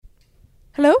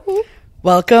Hello.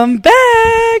 Welcome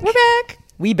back. We're back.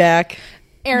 We back.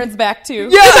 Aaron's back too.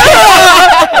 Yeah.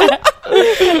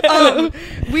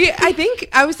 I think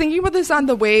I was thinking about this on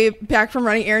the way back from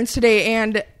running errands today,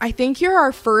 and I think you're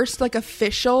our first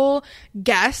official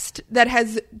guest that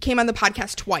has came on the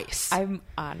podcast twice. I'm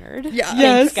honored. Yeah.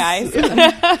 Thanks,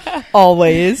 guys.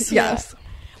 Always. Yes.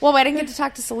 Well, I didn't get to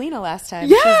talk to Selena last time.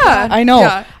 Yeah. I know.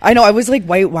 Yeah. I know. I was like,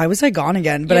 why was I gone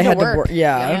again? But I had to work.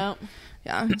 Yeah.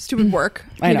 Yeah. Stupid work.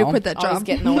 I know. Need to quit that Always job.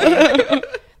 getting away.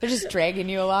 They're just dragging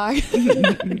you along.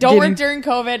 Don't work during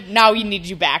COVID. Now we need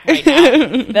you back right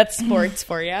now. That's sports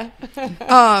for you.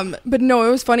 But no,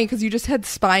 it was funny because you just had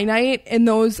spy night, and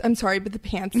those, I'm sorry, but the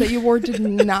pants that you wore did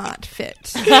not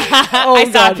fit. I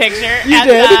saw a picture. You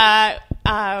did?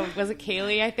 Was it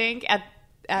Kaylee, I think, at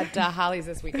Holly's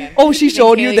this weekend. Oh, she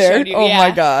showed you Kaylee there? showed you, Oh, yeah. my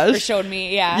gosh. Or showed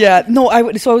me, yeah. Yeah. No,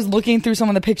 so I was looking through some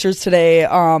of the pictures today,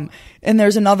 and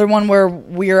there's another one where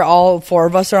we're all four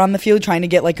of us are on the field trying to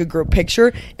get a group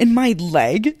picture, and my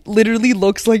leg literally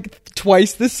looks like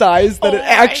twice the size that it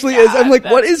actually is. I'm like,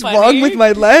 what is wrong with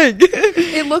my leg?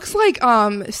 It looks like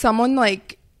someone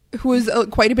who was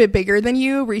quite a bit bigger than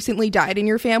you recently died in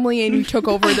your family, and you took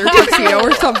over their tuxedo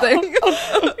or something.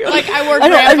 You're like, I wore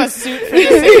grandpa's suit for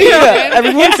this. Yeah,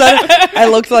 everyone said I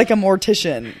looked like a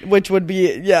mortician, which would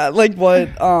be like what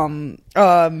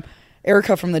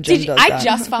Erica from the gym does. I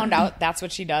just found out that's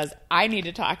what she does. I need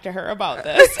to talk to her about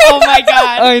this. Oh my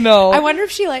god. I know. I wonder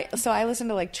if she so I listen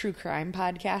to true crime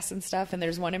podcasts and stuff, and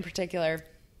there's one in particular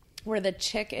where the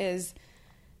chick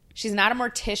she's not a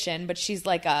mortician, but she's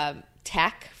like a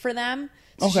tech for them.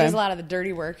 So she does a lot of the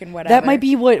dirty work and whatever. That might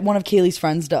be what one of Kaylee's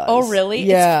friends does. Oh, really?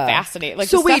 Yeah. It's fascinating. The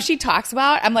stuff she talks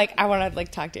about, I'm like, I want to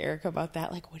talk to Erica about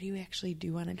that. What do you actually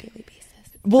do on a daily basis?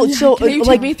 Well, so can you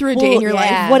take me through a day in your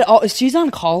life? She's on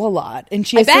call a lot, and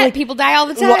she I has bet people die all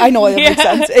the time. Well, I know, it makes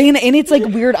sense, and it's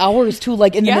weird hours too.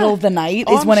 In the middle of the night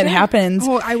is when it happens.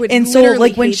 Oh, I would. And so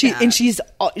when hate that. and she's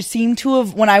seemed to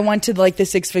have, when I went to the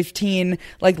 6:15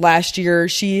 last year,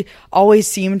 she always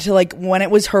seemed to when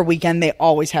it was her weekend, they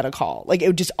always had a call.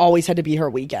 It just always had to be her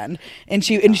weekend, and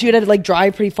she would have to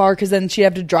drive pretty far because then she'd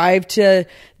have to drive to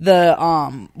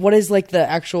the what is the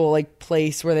actual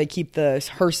place where they keep the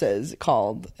hearses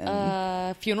called.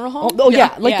 Funeral home? Oh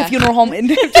yeah, the funeral home. And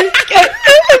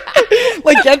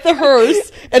get the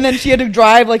hearse, and then she had to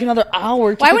drive another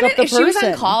hour to pick up the person. If she was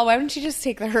on call, why wouldn't she just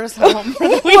take the hearse home for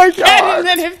the weekend? My God. And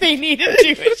then if they needed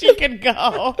to, she could go.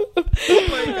 Oh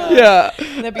my God. Yeah,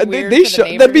 that'd be weird.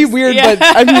 That'd be weird, but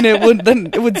I mean,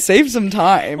 it would save some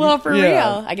time. Well, for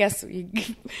real, I guess you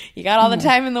got all the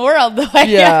time in the world, though. I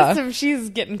guess if she's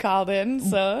getting called in.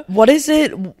 So what is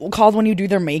it called when you do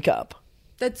their makeup?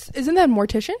 Isn't that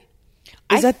mortician?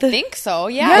 Is that think so.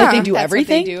 Yeah, they do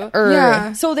everything.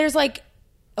 Yeah. So there's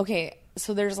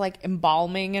there's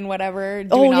embalming and whatever.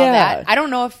 Doing all that. I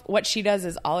don't know if what she does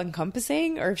is all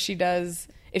encompassing or if she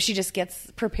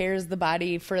just prepares the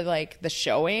body for the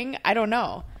showing. I don't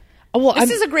know. Oh, well,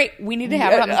 this is a great. We need to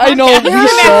have it on the podcast. I know we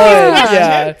should.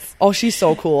 Yeah. Oh, she's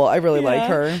so cool. I really like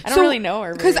her. I don't really know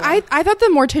her because I thought the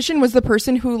mortician was the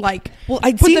person who I'd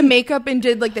put the makeup and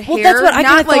did the hair. Well, that's what I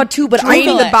kind of thought too. But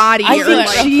draining the body.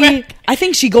 I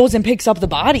think she goes and picks up the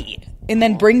body and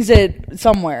then brings it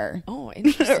somewhere. Oh,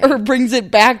 interesting. Or brings it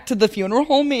back to the funeral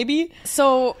home, maybe.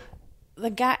 So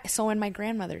when my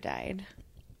grandmother died,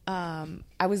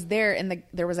 I was there, and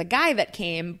there was a guy that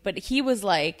came, but he was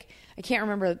I can't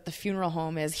remember what the funeral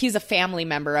home is. He's a family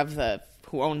member of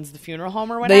who owns the funeral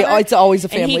home or whatever. It's always a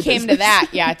family And he came to that.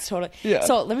 Yeah, it's totally. Yeah.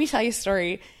 So let me tell you a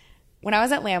story. When I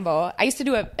was at Lambeau, I used to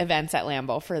do events at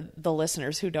Lambeau for the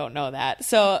listeners who don't know that.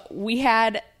 So we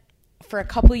had, for a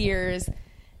couple years,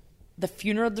 the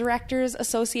Funeral Directors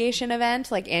Association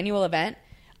event, annual event.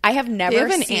 I have never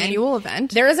seen an annual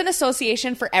event. There is an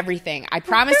association for everything. I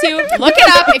promise you. Look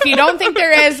it up. If you don't think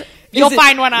there is, you'll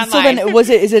find one online. So then,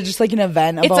 is it just an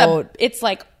event about? It's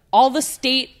all the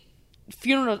state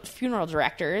funeral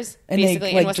directors, and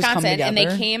basically they, in Wisconsin, and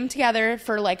they came together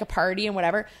for a party and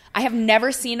whatever. I have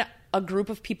never seen a group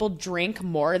of people drink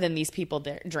more than these people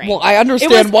drank. Well, I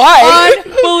understand why.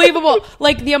 Unbelievable.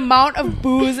 The amount of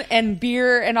booze and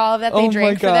beer and all of that they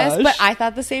drank for this. But I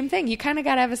thought the same thing. You kind of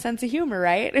got to have a sense of humor,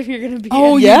 right? If you're going to be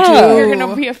you're going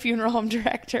to be a funeral home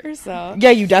director. So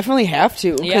yeah, you definitely have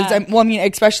to. Yeah.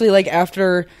 Especially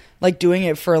after doing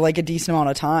it for a decent amount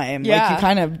of time. You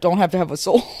kind of don't have to have a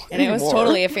soul and anymore. It was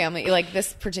totally a family.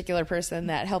 This particular person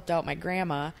that helped out my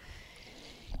grandma,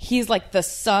 he's the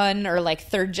son or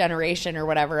third generation or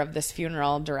whatever of this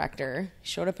funeral director. He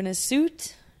showed up in his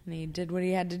suit and he did what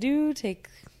he had to do, take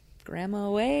grandma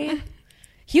away.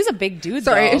 He was a big dude,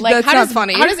 Sorry, though. Like, that's how not does,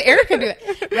 funny. How does Erica do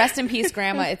it? Rest in peace,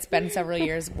 Grandma. It's been several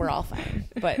years. We're all fine.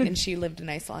 And she lived a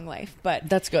nice, long life. But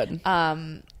That's good.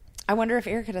 I wonder if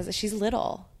Erica does it. She's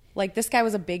little. Like, this guy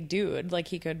was a big dude. Like,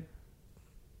 he could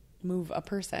move a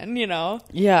person, you know?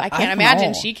 Yeah, I can't I don't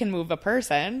imagine know. she can move a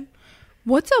person.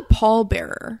 What's a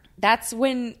pallbearer? That's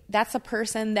a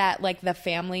person that, like, the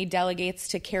family delegates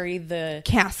to carry the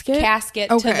Casket?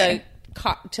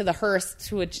 to the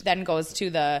hearse, which then goes to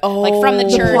the like from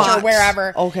the church plot. or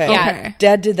wherever. Okay. Yeah. Okay.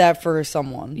 Dad did that for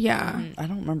someone. Yeah. I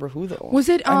don't remember who though. Was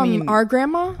it I mean, our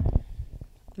grandma?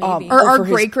 Maybe. Or our for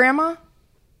his- great grandma?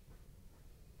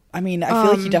 I mean, I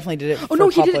feel like he definitely did it for no,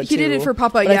 Papa he did it too. for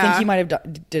Papa, But I yeah. think he might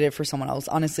have did it for someone else.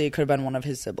 Honestly, it could have been one of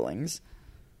his siblings.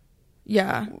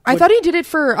 Yeah. I thought he did it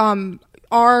for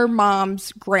our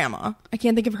mom's grandma. I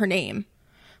can't think of her name.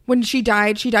 When she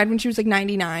died when she was like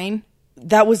 99.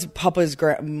 That was Papa's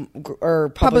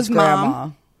Papa's grandma.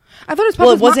 mom. I thought it was Papa's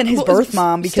Well, it wasn't mom. his Well, birth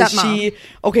mom because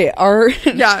stepmom. our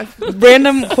Yeah.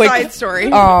 random quick Side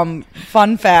story.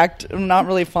 fun fact, not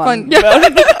really fun.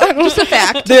 Just a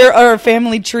fact. There are a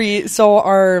family tree.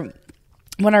 So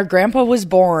when our grandpa was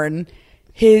born,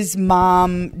 his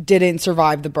mom didn't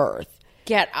survive the birth.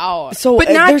 Get out. So But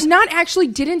there's not actually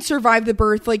didn't survive the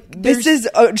birth. Like this is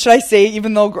should I say,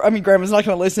 even though Grandma's not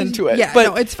going to listen to it? Yeah, but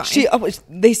no, it's fine.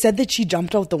 They said that she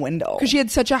jumped out the window because she had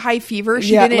such a high fever.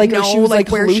 She didn't know she was where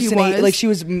she hallucinating, was. like she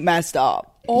was messed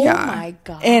up. Oh Yeah. my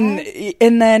God. And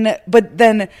then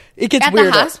it gets At the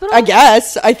weird. hospital? I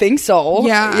guess I think so.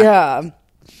 Yeah.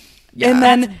 And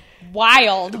then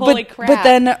wild. Holy crap. But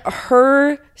then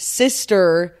her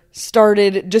sister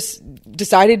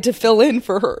decided to fill in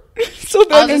for her. So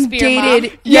I'll then just be your mom.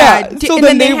 dated. Yeah. So and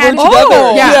then they had were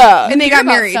together. Yeah. And they Hear got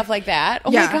about married. stuff like that.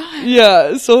 Oh Yeah. my God.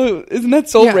 Yeah. So isn't that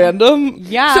so Yeah. random?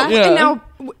 Yeah. So, Yeah. and now,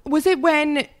 was it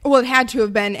when? Well, it had to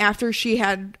have been after she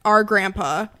had our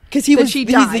grandpa 'Cause that he's the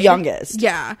died. youngest.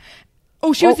 Yeah.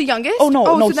 Oh, she was the youngest. Oh no,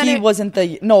 so then he wasn't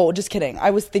the. No, just kidding.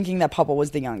 I was thinking that Papa was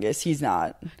the youngest. He's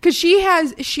not. Because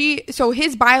so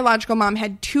his biological mom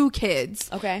had 2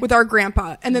 kids. Okay. With our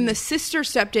grandpa, and then the sister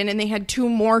stepped in, and they had 2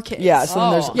 more kids. Yeah. So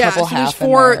then there's a Yeah. couple So there's half in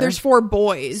 4. there. There's 4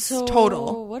 boys So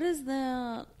total. what is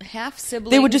the half siblings?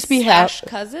 They would just be slash half-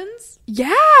 cousins.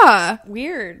 Yeah.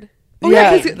 Weird. Oh,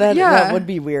 yeah, yeah, 'cause- that would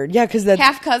be weird. Yeah, because that's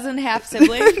Half cousin, half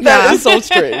sibling. that is so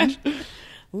strange.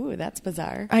 Ooh, that's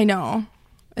bizarre. I know.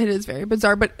 It is very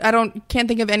bizarre, but can't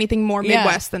think of anything more Yeah.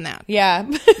 Midwest than that. Yeah.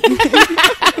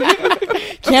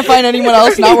 Can't find anyone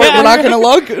else. Now we're not going to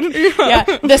look.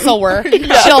 Yeah. This'll work.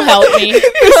 She'll help me. Yeah.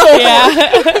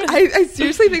 I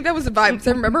seriously think that was a vibe. 'Cause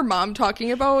I remember Mom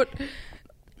talking about,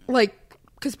 like,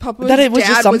 because Papa's That it was dad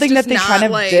just something was that they not, kind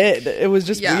of like, did. It was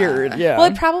just Yeah. weird. Yeah. Well,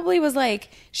 it probably was like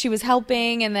she was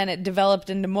helping and then it developed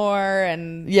into more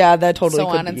and yeah, that totally so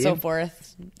could on and be. so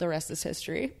forth. The rest is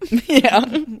history. Yeah.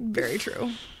 Very true.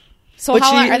 So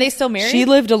how long are they still married? She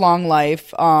lived a long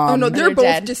life. Oh no, they're both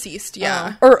dead. deceased.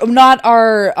 Yeah. Or not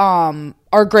our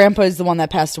grandpa is the one that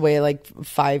passed away like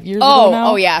 5 years ago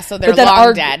now. Oh yeah, so they're But then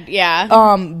long dead.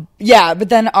 Yeah. Yeah, but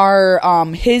then our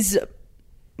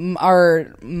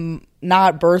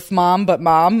not birth mom, but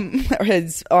mom,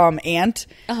 his aunt,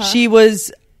 she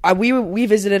was we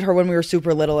visited her when we were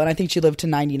super little, and I think she lived to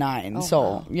 99. So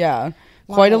wow. yeah,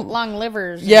 long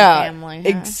livers. yeah, in the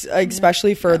family. Huh?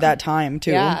 especially for that time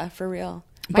too. Yeah, for real.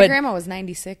 My But- grandma was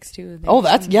 96 too.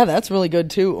 That's really good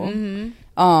too.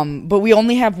 Mm-hmm. But we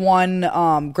only have one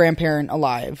grandparent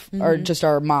alive, or Mm-hmm. just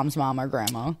our mom's mom, our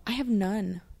grandma. I have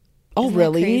none. Oh, Isn't that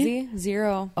really? crazy?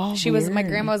 0. Oh, she was my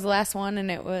weird. grandma was the last one,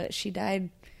 and she died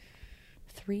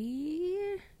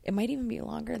 3. It might even be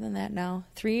longer than that now.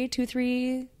 3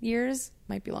 years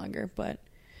might be longer, but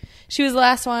she was the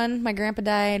last one. My grandpa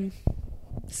died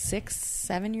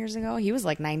 6-7 years ago. He was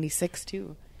like 96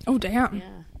 too. Oh damn.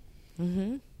 Yeah.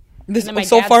 Mm-hmm. This And then my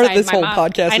so dad's far, side, this my whole mom.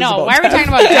 podcast. I know. Is about Why are we death. talking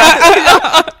about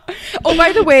death? Oh,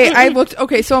 by the way, I looked.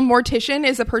 Okay, so a mortician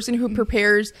is a person who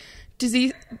prepares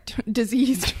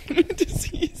deceased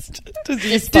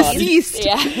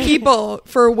Yeah. people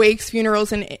for wakes,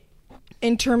 funerals, and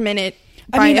interment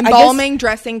I by mean, I embalming,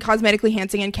 dressing, cosmetically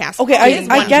enhancing, and casting. Okay, It's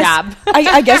I one guess. job.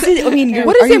 I guess. I mean,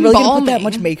 What are is you really gonna put that embalming?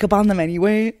 much makeup on them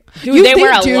anyway? Dude, they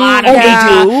wear a lot of Oh, makeup.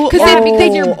 they do? Because Oh,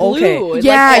 they you're okay. blue.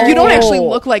 Yeah, Like, you don't oh. actually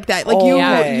look like that. Like you,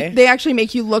 Okay. they actually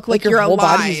make you look like your you're whole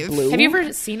body's alive. blue. Have you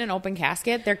ever seen an open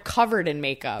casket? They're covered in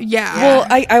makeup. Yeah. Well,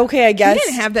 I guess. we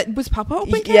didn't have that. Was Papa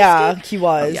open? Yeah, casket? he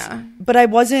was. Oh, yeah. But I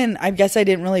wasn't. I guess I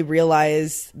didn't really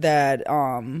realize that.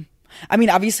 I mean,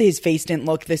 obviously his face didn't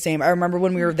look the same. I remember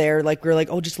when we were there, like we were like,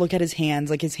 oh, just look at his hands.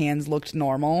 Like his hands looked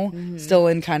normal, still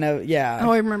in kind of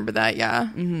Oh, I remember that. Yeah.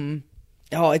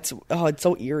 it's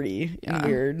so eerie and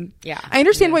weird. Yeah. I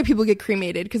understand why people get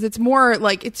cremated because it's more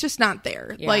like it's just not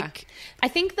there. Yeah. Like, I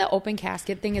think the open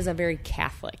casket thing is a very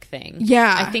Catholic thing.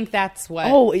 Yeah. I think that's what.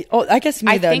 I guess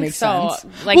maybe that makes sense.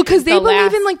 Like, well, because they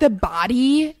believe in like the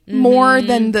body more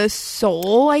than the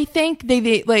soul. I think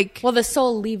they like. Well, the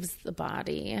soul leaves the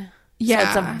body.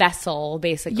 Yeah. So it's a vessel,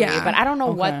 basically. Yeah. But I don't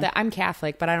know I'm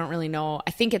Catholic, but I don't really know.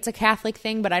 I think it's a Catholic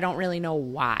thing, but I don't really know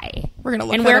why. We're gonna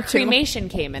look and that where up, too. cremation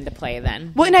came into play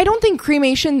then. Well, and I don't think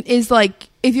cremation is like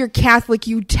if you're Catholic,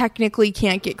 you technically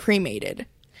can't get cremated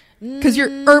because you're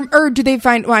or do they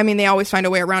find? Well, I mean, they always find a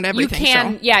way around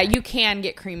everything. You can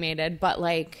get cremated, but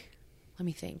like, let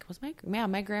me think.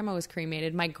 My grandma was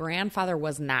cremated. My grandfather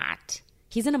was not.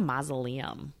 He's in a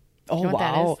mausoleum. Oh, you know what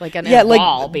wow. that is? Like a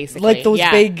wall, basically. Like those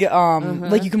big,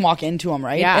 like you can walk into them,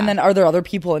 right? Yeah. And then are there other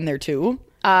people in there too?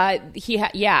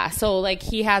 So like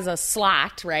he has a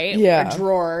slot, right? Yeah. A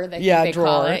drawer that they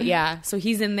call it. Yeah. So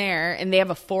he's in there and they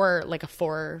have a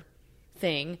four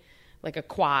thing, like a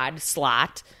quad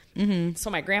slot. Mm-hmm. So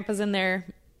my grandpa's in there.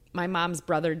 My mom's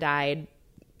brother died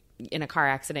in a car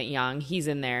accident young. He's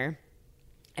in there.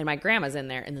 And my grandma's in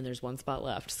there, and then there's one spot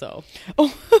left. So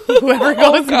whoever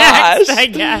goes next, I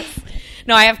guess.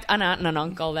 No, I have an aunt and an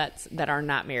uncle that are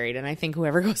not married, and I think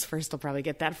whoever goes first will probably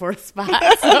get that fourth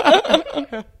spot.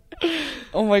 So.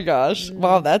 Oh my gosh!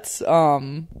 Wow, that's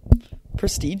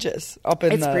prestigious.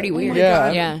 It's pretty weird.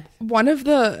 Yeah. One of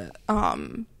the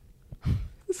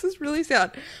this is really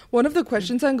sad. One of the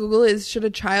questions on Google is, should a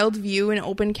child view an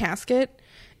open casket?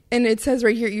 And it says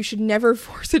right here, you should never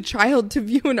force a child to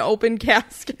view an open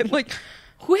casket. Like,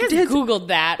 who has Googled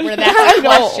that? Where that's a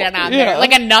question on there?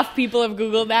 Like, enough people have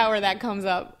Googled that where that comes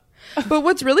up. But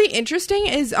what's really interesting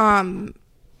is,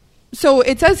 so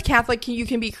it says Catholic, you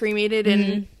can be cremated,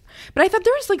 and but I thought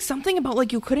there was like something about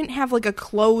like you couldn't have like a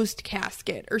closed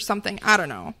casket or something. I don't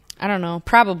know.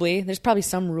 Probably. There's probably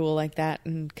some rule like that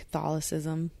in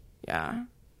Catholicism. Yeah.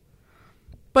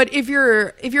 But if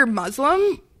you're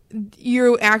Muslim,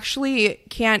 you actually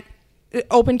can't.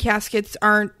 Open caskets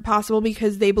aren't possible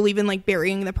because they believe in like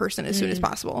burying the person as soon as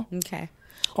possible. Okay.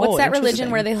 What's that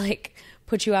religion where they like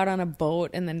put you out on a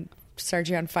boat and then start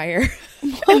you on fire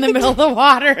in the middle of the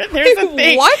water? There's a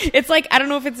thing. What? It's like, I don't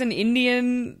know if it's an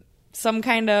Indian, some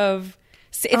kind of.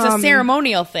 It's a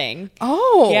ceremonial thing.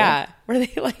 Oh. Yeah. Where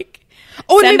they like.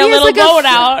 Oh, send a little boat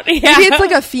out. Yeah. Maybe it's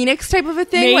like a phoenix type of a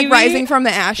thing, like rising from the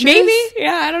ashes. Maybe.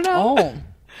 Yeah, I don't know. Oh.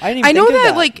 I didn't even think of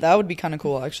that. Like, that would be kind of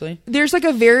cool, actually. There's like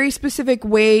a very specific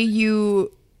way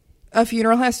a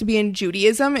funeral has to be in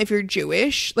Judaism if you're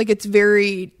Jewish. Like, it's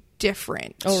very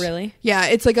different. Oh, really? Yeah,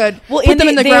 it's like put them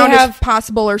in the ground as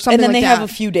possible or something like that. And then they have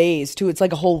a few days, too. It's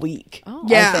like a whole week. Oh,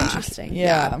 yeah. That's interesting.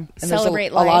 Yeah. And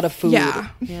celebrate life. A lot of food. Yeah.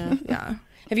 Yeah.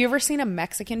 Have you ever seen a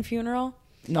Mexican funeral?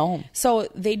 No. So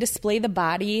they display the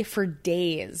body for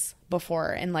days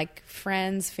before, and like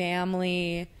friends,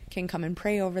 family can come and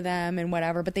pray over them and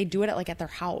whatever, but they do it at their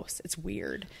house. It's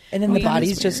weird. And then the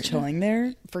body's just chilling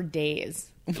there for days.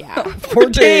 Yeah. For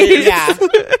days. Yeah.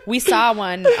 We saw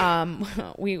one.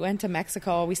 We went to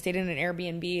Mexico. We stayed in an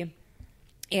Airbnb,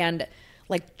 and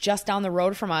like just down the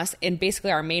road from us, in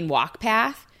basically our main walk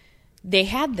path, they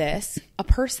had a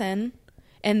person,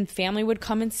 and family would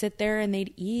come and sit there, and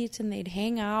they'd eat, and they'd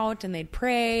hang out, and they'd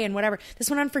pray, and whatever. This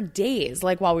went on for days,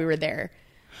 like while we were there.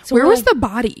 So where was the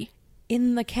body?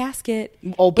 In the casket.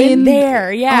 Open? In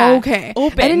there, yeah. Oh, okay.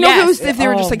 Open. I didn't know if they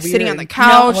were just like sitting weird. on the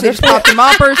couch, they just popped them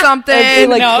up or something.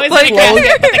 No, it's like a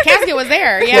casket, but the casket was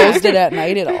there, yeah. Closed it at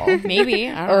night at all. Maybe.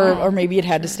 I don't know. Or maybe it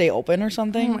had to stay open or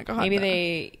something. Oh my God.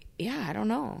 Maybe I don't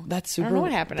know. That's super. I don't know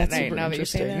what happened at night now that you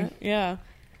say interesting. that. Yeah.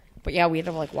 But yeah, we had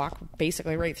to like walk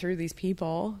basically right through these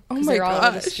people. Oh my they're all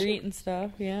over the gosh. street and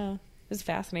stuff. Yeah. It was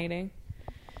fascinating.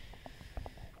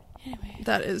 Anyway.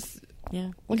 That is.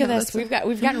 Yeah. Look at this. We've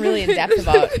gotten really in depth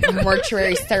about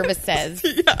mortuary services.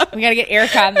 Yeah. We got to get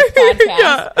Erica on this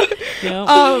podcast.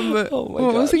 Yeah.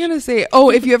 What was I going to say? Oh,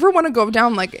 if you ever want to go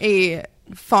down like a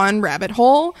fun rabbit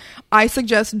hole, I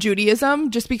suggest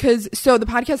Judaism, just because. So the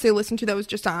podcast they listened to that was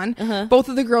just on, both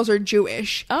of the girls are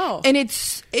Jewish. Oh. And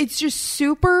it's just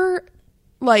super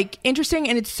like interesting,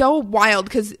 and it's so wild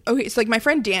because it's like my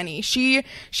friend Danny, she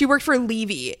worked for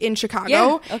Levy in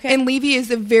Chicago. Yeah, okay. And Levy is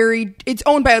it's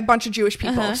owned by a bunch of Jewish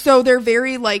people, so they're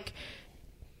very like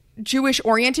Jewish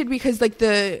oriented, because like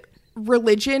the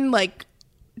religion like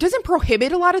doesn't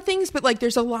prohibit a lot of things, but like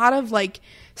there's a lot of like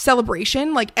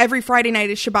celebration. Like every Friday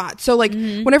night is Shabbat, so like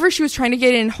whenever she was trying to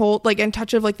get in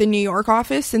touch of like the New York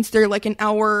office, since they're like an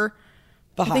hour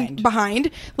behind,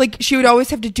 like she would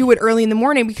always have to do it early in the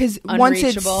morning, because once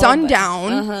it's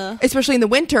sundown, especially in the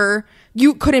winter,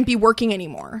 you couldn't be working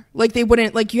anymore. Like they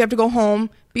wouldn't, like you have to go home,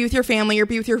 be with your family or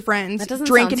be with your friends,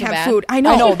 drink and have food. I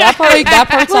know that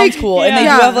part sounds cool. And they do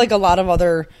have like a lot of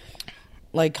other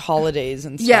like holidays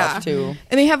and stuff too.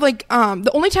 And they have like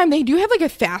the only time they do have like a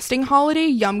fasting holiday,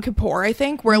 Yom Kippur, I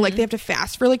think, where like they have to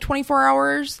fast for like 24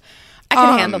 hours. I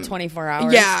can handle 24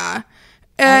 hours. Yeah.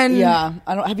 And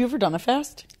I don't. Have you ever done a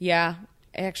fast? Yeah.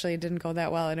 Actually, it didn't go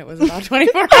that well, and it was about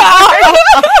 24 hours.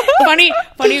 funny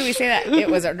we say that. It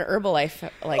was an Herbalife,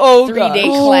 like, 3-day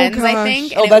cleanse, I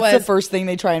think. And that's the first thing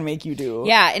they try and make you do.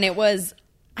 Yeah, and it was,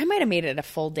 I might have made it a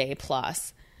full day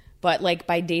plus. But, like,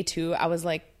 by day 2, I was,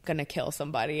 like, gonna kill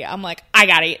somebody. I'm like, I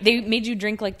gotta eat. They made you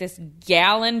drink, like, this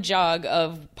gallon jug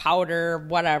of powder,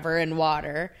 whatever, and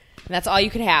water. And that's all you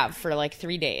could have for, like,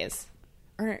 3 days.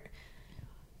 Or...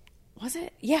 was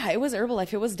it? Yeah, it was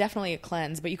Herbalife. It was definitely a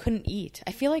cleanse, but you couldn't eat.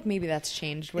 I feel like maybe that's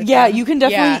changed. With them. You can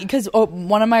definitely, because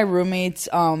one of my roommates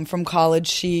from college,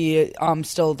 she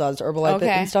still does Herbalife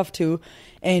and stuff too.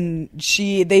 And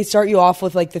they start you off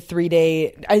with like the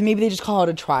 3-day, maybe they just call it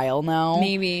a trial now.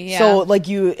 Maybe, yeah. So like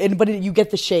you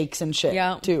get the shakes and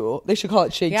shit too. They should call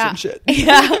it shakes and shit.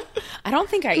 Yeah. I don't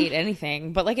think I ate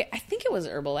anything, but like I think it was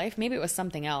Herbalife. Maybe it was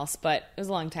something else, but it was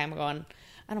a long time ago, and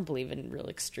I don't believe in real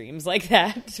extremes like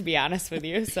that, to be honest with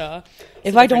you. So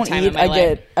if I don't eat,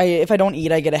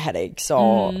 I get a headache.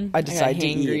 So I decide to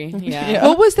eat. Yeah.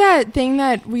 What was that thing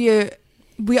that we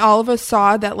all of us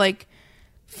saw that like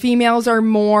females are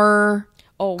more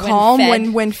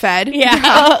calm when fed?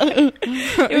 Yeah.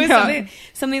 It was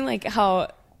something like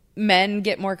how men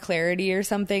get more clarity or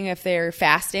something if they're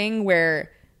fasting, where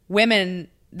women,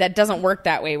 that doesn't work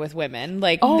that way with women.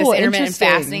 Like this intermittent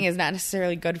fasting is not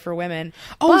necessarily good for women.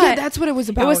 Yeah, that's what it was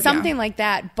about. It was something like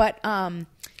that. But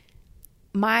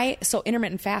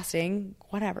intermittent fasting,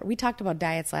 whatever. We talked about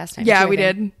diets last time. Yeah, we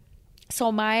did. So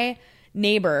my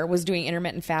neighbor was doing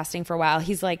intermittent fasting for a while.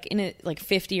 He's like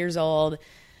 50 years old,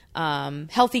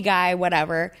 healthy guy,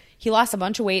 whatever. He lost a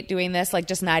bunch of weight doing this, like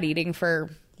just not eating for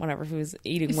whatever his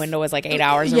eating window was, like 8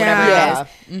 hours or whatever it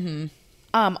is.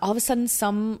 Mm-hmm. All of a sudden,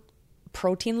 some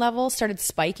protein level started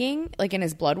spiking like in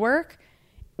his blood work,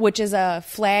 which is a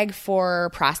flag for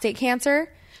prostate cancer.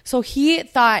 So he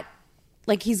thought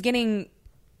like he's getting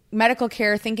medical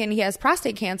care thinking he has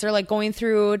prostate cancer, like going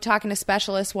through talking to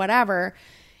specialists, whatever,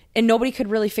 and nobody could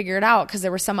really figure it out because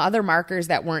there were some other markers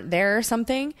that weren't there or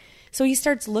something. So he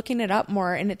starts looking it up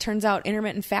more, and it turns out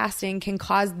intermittent fasting can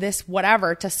cause this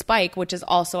whatever to spike, which is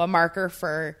also a marker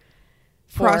for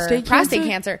prostate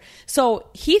cancer. So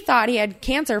he thought he had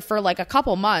cancer for like a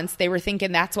couple months. They were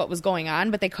thinking that's what was going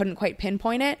on, but they couldn't quite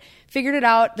pinpoint it. Figured it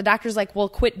out. The doctor's like, well,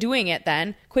 quit doing it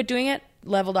then. Quit doing it.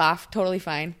 Leveled off. Totally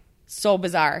fine. So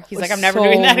bizarre. He's like, I'm never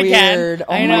doing that again.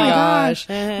 Oh my gosh.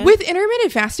 With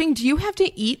intermittent fasting, do you have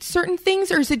to eat certain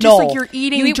things, or is it just like you're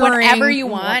eating you eat during whatever you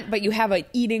want, but you have an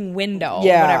eating window?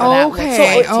 Yeah. Whatever that looks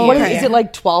like. So what is it,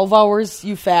 like 12 hours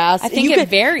you fast? I think it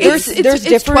varies.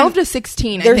 It's 12 to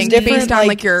 16, I think, based on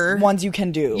like your ones you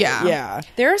can do. Yeah.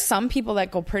 There are some people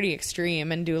that go pretty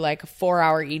extreme and do like a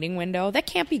 4-hour eating window. That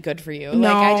can't be good for you. No.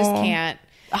 Like I just can't.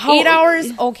 8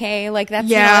 hours, okay. Like that's,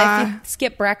 if you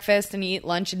skip breakfast and you eat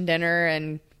lunch and dinner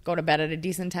and go to bed at a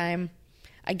decent time,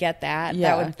 I get that.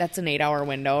 Yeah. That's an 8-hour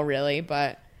window, really.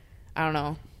 But I don't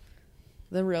know.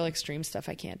 The real extreme stuff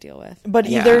I can't deal with. But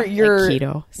either you're like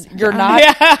keto. You're not.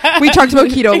 We talked about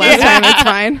keto last time. It's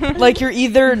fine. Like you're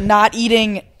either not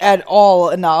eating at all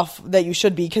enough that you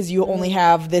should be because you only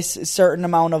have this certain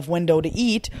amount of window to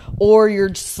eat, or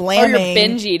you're slamming. Or you're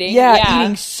binge eating. Yeah,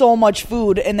 eating so much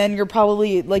food, and then you're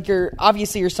probably like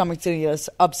obviously your stomach's gonna get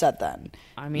upset then.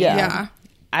 I mean,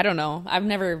 I don't know. I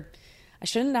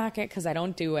shouldn't knock it because I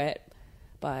don't do it,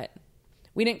 but.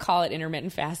 We didn't call it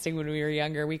intermittent fasting when we were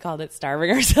younger. We called it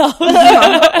starving ourselves.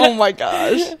 Oh my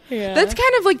gosh. Yeah. That's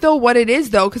kind of like what it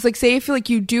is though. Cause like say if like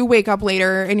you do wake up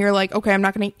later and you're like, okay, I'm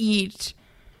not going to eat.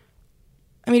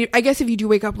 I mean, I guess if you do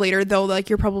wake up later though, like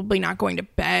you're probably not going to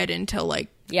bed until like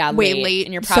way late.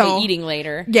 And you're probably eating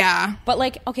later. Yeah. But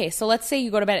like, okay, so let's say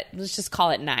you go to bed let's just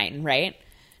call it 9, right?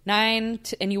 9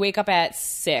 and you wake up at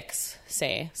 6,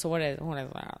 say. So what is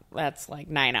that? That's like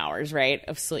 9 hours, right?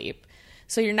 Of sleep.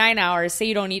 So you're 9 hours. Say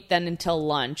you don't eat then until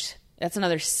lunch. That's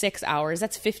another 6 hours.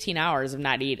 That's 15 hours of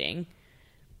not eating.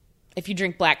 If you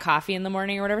drink black coffee in the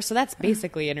morning or whatever. So that's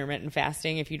basically intermittent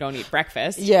fasting if you don't eat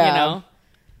breakfast. Yeah.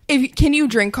 You know? Can you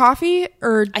drink coffee?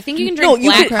 Or I think you can drink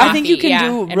black coffee. I think you can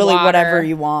do really whatever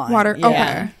you want. Water. Yeah.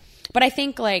 Okay. But I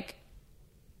think like,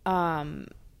 I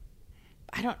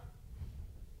don't.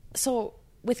 So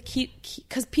with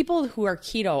because people who are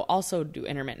keto also do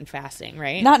intermittent fasting,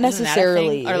 right? Not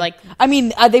necessarily. Or like, I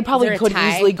mean, they probably could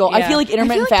easily go. Yeah. I feel like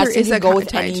intermittent fasting can go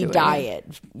with any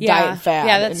diet fad.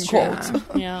 Yeah, that's true.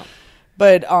 Yeah.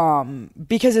 But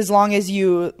because as long as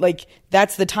you like,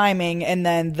 that's the timing, and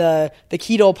then the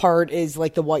keto part is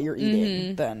like the what you're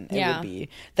eating, then it would be.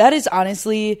 That is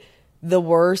honestly the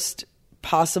worst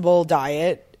possible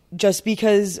diet. Just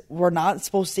because we're not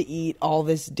supposed to eat all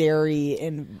this dairy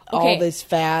and all this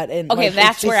fat and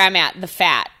that's where I'm at. The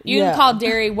fat. You can call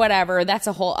dairy whatever. That's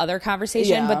a whole other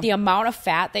conversation. Yeah. But the amount of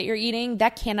fat that you're eating,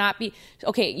 that cannot be.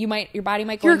 Okay, your body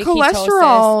might go your into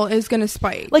cholesterol ketosis. is going to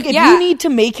spike. Like if you need to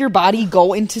make your body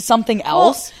go into something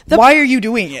else, why are you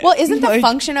doing it? Well, isn't the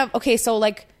function of so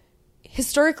like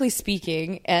historically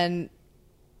speaking, and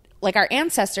like our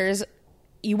ancestors,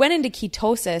 you went into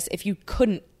ketosis if you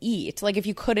couldn't eat, like if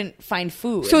you couldn't find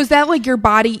food. So is that like your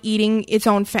body eating its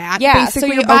own fat? Yeah, basically?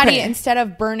 So your body, instead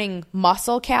of burning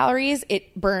muscle calories,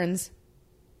 it burns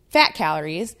fat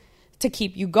calories to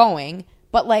keep you going.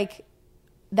 But like,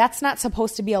 that's not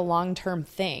supposed to be a long-term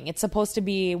thing. It's supposed to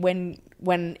be when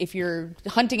if you're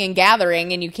hunting and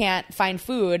gathering and you can't find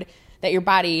food, that your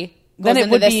body goes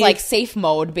into this like safe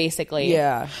mode, basically.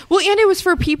 Yeah. Well, and it was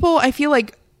for people, I feel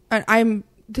like I'm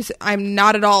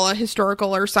not at all a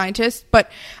historical or scientist,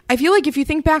 but I feel like if you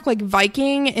think back like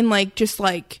Viking and like just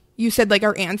like you said, like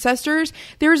our ancestors,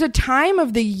 there was a time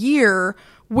of the year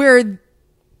where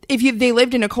they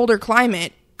lived in a colder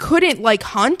climate, couldn't like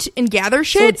hunt and gather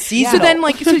shit. So then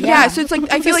like so it's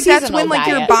like I feel like that's when like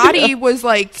your body was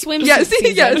like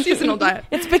seasonal diet.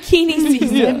 It's bikini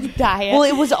season diet. Well,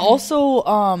 it was also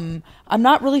I'm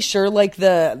not really sure like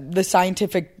the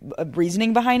scientific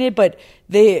reasoning behind it, but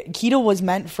the keto was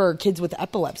meant for kids with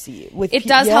epilepsy. It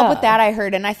does help with that, I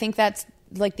heard, and I think that's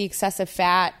like the excessive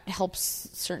fat helps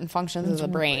certain functions of the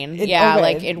brain.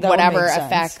 Like it whatever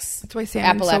affects. That's why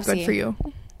salmon's so good for you.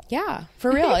 Yeah,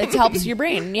 for real. It helps your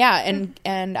brain. Yeah,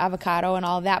 and avocado and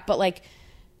all of that. But like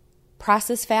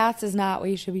processed fats is not what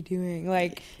you should be doing.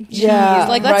 Like cheese.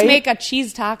 Like let's make a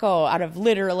cheese taco out of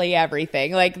literally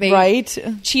everything. Like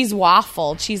cheese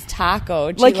waffle, cheese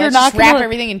taco. Like you're not gonna wrap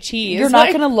everything in cheese. You're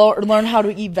not going to learn how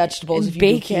to eat vegetables if you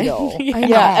bacon. do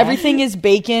keto. Everything is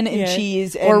bacon and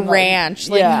cheese and or ranch.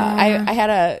 Like I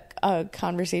had a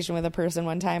conversation with a person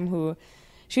one time who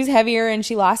she was heavier and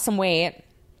she lost some weight.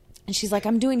 And she's like,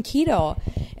 I'm doing keto.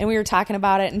 And we were talking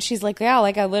about it. And she's like, yeah,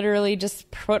 like I literally just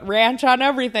put ranch on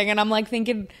everything. And I'm like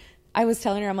thinking, I was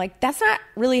telling her, I'm like, that's not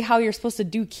really how you're supposed to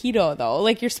do keto though.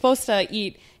 Like you're supposed to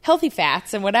eat healthy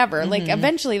fats and whatever. Like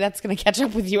eventually that's going to catch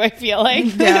up with you, I feel like.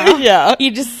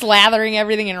 You're just slathering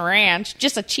everything in ranch.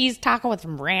 Just a cheese taco with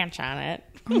some ranch on it.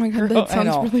 Oh my God, that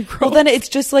sounds really gross. Well, then it's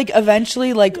just like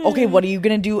eventually like, okay, what are you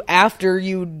going to do after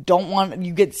you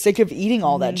get sick of eating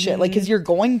all that shit? Like, because you're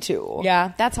going to.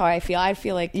 Yeah, that's how I feel. I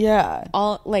feel like,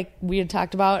 all like we had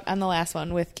talked about on the last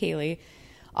one with Kaylee,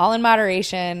 all in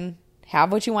moderation,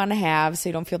 have what you want to have so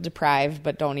you don't feel deprived,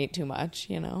 but don't eat too much,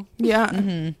 you know?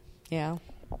 Yeah. Yeah.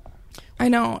 I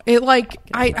know. It like,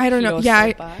 I don't know.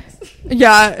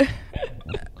 Yeah.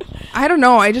 I don't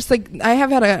know. I just like I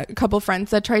have had a couple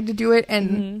friends that tried to do it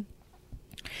and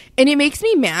it makes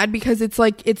me mad because it's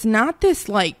like it's not this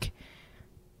like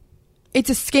it's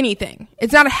a skinny thing.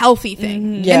 It's not a healthy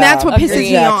thing. And that's what pisses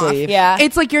me off. Yeah.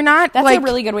 It's like you're not That's like a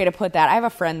really good way to put that. I have a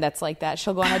friend that's like that.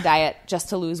 She'll go on a diet just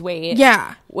to lose weight.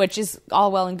 Yeah. Which is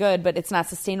all well and good, but it's not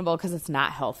sustainable because it's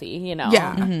not healthy, you know?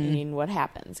 Yeah. I mean, what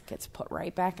happens? It gets put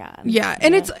right back on. Yeah.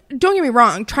 And it's, don't get me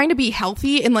wrong, trying to be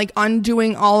healthy and like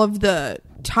undoing all of the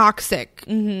toxic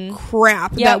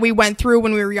crap that we went through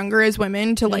when we were younger as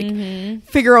women to like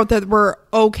figure out that we're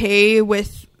okay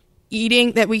with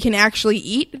eating, that we can actually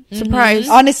eat. Surprise.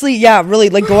 Honestly, really,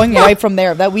 like going right from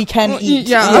there, that we can eat.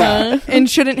 And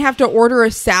shouldn't have to order a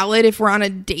salad if we're on a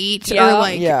date or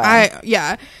like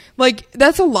like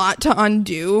that's a lot to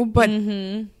undo, but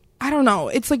I don't know,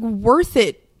 it's like worth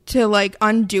it to like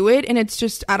undo it, and it's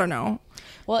just I don't know.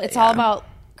 Well, it's all about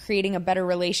creating a better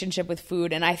relationship with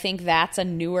food, and I think that's a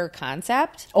newer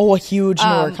concept. A huge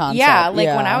newer concept. When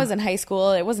I was in high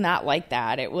school, it was not like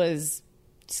that. It was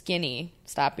skinny,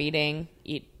 stop eating,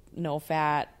 eat no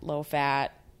fat, low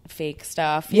fat, fake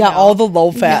stuff. You know? All the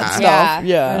low fat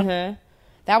stuff.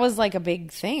 That was like a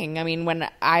big thing. I mean, when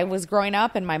I was growing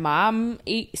up, and my mom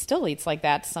still eats like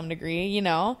that to some degree, you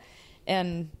know,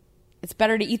 and it's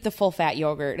better to eat the full fat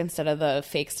yogurt instead of the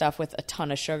fake stuff with a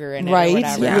ton of sugar in it or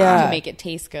whatever to make it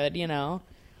taste good, you know.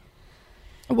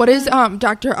 What is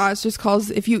Dr. Oz just calls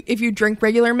if you drink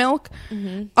regular milk,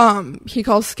 he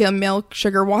calls skim milk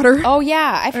sugar water. Oh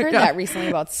yeah, I've heard that recently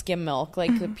about skim milk.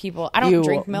 Like the people, I don't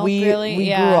drink milk really. We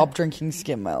grew up drinking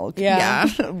skim milk. Yeah.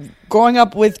 Growing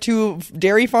up with 2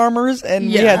 dairy farmers, and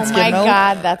we had skim milk. Oh my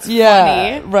god, that's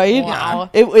funny. Right? Wow.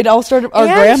 It all started our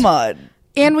grandma.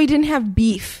 And we didn't have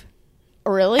beef.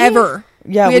 Really? Ever.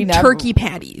 Yeah, we had turkey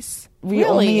patties. We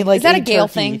only like is that a ate Gail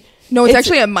turkey. thing? No, it's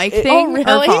actually a Mike thing. Oh, really?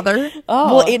 Our father.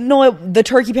 Oh. Well, the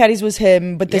turkey patties was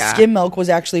him, but the skim milk was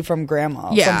actually from grandma,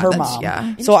 from her mom.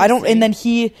 Yeah. So I don't. And then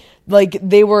he, like,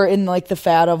 they were in like the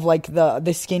fat of like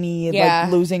the skinny,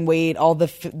 like losing weight, all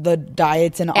the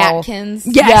diets and all. Atkins.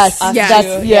 Yes.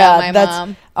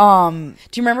 My mom.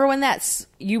 Do you remember when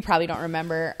you probably don't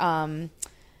remember.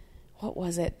 What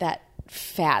was it? That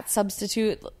fat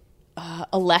substitute,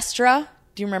 Olestra.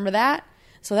 Do you remember that?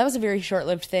 So that was a very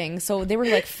short-lived thing. So they were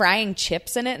like frying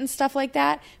chips in it and stuff like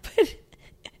that. But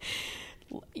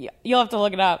you'll have to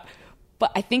look it up.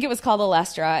 But I think it was called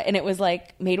Olestra, and it was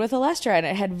like made with Olestra, and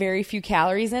it had very few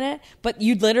calories in it. But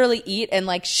you'd literally eat and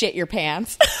like shit your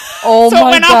pants. Oh so my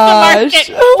it went gosh! off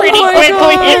the market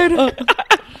pretty quickly.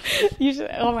 You should,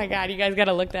 oh my god, you guys got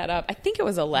to look that up. I think it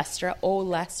was Olestra.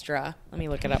 Let me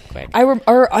look it up quick. I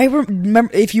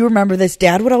remember, if you remember this,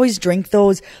 Dad would always drink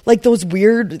those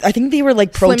weird, I think they were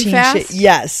like protein shit.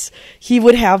 Yes. He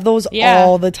would have those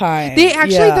all the time. They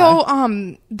actually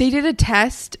though, they did a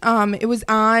test. It was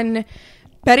on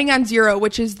Betting on Zero,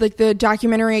 which is like the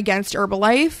documentary against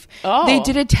Herbalife. Oh, they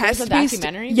did a test. It was a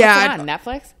documentary? Yeah. What's it on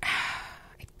Netflix?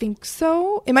 I think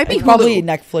so. It might be probably Hulu.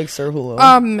 Netflix or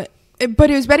Hulu.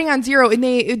 But it was Betting on Zero, and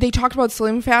they talked about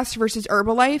Slim Fast versus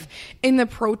Herbalife, and the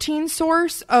protein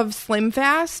source of Slim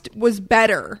Fast was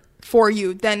better for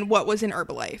you than what was in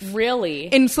Herbalife.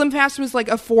 Really? And Slim Fast was like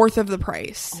a fourth of the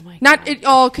price. Oh my God. Not at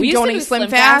all condoning Slim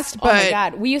Fast, but oh my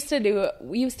god, we used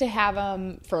to have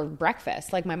them for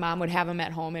breakfast. Like my mom would have them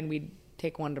at home, and we'd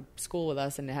take one to school with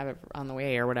us and have it on the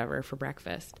way or whatever for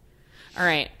breakfast. All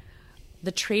right,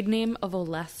 the trade name of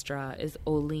Olestra is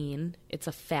Olean. It's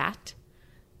a fat.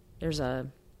 There's a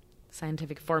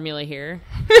scientific formula here.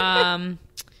 Olestra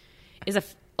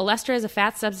is a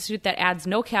fat substitute that adds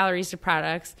no calories to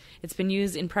products. It's been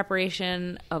used in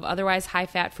preparation of otherwise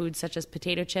high-fat foods such as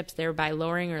potato chips, thereby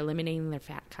lowering or eliminating their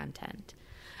fat content.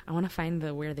 I want to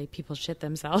find where people shit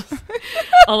themselves.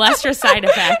 Olestra side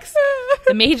effects.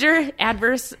 The major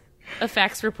adverse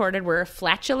effects reported were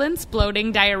flatulence,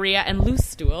 bloating, diarrhea, and loose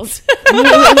stools.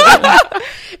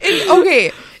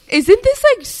 Okay. Isn't this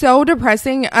like so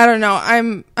depressing? I don't know.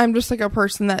 I'm just like a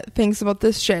person that thinks about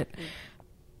this shit.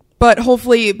 But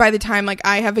hopefully by the time like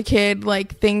I have a kid,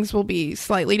 like things will be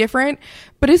slightly different.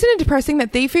 But isn't it depressing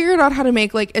that they figured out how to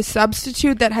make like a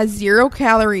substitute that has 0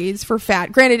 calories for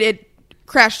fat? Granted, it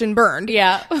crashed and burned.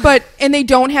 Yeah. And they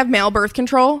don't have male birth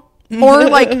control or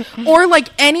like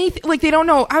any, like they don't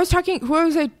know. Who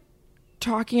was I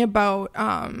talking about?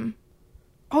 I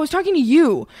was talking to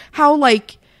you. How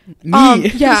like,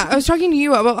 I was talking to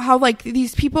you about how like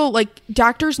these people, like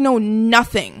doctors know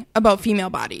nothing about female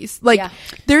bodies. Like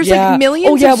there's like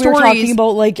millions of stories. We were talking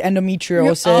about like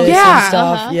endometriosis and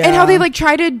stuff. And how they like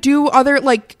try to do other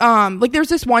like there's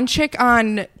this one chick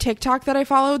on TikTok that I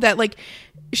follow that like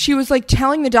she was like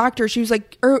telling the doctor, she was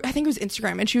like, or I think it was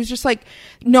Instagram, and she was just like,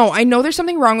 no, I know there's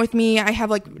something wrong with me. I have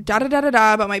like da da da da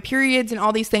da about my periods and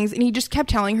all these things. And he just kept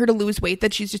telling her to lose weight,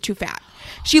 that she's just too fat.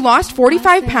 She lost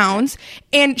 45 pounds,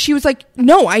 and she was like,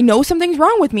 no, I know something's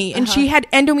wrong with me. And she had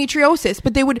endometriosis,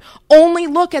 but they would only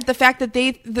look at the fact that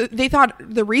they thought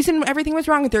the reason everything was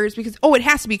wrong with her is because, it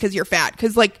has to be because you're fat.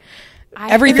 Because like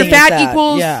everything fat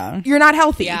equals you're not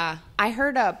healthy. Yeah. I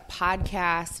heard a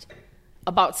podcast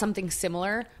about something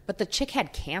similar, but the chick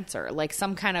had cancer, like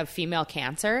some kind of female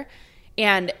cancer.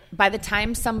 And by the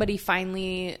time somebody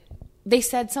they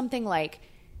said something like,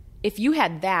 if you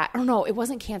had that, or no, it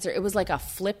wasn't cancer, it was like a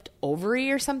flipped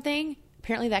ovary or something.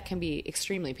 Apparently that can be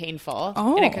extremely painful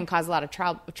and it can cause a lot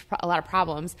of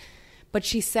problems. But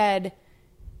she said,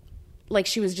 like,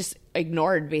 she was just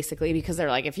ignored basically because they're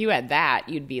like, if you had that,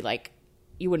 you'd be like,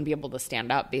 you wouldn't be able to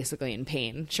stand up basically in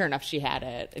pain. Sure enough, she had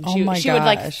it. And she would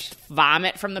like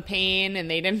vomit from the pain,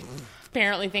 and they didn't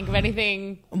apparently think of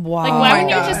anything. Wow. Like, why wouldn't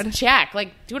you just check?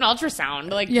 Like, do an ultrasound,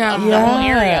 like, of the whole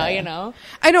area, you know?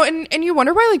 I know, and you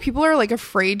wonder why, like, people are, like,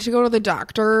 afraid to go to the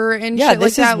doctor and shit like that. Yeah,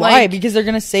 this is why, because they're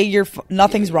going to say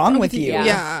nothing's wrong with you.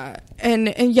 Yeah. And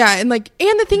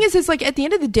the thing is like, at the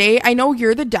end of the day, I know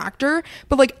you're the doctor,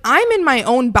 but, like, I'm in my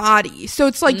own body. So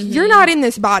it's like, you're not in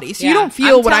this body, so you don't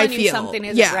feel what I feel. Something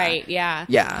isn't right. Yeah.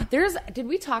 Yeah. Did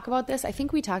we talk about this? I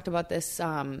think we talked about this,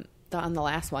 on the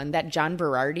last one, that John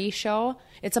Berardi show.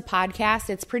 It's a podcast.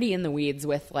 It's pretty in the weeds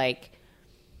with like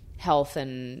health,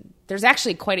 and there's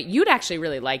actually you'd actually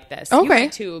really like this. Okay. You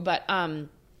might too, but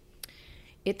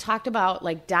it talked about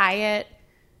like diet.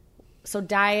 So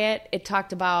diet, it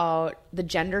talked about the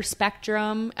gender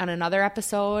spectrum on another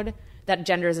episode. That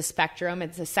gender is a spectrum.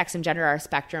 It's a sex and gender are a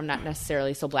spectrum, not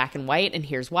necessarily so black and white, and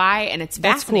here's why. And it's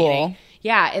fascinating. Cool.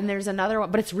 Yeah, and there's another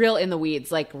one, but it's real in the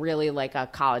weeds, like really like a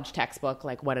college textbook.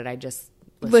 Like, what did I just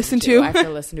listen to? I have to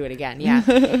listen to it again.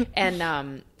 Yeah.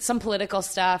 And some political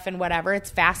stuff and whatever. It's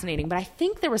fascinating. But I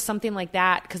think there was something like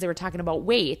that because they were talking about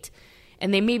weight.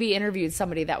 And they maybe interviewed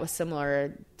somebody that was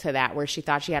similar to that, where she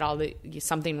thought she had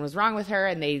something was wrong with her,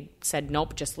 and they said,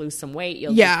 "Nope, just lose some weight,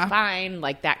 you'll be fine,"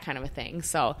 like that kind of a thing.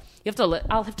 So you have to.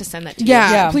 I'll have to send that to you.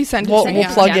 Yeah, please send it. We'll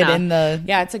plug it in the.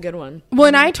 Yeah, it's a good one. Well,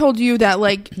 and I told you that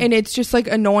like, and it's just like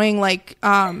annoying, like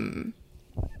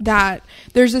that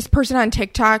there's this person on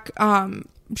TikTok.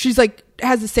 She's like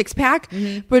has a 6-pack,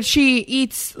 but she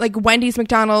eats like Wendy's,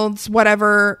 McDonald's,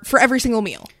 whatever for every single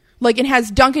meal. Like, it has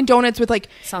Dunkin' Donuts with, like,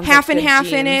 half and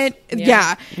half in it.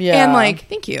 Yeah. And, like,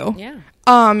 thank you. Yeah.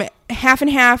 Half and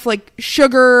half, like,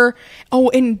 sugar. Oh,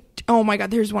 and, oh, my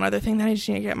God, there's one other thing that I just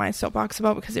need to get my soapbox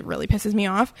about because it really pisses me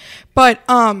off. But,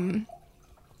 almost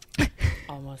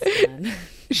done.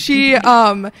 She,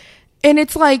 and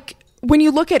it's like, when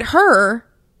you look at her,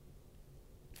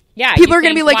 yeah, people are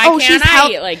going to be like, oh, she's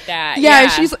healthy. Like that. Yeah,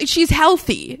 she's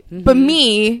healthy. But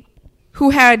me,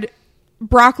 who had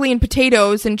broccoli and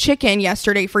potatoes and chicken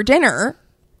yesterday for dinner.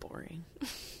 Boring.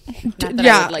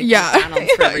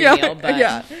 McDonald's for every meal, but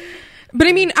yeah. But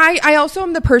I mean, I also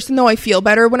am the person though. I feel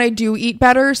better when I do eat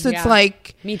better. So it's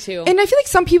like me too. And I feel like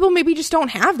some people maybe just don't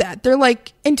have that. They're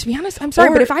like, and to be honest, I'm sorry,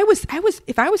 but if I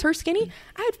was her skinny,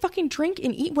 I would fucking drink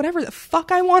and eat whatever the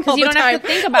fuck I want all the time. You don't have to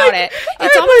think about it.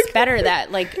 It's almost better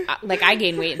that like I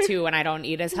gain weight too when I don't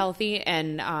eat as healthy.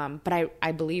 And but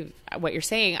I believe what you're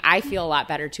saying. I feel a lot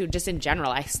better too. Just in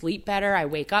general, I sleep better. I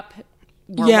wake up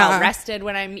more well rested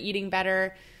when I'm eating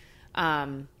better.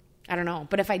 I don't know,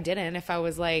 but if I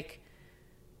was like.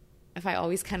 If I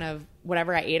always kind of,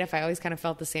 whatever I ate, if I always kind of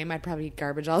felt the same, I'd probably eat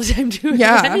garbage all the time too.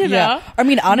 Yeah. You know? I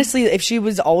mean, honestly, if she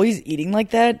was always eating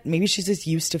like that, maybe she's just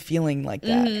used to feeling like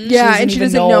that. Mm-hmm. Yeah, and she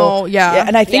doesn't know. Yeah.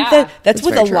 And I think that's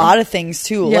with a lot of things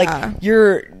too. Yeah. Like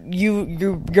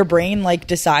your brain like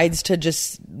decides to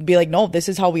just be like, no, this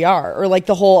is how we are. Or like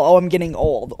the whole, I'm getting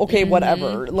old. Okay,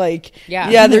 whatever. Like,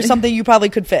 there's something you probably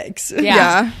could fix.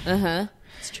 Yeah. Uh-huh.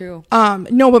 True.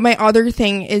 No, but my other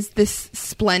thing is this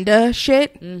Splenda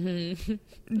shit.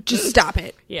 Just stop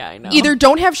it. Yeah, I know. Either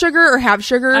don't have sugar or have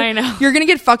sugar. I know. You're gonna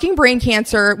get fucking brain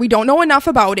cancer. We don't know enough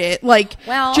about it. Like,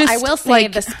 well, I will say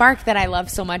like, the Spark that I love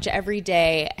so much every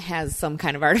day has some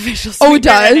kind of artificial sweetener. Oh, it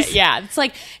does. In it. Yeah, it's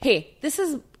like, hey, this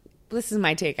is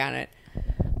my take on it.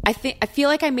 I feel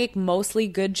like I make mostly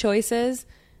good choices.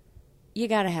 You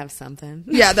gotta have something.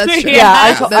 Yeah, that's true.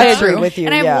 I agree with you.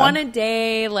 And I have one a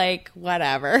day, like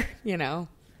whatever, you know.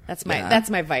 That's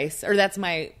my vice, or that's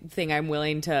my thing I'm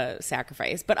willing to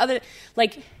sacrifice. But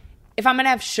if I'm gonna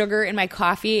have sugar in my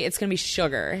coffee, it's gonna be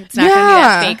sugar. It's not gonna be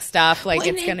that fake stuff. Like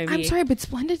it's gonna be. I'm sorry, but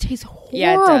Splenda tastes horrible.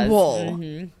 Yeah, it does.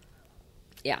 Mm-hmm.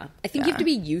 Yeah, I think you have to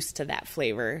be used to that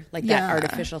flavor, like that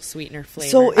artificial sweetener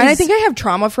flavor. So, and I think I have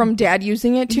trauma from Dad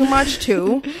using it too much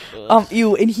too.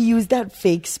 And he used that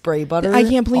fake spray butter. I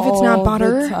can't believe it's not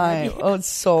butter. The time. Oh, it's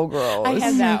so gross. I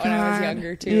had that when I was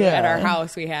younger too. Yeah. At our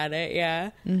house, we had it.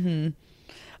 Yeah.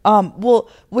 Mm-hmm. Well,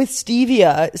 with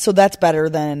stevia, so that's better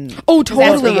than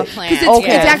totally because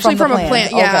it's actually from a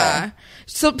plant. Yeah. Okay.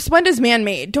 So Splenda's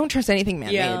man-made. Don't trust anything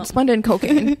man-made. Yeah. Splenda and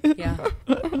cocaine. Yeah.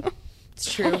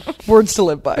 It's true. Words to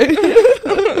live by.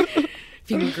 If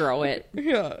you can grow it,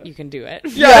 you can do it.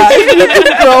 Yeah, if you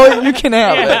can grow it, you can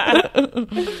have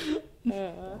it.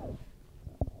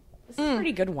 This is a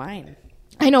pretty good wine.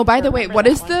 I know. By the way, what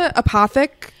is the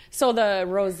Apothic? So the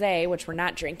rosé, which we're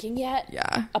not drinking yet.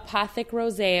 Yeah. Apothic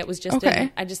rosé. It was just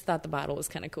I just thought the bottle was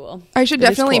kind of cool. I should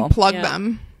definitely plug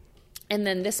them. And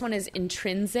then this one is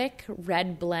Intrinsic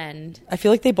Red Blend. I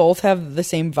feel like they both have the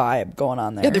same vibe going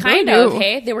on there. Yeah, they kind of.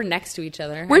 Hey, they were next to each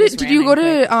other. Where did you go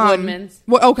to? Woodman's.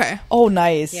 Okay. Oh,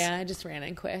 nice. Yeah, I just ran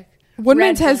in quick.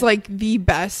 Woodman's has like the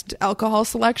best alcohol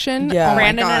selection. Yeah.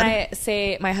 Brandon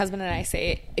and my husband and I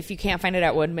say, if you can't find it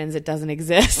at Woodman's, it doesn't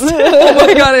exist. Oh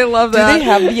my God, I love that. Do they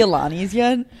have the Alani's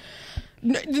yet?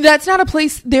 That's not a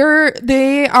place.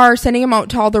 They are sending them out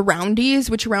to all the roundies,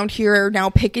 which around here are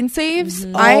now pick and saves.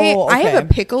 Mm-hmm. I have a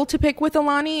pickle to pick with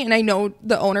Alani, and I know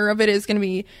the owner of it is going to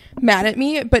be mad at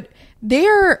me, but they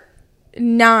are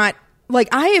not like,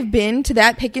 I have been to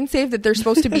that pick and save that they're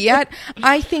supposed to be at,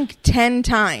 I think 10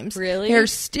 times. Really? They're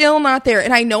still not there.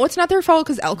 And I know it's not their fault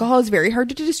because alcohol is very hard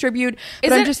to distribute.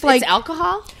 But I'm just like... It's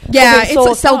alcohol? Yeah, Okay,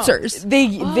 so it's seltzers.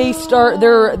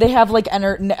 They have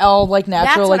like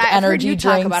natural like energy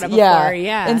drinks. About it before,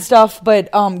 yeah. And stuff.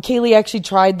 But Kaylee actually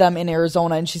tried them in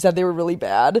Arizona and she said they were really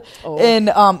bad. Oh. And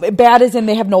bad as in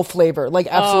they have no flavor, like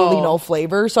absolutely no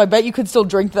flavor. So I bet you could still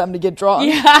drink them to get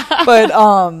drunk. Yeah. But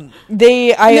I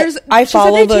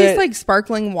follow said they taste like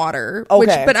sparkling water.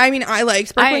 Okay. But I mean, I like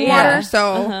sparkling water,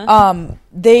 so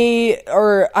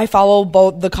I follow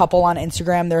both the couple on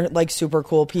Instagram. They're like super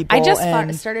cool people. I just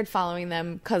started following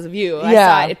them because of you. I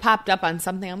saw it popped up on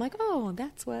something. I'm like, oh,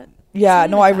 that's what. Yeah,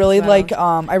 no, I really like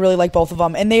both of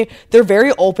them, and they're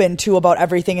very open too about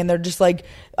everything, and they're just like,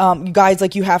 you guys,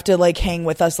 like, you have to like hang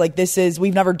with us, like,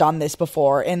 we've never done this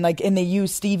before, and they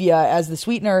use stevia as the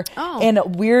sweetener,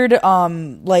 and weird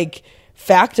like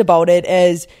fact about it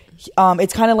is,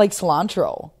 it's kind of like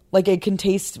cilantro. Like, it can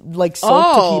taste like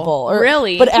soap to people.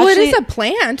 Really? But actually, it is a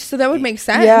plant, so that would make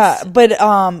sense. Yeah, but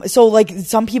so like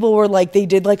some people were like, they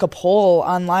did like a poll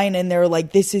online, and they're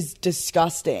like, "This is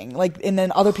disgusting." Like, and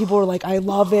then other people were like, "I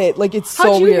love it." Like, it's so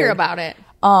weird. How'd you hear about it?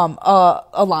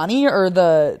 Alani or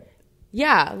the.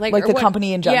 Yeah, like the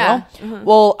company in general. Yeah.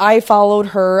 Well, I followed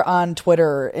her on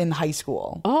Twitter in high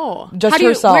school. Oh, just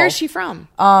herself. Where is she from?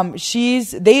 They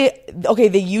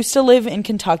used to live in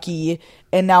Kentucky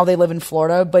and now they live in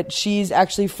Florida, but she's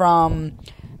actually from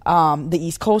the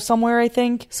East Coast somewhere, I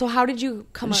think. So how did you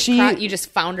come across? You just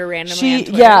found her randomly on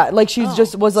Twitter? Yeah, like she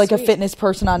was like sweet. A fitness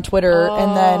person on Twitter,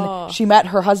 and then she met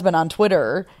her husband on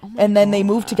Twitter, and then they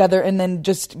moved together, and then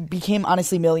just became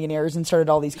honestly millionaires and started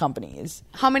all these companies.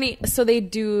 How many? So they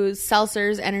do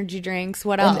seltzers, energy drinks.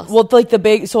 What else? Well, like the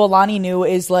big. So Alani Nu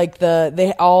is like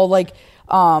they all like.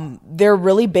 Their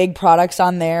really big products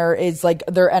on there is like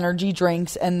their energy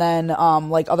drinks and then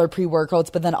like other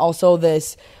pre-workouts, but then also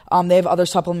this they have other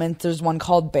supplements. There's one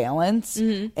called Balance,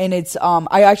 and it's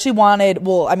I actually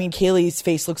Kaylee's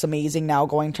face looks amazing now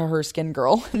going to her Skin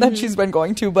Girl that she's been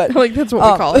going to, but like that's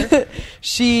what we call her.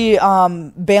 She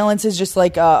Balance is just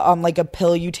like a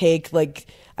pill you take, like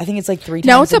I think it's like 3 times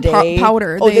now it's a day.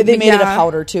 Powder. Oh, they made it a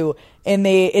powder too, and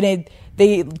they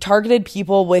targeted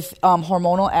people with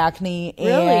hormonal acne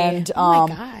and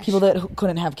people that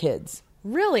couldn't have kids.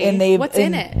 Really? And what's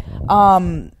in it?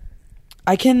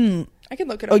 I can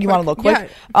look it up. Oh, you want to look quick?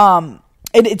 Yeah.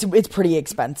 It's pretty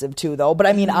expensive too, though. But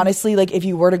I mean, honestly, like if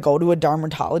you were to go to a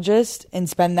dermatologist and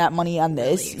spend that money on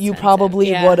this, you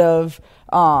probably would have.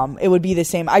 It would be the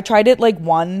same. I tried it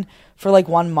for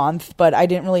 1 month, but I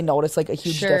didn't really notice like a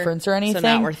huge difference or anything.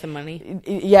 So not worth the money.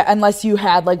 Yeah, unless you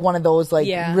had like one of those like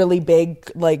really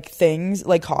big like things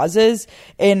like causes,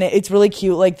 and it's really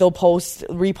cute. Like they'll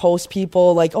repost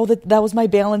people like, oh, that was my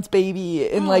Balance baby,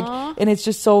 and like, and it's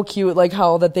just so cute like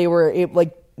how that they were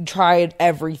like tried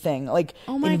everything like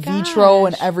in vitro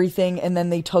and everything, and then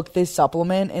they took this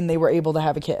supplement and they were able to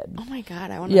have a kid. Oh my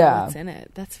god, I wonder what's in it.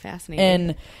 That's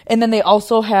fascinating. And then they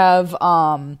also have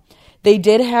they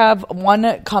did have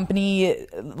one company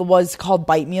was called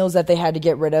Bite Meals that they had to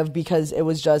get rid of because it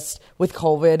was just with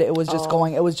COVID. It was just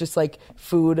it was just like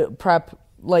food prep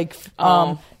like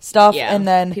stuff, and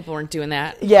then people weren't doing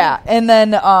that. Yeah, and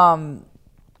then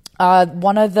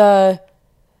one of the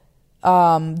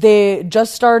they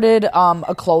just started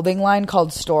a clothing line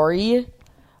called Story.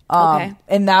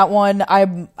 And that one,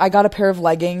 I got a pair of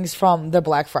leggings from the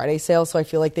Black Friday sale, so I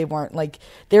feel like they weren't like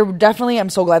they're definitely. I'm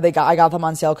so glad I got them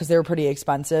on sale because they were pretty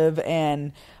expensive,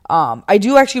 and I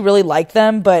do actually really like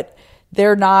them, but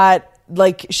they're not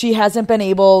like she hasn't been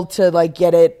able to like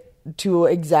get it to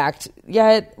exact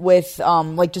yet with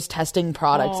like just testing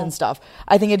products and stuff.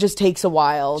 I think it just takes a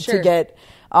while to get.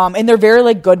 And they're very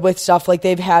like good with stuff. Like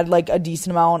they've had like a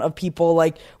decent amount of people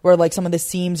like where like some of the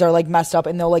seams are like messed up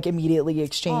and they'll like immediately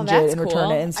exchange it and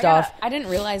return it and stuff. I didn't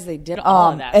realize they did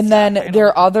all of that. And then there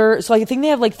are other. So I think they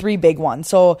have like 3 big ones.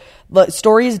 So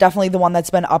Story is definitely the one that's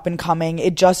been up and coming.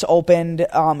 It just opened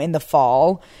in the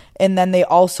fall, and then they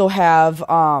also have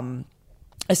a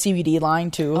CBD line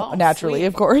too. Naturally,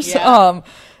 of course. Yeah.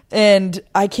 And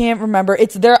I can't remember.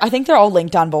 It's there. I think they're all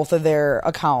linked on both of their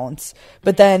accounts.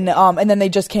 But then, and then they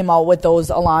just came out with those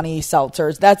Alani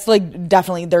seltzers. That's like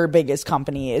definitely their biggest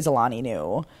company is Alani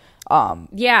Nu.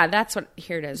 Yeah, that's what.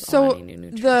 Here it is. So Alani Nu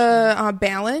Nutrition. The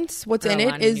Balance, what's in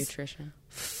it is nutrition.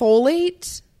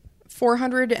 Folate,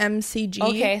 400 mcg.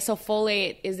 Okay, so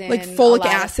folate is in like folic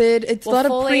acid. It's a lot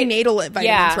of prenatal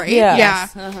vitamins, right? Yeah.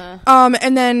 Yes. Uh-huh.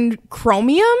 And then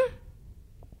chromium.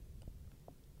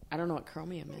 I don't know what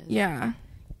chromium is. Yeah.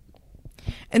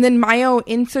 And then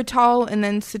myoinositol and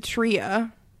then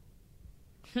citria.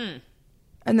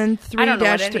 And then 3 I don't know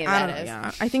what dash any 3. of I don't that know. is.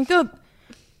 Yeah.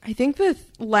 I think the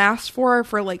last 4 are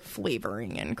for like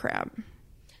flavoring and crap.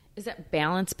 Is that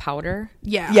balance powder?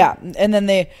 Yeah. Yeah, and then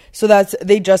they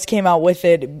just came out with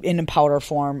it in a powder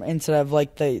form instead of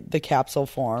like the capsule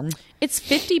form. It's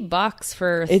 $50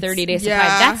 for 30 days supply.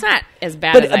 Yeah. That's not as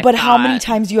bad as I But how thought. many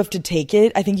times do you have to take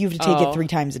it? I think you have to take it 3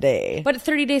 times a day. But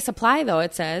 30-day supply though,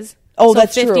 it says. Oh, so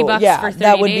that's $50 true. Yeah, for 30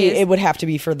 that would days. be. It would have to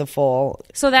be for the full.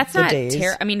 So that's the not days.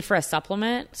 I mean, for a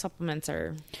supplement, supplements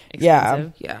are Yeah.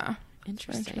 expensive. Yeah.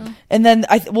 Interesting. And then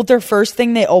their first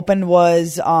thing they opened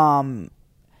was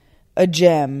a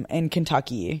gym in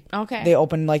Kentucky. Okay. They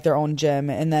opened like their own gym,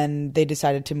 and then they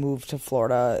decided to move to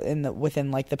Florida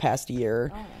within like the past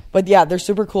year. Oh. But yeah, they're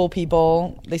super cool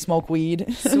people. They smoke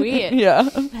weed. Sweet. Yeah.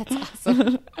 That's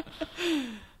awesome.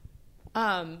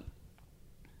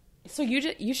 So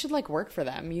you should like work for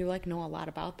them. You like know a lot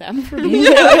about them.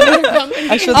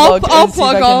 I should look. I'll and see if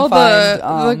plug I can all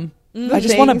find, the I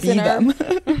just want to things be in our-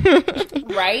 them.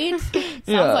 Right? Sounds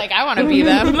like I want to be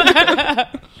them.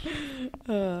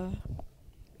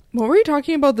 What were you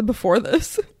talking about before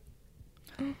this?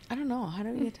 I don't know. How do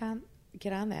we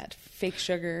get on that fake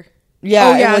sugar?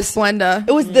 Yeah, it was was Splenda.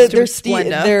 It was Stupid their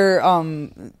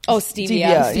Splenda.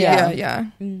 Stevia. Yeah.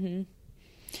 Mm-hmm.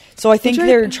 So I think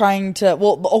they're trying to.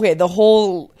 Well, okay. The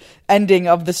whole ending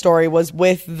of the story was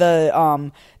with the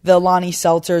Lonnie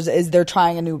seltzers. Is they're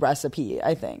trying a new recipe?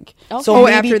 I think. Okay. So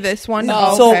after this one,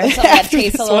 so that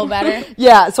tastes a little better.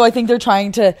 Yeah, so I think they're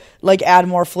trying to like add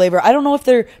more flavor. I don't know if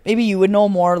they're maybe you would know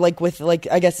more like with like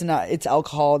I guess not it's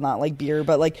alcohol, not like beer,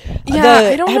 but like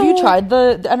I don't have know. you tried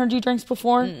the energy drinks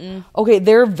before? Mm-mm. Okay,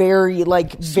 they're very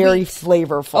very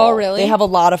flavorful. Oh, really? They have a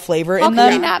lot of flavor How in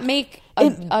can them. they not make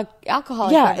a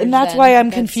alcoholic? Yeah, beverage and that's then? why I'm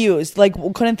confused. Like,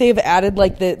 couldn't they have added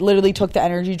like literally took the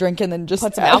energy drink and then just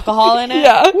Put some alcohol in it?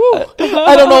 Yeah,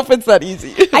 I don't know if it's that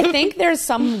easy. I think there's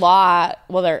some law.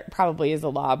 Well, there probably is a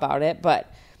law about it,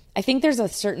 but I think there's a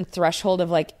certain threshold of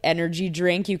like energy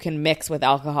drink you can mix with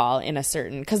alcohol in a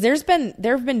certain because there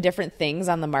have been different things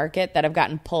on the market that have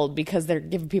gotten pulled because they're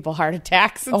giving people heart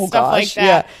attacks and stuff like that.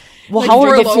 Yeah. Well, Like how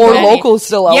are the Four Loko. Locals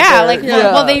still out Yeah, there? like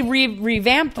well, they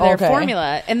revamped their Okay.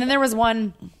 formula, and then there was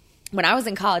one when I was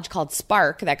in college called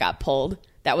Spark that got pulled.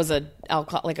 That was a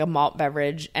alcohol like a malt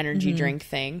beverage energy drink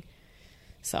thing.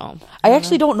 So I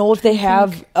actually don't know if they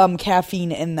have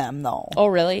caffeine in them though. Oh,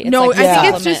 really? It's No, like I think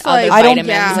supplement it's just other like- I don't.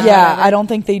 vitamins and Yeah, whatever. I don't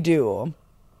think they do.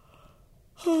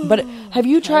 But have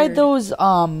you tried those?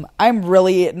 I'm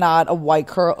really not a White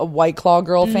Claw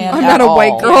girl fan. I'm at not a all.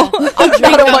 white girl.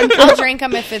 I'll drink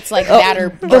them if it's like that or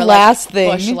the like last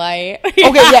thing. Busch Light. Okay,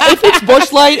 yeah. If it's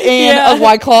Busch Light and a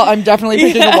White Claw, I'm definitely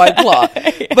picking a White Claw.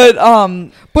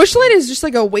 But Busch Light is just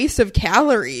like a waste of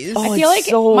calories. Oh, I feel like it's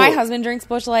so- my husband drinks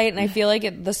Busch Light, and I feel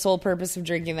like the sole purpose of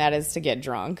drinking that is to get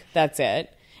drunk. That's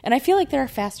it. And I feel like there are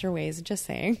faster ways. Just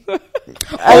saying.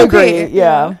 I agree.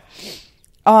 Yeah.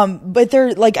 But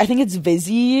they're like I think it's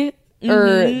Vizzy or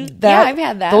that. Yeah, I've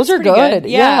had that. Those It's are pretty good.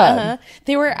 Yeah. Uh-huh.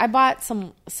 They were. I bought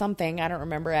something I don't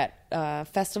remember at a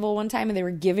festival one time, and they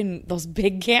were giving those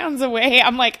big cans away.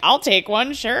 I'm like, I'll take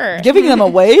one, sure. Giving them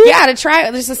away. Yeah, to try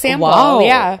it. There's a sample. Wow.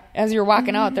 Yeah. As you're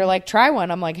walking out, they're like, try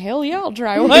one. I'm like, hell yeah, I'll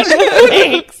try one.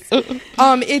 Thanks.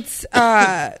 It's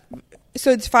so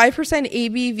it's 5%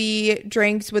 ABV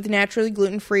drinks with naturally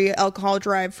gluten-free alcohol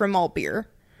derived from malt beer.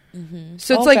 Mm-hmm.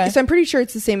 So it's Okay. like, so I'm pretty sure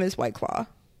it's the same as White Claw.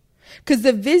 Because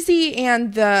the Vizzy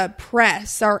and the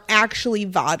Press are actually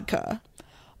vodka.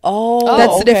 Oh,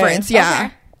 That's the okay. difference, yeah.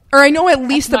 Okay. Or I know at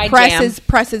least That's the my jam.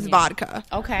 Press is vodka.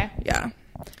 Okay. Yeah.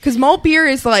 Because malt beer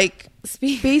is like,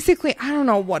 basically, I don't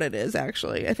know what it is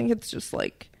actually. I think it's just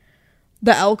like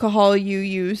the alcohol you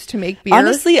use to make beer.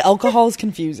 Honestly, alcohol is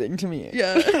confusing to me.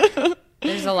 Yeah.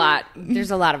 There's a lot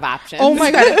of options. Oh my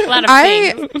God. A lot of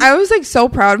things. I was like so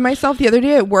proud of myself the other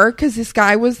day at work because this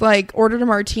guy was like ordered a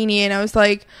martini and I was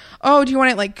like, oh, do you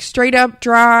want it like straight up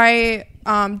dry,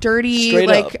 dirty, Straight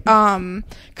like up.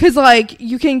 because like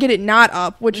you can get it not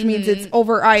up, which means it's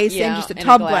over ice Yeah, and just a in a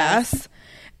tub glass. glass.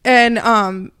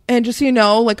 And just so you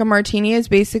know, like a martini is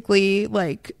basically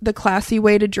like the classy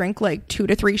way to drink like 2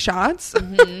 to 3 shots.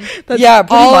 That's Yeah,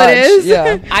 pretty all much. it is.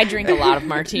 Yeah. I drink a lot of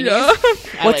martinis.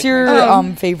 Yeah. What's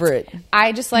your favorite?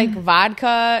 I just like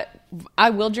vodka. I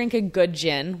will drink a good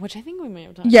gin, which I think we may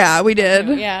have talked Yeah, we did.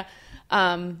 about. Yeah.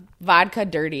 Vodka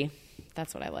dirty.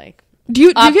 That's what I like. Do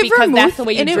you give Because vermouth that's the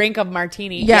way you in it? drink a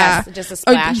martini. Yeah. Yes, just a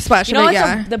Oh, splash. you splash you know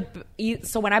of it, what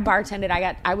so when I bartended,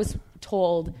 I was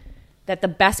told that the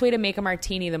best way to make a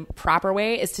martini the proper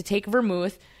way is to take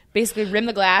vermouth, basically rim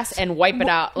the glass and wipe it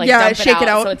out, like dump shake it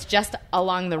out. so it's just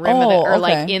along the rim of it, or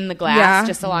like in the glass,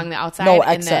 just along the outside. No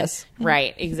and excess. Then,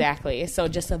 right, exactly. So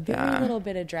just a very little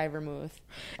bit of dry vermouth.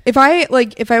 If I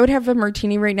would have a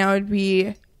martini right now, it'd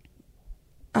be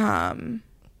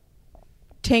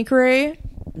Tanqueray,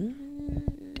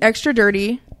 extra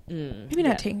dirty. Maybe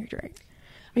not Tanqueray.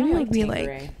 Maybe it would be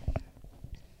Tanqueray. like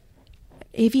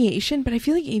Aviation, but I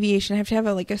feel like Aviation I have to have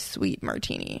a sweet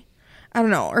martini. I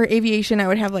don't know. Or Aviation, I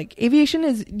would have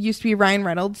Aviation used to be Ryan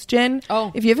Reynolds gin.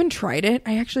 Oh. If you haven't tried it,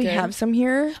 I actually have some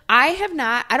here. I have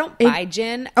not. I don't buy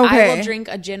gin. Okay. I will drink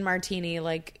a gin martini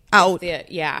out.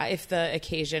 If the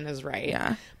occasion is right.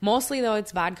 Yeah. Mostly though,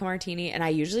 it's vodka martini, and I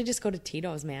usually just go to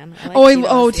Tito's, man. I like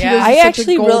Tito's. Yeah. I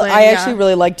actually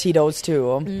really like Tito's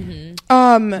too.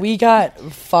 Mm-hmm. We got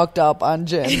fucked up on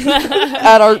gin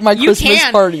at my Christmas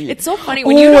party. It's so funny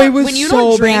when you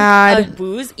don't drink a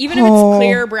booze, even if it's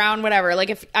clear, brown, whatever.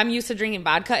 Like if I'm used to drinking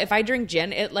vodka, if I drink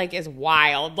gin, it is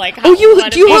wild. Like do you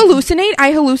hallucinate?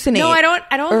 I hallucinate. No, I don't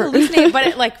hallucinate, but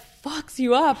it fucks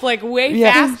you up way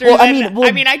faster. Well,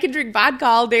 than, I could drink vodka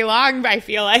all day long, I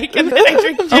feel like, and then I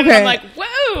drink gin and I'm like,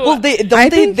 whoa. Well, they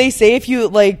say if you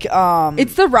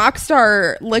it's the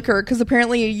Rockstar liquor because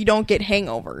apparently you don't get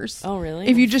hangovers. Oh, really?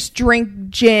 If you just drink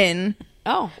gin.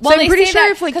 Oh, well, I'm pretty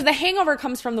sure because the hangover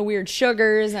comes from the weird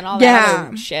sugars and all that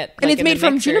other shit, and it's made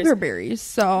from juniper berries.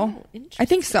 So I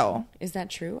think so. Is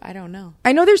that true? I don't know.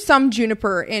 I know there's some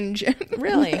juniper in gin,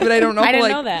 really, but I don't know. I didn't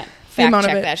know that. Fact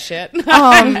check that shit.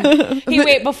 Hey,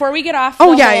 wait, before we get off the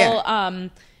whole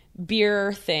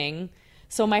beer thing.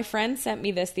 So my friend sent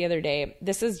me this the other day.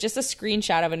 This is just a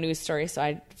screenshot of a news story, so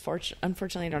I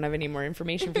unfortunately don't have any more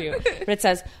information for you. But it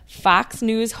says, Fox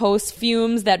News host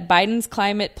fumes that Biden's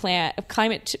climate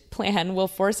plan will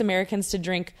force Americans to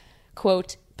drink,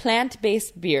 quote,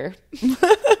 plant-based beer.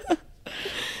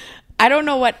 I don't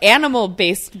know what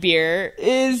animal-based beer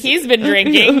he's been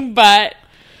drinking, but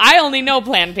I only know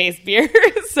plant-based beer.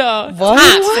 So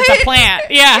it's a plant.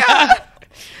 Yeah.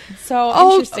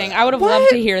 So interesting. I would have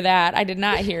loved to hear that. I did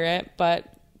not hear it, but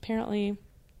apparently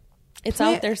it's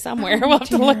out there somewhere. We'll have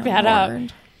to look that up.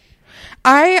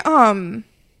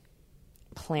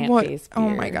 Plant-based beer.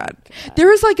 Oh my God. There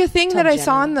was a thing that I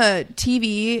saw on the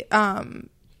TV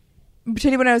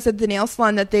today when I was at the nail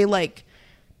salon that they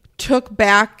took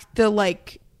back the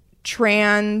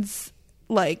trans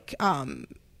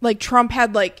Trump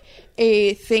had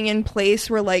a thing in place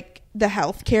where the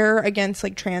healthcare against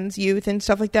trans youth and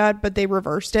stuff like that, but they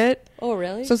reversed it. Oh,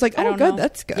 really? So it's good. Know.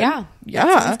 That's good. Yeah.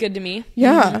 That sounds good to me.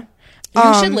 Yeah. Mm-hmm.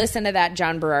 You should listen to that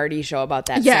John Berardi show about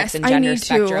that sex and gender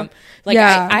spectrum.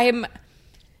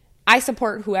 I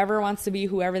support whoever wants to be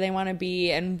whoever they want to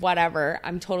be and whatever.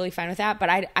 I'm totally fine with that. But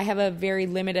I have a very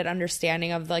limited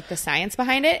understanding of the science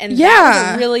behind it. And that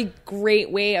was a really great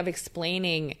way of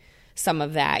explaining some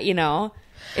of that,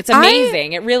 It's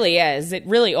amazing. It really is. It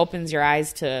really opens your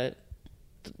eyes to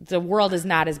the world is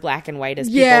not as black and white as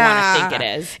people want to think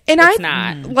it is. And it's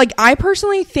not. I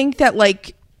personally think that I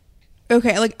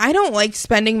don't like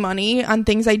spending money on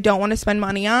things I don't want to spend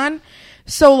money on.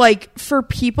 So for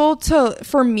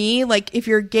me, if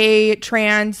you're gay,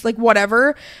 trans,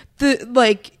 whatever,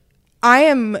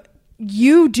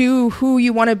 you do who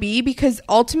you want to be, because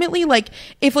ultimately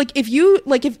if you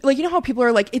know how people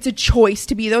are it's a choice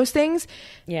to be those things.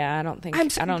 Yeah, I don't think I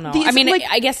don't know. I mean,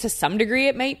 I guess to some degree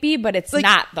it might be, but it's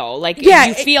not though.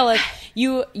 You feel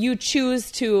you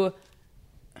choose to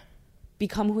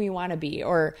become who you want to be,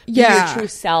 or be your true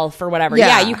self, or whatever.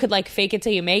 Yeah, you could fake it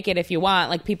till you make it if you want,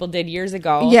 like people did years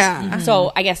ago. Yeah. Mm-hmm.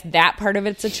 So I guess that part of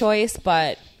it's a choice,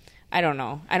 but I don't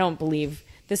know. I don't believe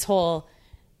this whole.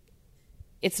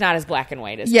 It's not as black and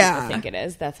white as people think it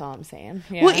is. That's all I'm saying.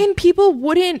 Yeah. Well, and people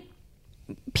wouldn't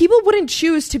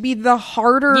choose to be the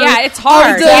harder. Yeah, it's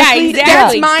hard. Exactly.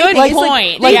 That's my good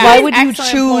point. Why would you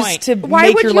choose to make your life harder?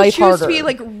 Why would you choose to be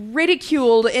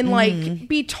ridiculed and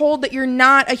be told that you're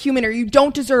not a human, or you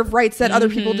don't deserve rights that other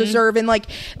people deserve, and I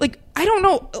don't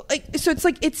know. So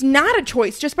it's not a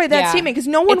choice just by that statement, because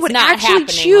no one would actually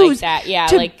choose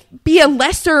to be a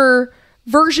lesser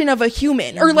version of a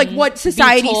human, or what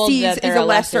society sees is a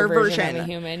lesser version of a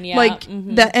human.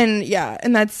 That,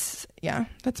 and that's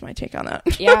my take on that.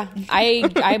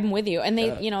 I'm with you. And they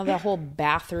the whole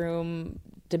bathroom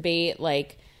debate,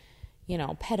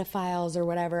 pedophiles or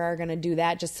whatever are going to do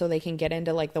that just so they can get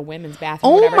into the women's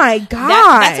bathroom. Oh my God.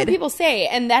 That's what people say.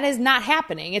 And that is not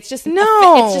happening. It's just,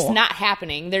 it's just not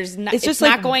happening. It's just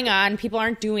not going on. People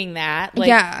aren't doing that.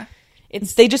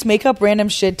 they just make up random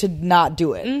shit to not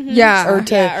do it. Yeah. Or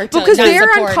to because they're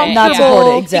uncomfortable not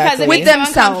support it, exactly. with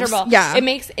themselves. Yeah. It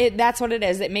makes it, that's what it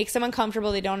is. It makes them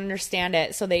uncomfortable. They don't understand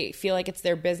it. So they feel like it's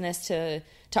their business to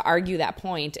argue that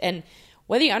point. And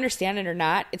whether you understand it or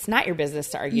not, it's not your business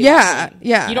to argue that point.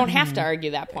 You don't have to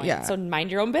argue that point. So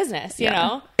mind your own business, you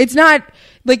know? It's not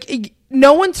like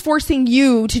no one's forcing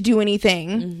you to do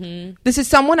anything. This is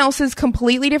someone else's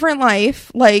completely different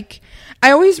life. Like,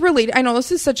 I always relate. I know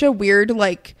this is such a weird,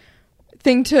 like,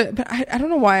 thing to, but I don't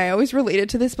know why I always relate it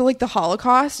to this, but like the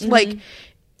Holocaust, like,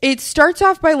 it starts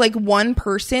off by like one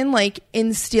person like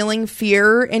instilling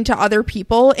fear into other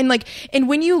people, and like, and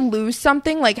when you lose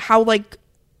something, like how like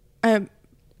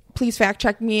please fact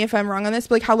check me if I'm wrong on this,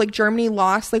 but like how like Germany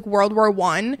lost like World War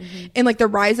I and like the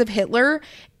rise of Hitler,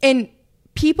 and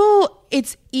people,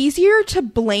 it's easier to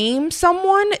blame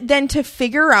someone than to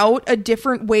figure out a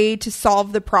different way to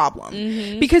solve the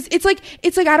problem, because it's like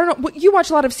I don't know, you watch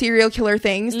a lot of serial killer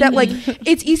things that like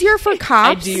it's easier for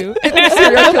cops. I do.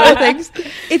 Serial killer things,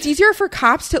 it's easier for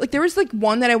cops to like, there was like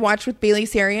one that I watched with Bailey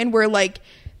Sarian where like,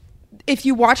 if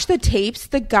you watch the tapes,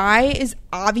 the guy is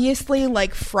obviously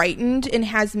like frightened and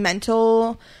has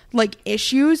mental like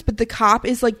issues, but the cop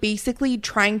is like basically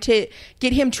trying to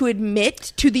get him to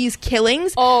admit to these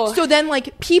killings. So then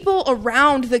like people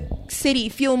around the city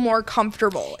feel more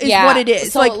comfortable is what it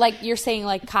is. So like you're saying,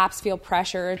 like cops feel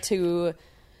pressure to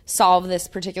solve this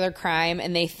particular crime,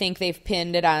 and they think they've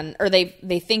pinned it on, or they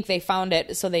think they found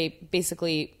it, so they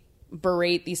basically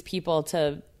berate these people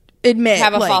to admit,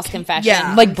 have a like, false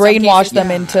confession, like brainwash them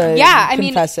into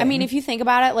confessing. I mean, if you think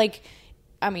about it, like,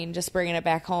 I mean, just bringing it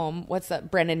back home, what's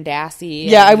that, Brendan Dassey?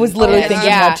 Yeah, I was literally thinking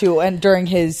that too, and during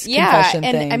his confession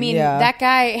and thing. I mean, that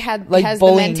guy like has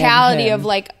the mentality of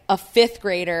like a fifth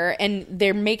grader, and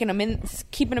they're keeping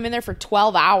him in there for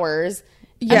 12 hours.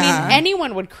 I mean,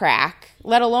 anyone would crack,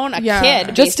 let alone a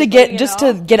kid, just to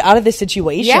get out of this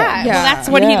situation. Well, that's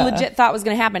what he legit thought was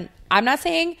going to happen. I'm not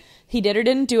saying he did or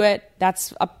didn't do it.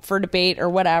 That's up for debate or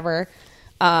whatever.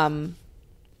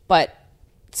 But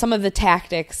some of the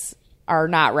tactics are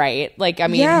not right. Like, I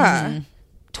mean,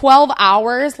 12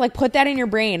 hours, like, put that in your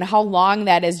brain, how long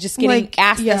that is, just getting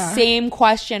asked the same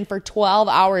question for 12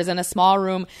 hours in a small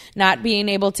room, not being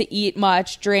able to eat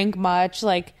much, drink much.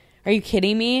 Like, are you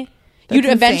kidding me? You'd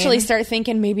eventually start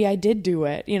thinking, maybe I did do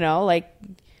it, you know? Like,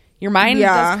 your mind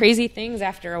does crazy things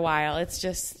after a while. It's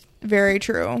just... very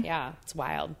true. Yeah, it's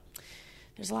wild.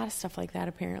 There's a lot of stuff like that,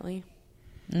 apparently.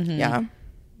 Yeah.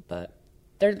 But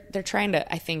they're trying to,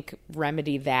 I think,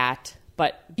 remedy that.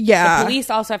 But the police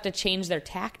also have to change their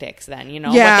tactics then, you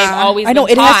know? Yeah. What they've always I know,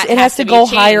 been it has to go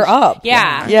higher up.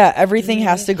 Yeah. Yeah, everything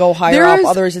has to go higher up,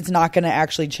 otherwise it's not going to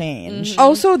actually change.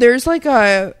 Also, there's like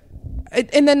a...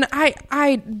 And then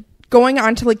I going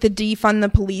on to like the defund the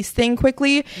police thing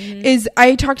quickly, is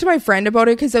I talked to my friend about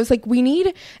it, because I was like, we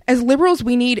need, as liberals,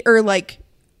 we need, or like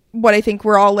what I think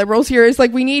we're all liberals here is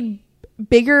like, we need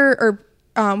bigger, or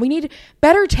we need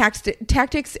better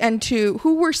tactics, and to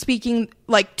who we're speaking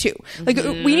like to, like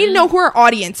we need to know who our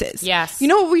audience is. Yes. You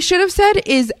know what we should have said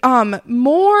is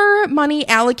more money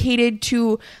allocated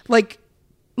to like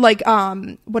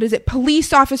what is it,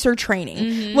 police officer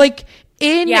training, like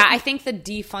I think the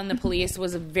defund the police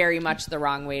was very much the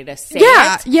wrong way to say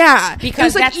it. Yeah.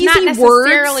 Because like, that's not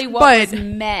necessarily what was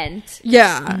meant.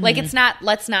 Yeah. Like, it's not,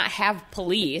 let's not have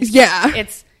police. Yeah.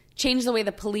 It's change the way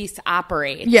the police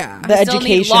operate. Yeah. The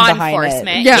education behind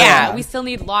it. Yeah. We still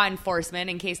need law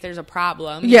enforcement in case there's a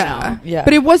problem. You know? Yeah.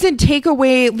 But it wasn't take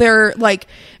away their, like,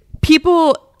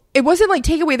 people... It wasn't like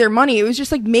take away their money. It was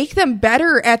just like make them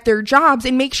better at their jobs,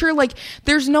 and make sure like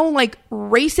there's no like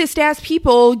racist ass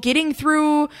people getting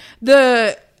through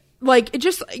the, like, it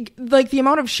just like the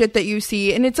amount of shit that you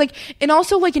see. And it's like, and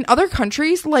also like in other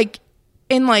countries, like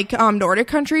in like Nordic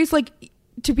countries, like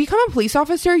to become a police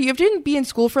officer, you have to be in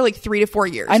school for like 3 to 4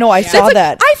 years. I know, I saw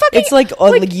that. It's like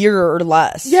a year or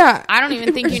less. Yeah. I don't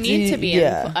even think you need to be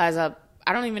I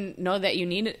don't even know that you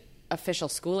need official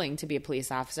schooling to be a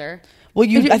police officer. Well,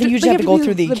 I think you just have to go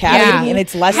through the academy, and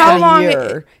it's less than a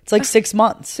year. It's like 6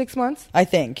 months. 6 months? I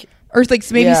think. Or like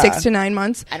maybe 6 to 9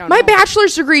 months. I don't know. My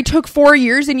bachelor's degree took 4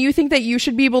 years, and you think that you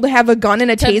should be able to have a gun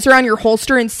and a taser on your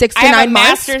holster in 6 to 9 months? I have a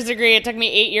master's degree. It took me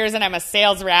 8 years, and I'm a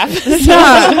sales rep.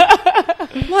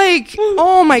 Like,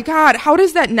 oh my God, how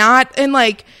does that not? And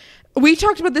like, we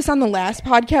talked about this on the last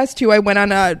podcast too. I went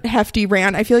on a hefty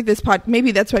rant. I feel like this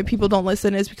maybe that's why people don't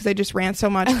listen, is because I just rant so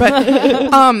much. But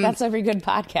that's every good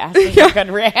podcast. Is a good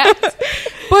rant.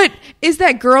 But is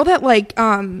that girl that like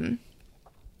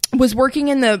was working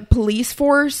in the police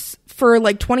force for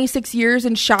like 26 years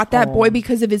and shot that boy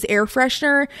because of his air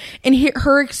freshener, and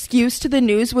her excuse to the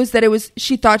news was that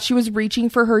she thought she was reaching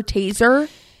for her taser.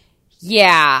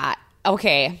 Yeah.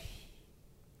 Okay.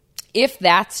 If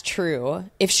that's true,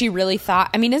 if she really thought,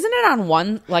 I mean, isn't it on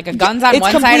one, like a gun's on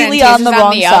one side and taser's on the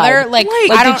wrong other? Like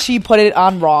did she put it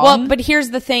on wrong? Well, but here's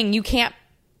the thing. You can't,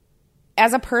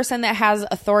 as a person that has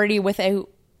authority with a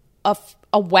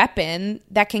weapon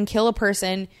that can kill a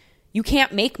person, you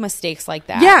can't make mistakes like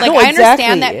that. Yeah. Like, I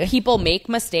understand that people make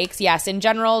mistakes. Yes. In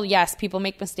general, yes, people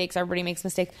make mistakes. Everybody makes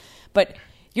mistakes. But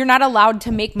you're not allowed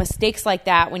to make mistakes like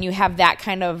that when you have that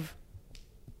kind of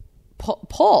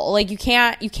pull. Like, you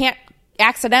can't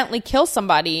accidentally kill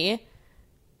somebody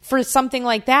for something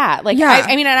like that. Like, yeah.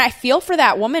 I mean, and I feel for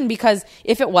that woman, because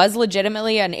if it was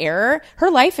legitimately an error,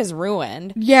 her life is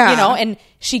ruined. Yeah. You know, and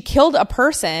she killed a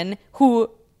person who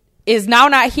is now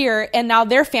not here, and now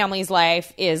their family's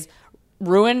life is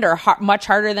ruined or much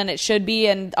harder than it should be,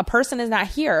 and a person is not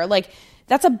here. Like,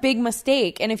 that's a big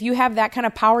mistake. And if you have that kind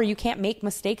of power, you can't make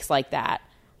mistakes like that.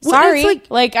 Sorry.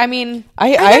 Like, I mean,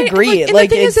 I agree.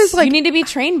 Like, the thing is like, you need to be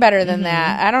trained better than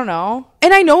that. I don't know.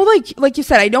 And I know, like you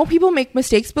said, I know people make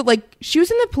mistakes, but like, she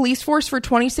was in the police force for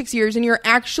 26 years, and you're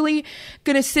actually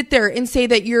gonna sit there and say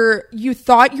that you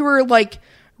thought you were like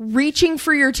reaching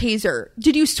for your taser.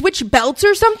 Did you switch belts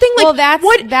or something? Like, well,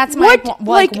 that's my point.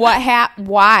 Like,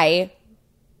 why?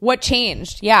 What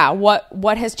changed? Yeah.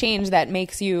 What has changed that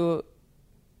makes you?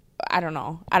 I don't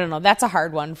know. That's a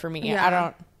hard one for me. Yeah. I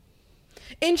don't.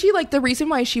 And she, like, the reason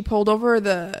why she pulled over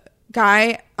the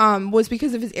guy was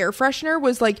because of his air freshener.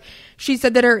 Was like, she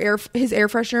said that his air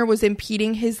freshener was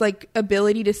impeding his like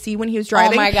ability to see when he was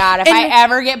driving. Oh my god! If I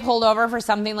ever get pulled over for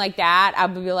something like that, I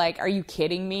would be like, "Are you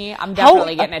kidding me? I'm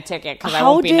definitely getting a ticket because I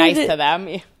won't be nice to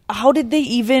them." How did they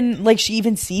even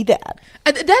see that?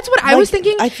 That's what I was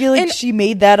thinking. I feel like she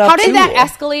made that up. How did that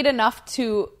escalate enough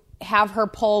to have her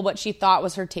pull what she thought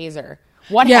was her taser?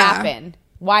 What happened?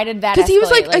 Why did that? Because he was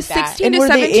like a 16 to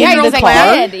 17-year-old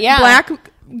black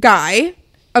guy,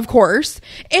 of course.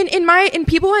 And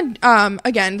people on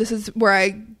again, this is where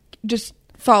I just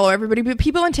follow everybody, but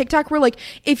people on TikTok were like,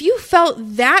 if you felt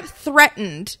that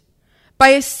threatened by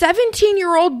a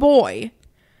 17-year-old boy,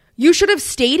 you should have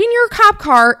stayed in your cop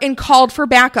car and called for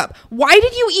backup. Why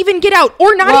did you even get out,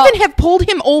 or not even have pulled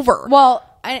him over? Well,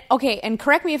 okay, and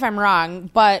correct me if I'm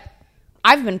wrong, but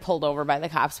I've been pulled over by the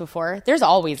cops before. There's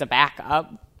always a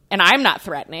backup, and I'm not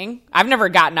threatening. I've never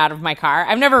gotten out of my car.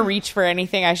 I've never reached for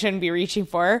anything I shouldn't be reaching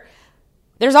for.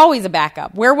 There's always a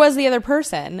backup. Where was the other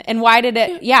person? And why did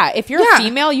it? Yeah, if you're a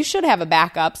female, you should have a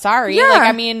backup. Sorry. Yeah. Like,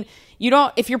 I mean, you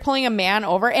don't, if you're pulling a man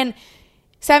over, and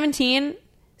 17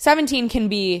 can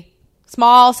be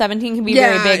small, 17 can be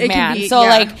very big man. So,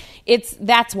 like,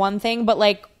 that's one thing, but,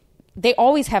 like, they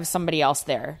always have somebody else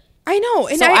there. I know.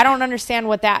 And so I don't understand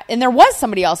what that... And there was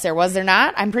somebody else there, was there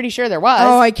not? I'm pretty sure there was.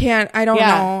 Oh, I don't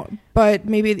know. But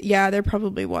maybe, there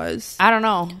probably was. I don't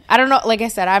know. Like I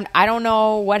said, I don't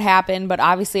know what happened, but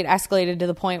obviously it escalated to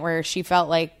the point where she felt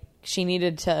like she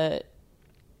needed to,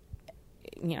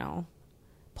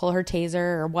 pull her taser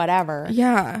or whatever.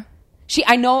 Yeah.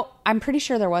 I'm pretty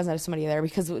sure there was somebody there,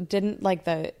 because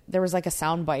there was like a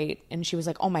sound bite, and she was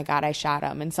like, oh my God, I shot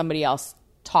him. And somebody else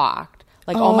talked.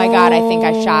 Like, oh my God, I think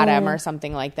I shot him, or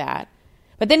something like that.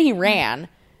 But then he ran.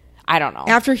 I don't know.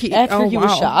 After he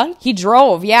was shot? He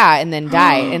drove, and then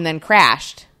died, and then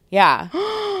crashed. Yeah.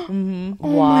 Mm-hmm. Oh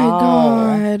my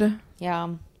God. Yeah.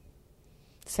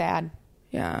 Sad.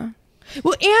 Yeah.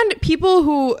 Well, and people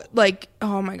who, like,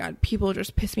 oh my God, people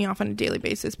just piss me off on a daily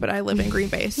basis, but I live in Green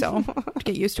Bay, so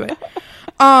get used to it.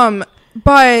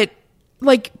 But,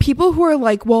 like, people who are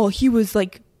like, well, he was,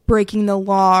 like, breaking the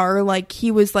law, or, like,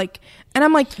 he was, like... And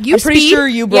I'm like, I'm pretty sure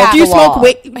you broke the Do you law.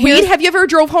 smoke weed? Have you ever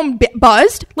drove home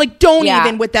buzzed? Like, don't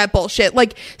even with that bullshit.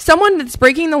 Like, someone that's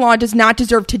breaking the law does not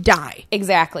deserve to die.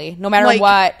 Exactly. No matter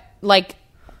what. Like,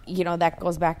 that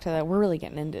goes back to we're really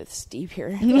getting into this deep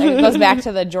here. It goes back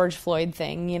to the George Floyd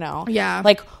thing, Yeah.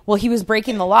 Like, well, he was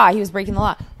breaking the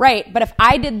law. Right. But if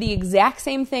I did the exact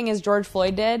same thing as George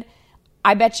Floyd did,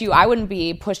 I bet you I wouldn't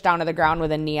be pushed down to the ground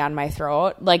with a knee on my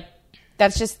throat. Like,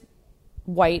 that's just...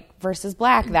 white versus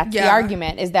black. That's the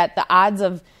argument, is that the odds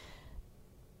of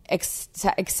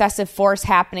excessive force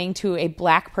happening to a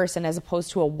black person as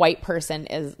opposed to a white person,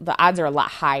 is the odds are a lot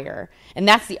higher. And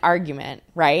that's the argument,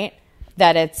 right?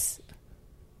 That it's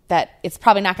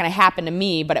probably not going to happen to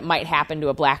me, but it might happen to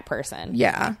a black person.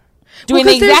 Yeah. Doing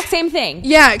the exact same thing.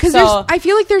 Yeah, because I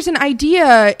feel like there's an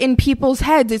idea in people's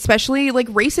heads, especially like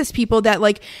racist people, that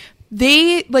like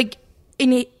they like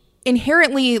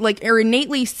inherently like or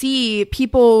innately see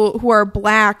people who are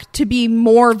black to be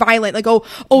more violent. Like,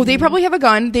 they probably have a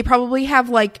gun. They probably have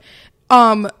like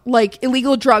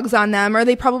illegal drugs on them, or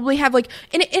they probably have like,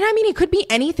 and I mean, it could be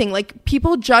anything. Like,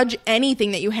 people judge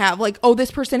anything that you have. Like,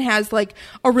 this person has like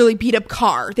a really beat up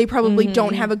car. They probably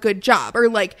don't have a good job, or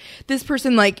like this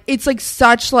person, like, it's like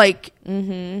such like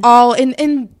all,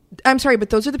 and I'm sorry, but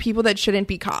those are the people that shouldn't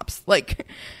be cops. Like,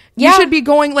 you should be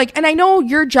going like, and I know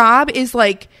your job is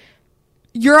like,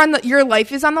 your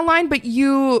life is on the line, but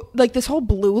you like this whole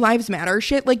Blue Lives Matter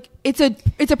shit. Like, it's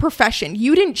a profession.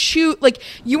 You didn't shoot, like,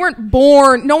 you weren't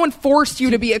born. No one forced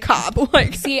you to be a cop.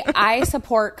 Like, see, I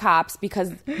support cops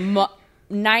because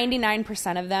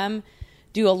 99% of them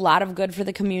do a lot of good for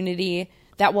the community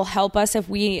that will help us if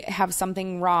we have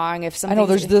something wrong. If something, I know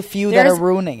there's the few that are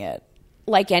ruining it.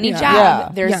 Like any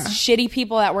job, there's shitty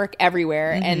people that work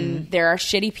everywhere, and there are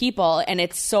shitty people, and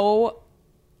it's so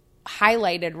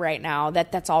highlighted right now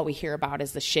that's all we hear about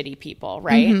is the shitty people,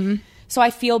 right? So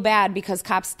I feel bad because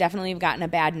cops definitely have gotten a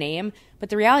bad name, but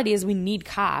the reality is we need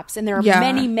cops, and there are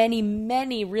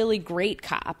many really great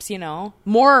cops, you know,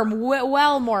 more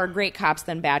great cops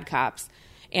than bad cops.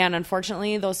 And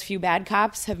unfortunately, those few bad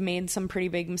cops have made some pretty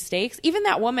big mistakes. Even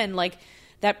that woman, like,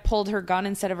 that pulled her gun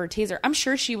instead of her taser, I'm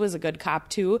sure she was a good cop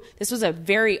too. This was a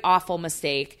very awful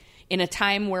mistake in a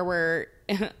time where we're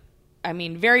I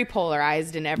mean, very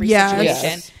polarized in every situation.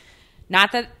 Yes.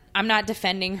 Not that I'm not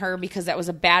defending her because that was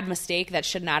a bad mistake that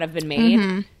should not have been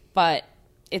made, but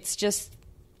it's just,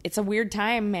 it's a weird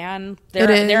time, man.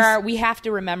 We have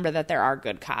to remember that there are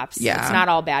good cops. Yeah. It's not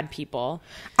all bad people.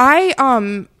 I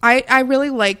really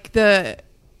like I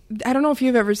don't know if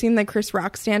you've ever seen the Chris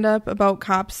Rock stand up about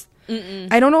cops.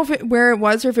 I don't know where it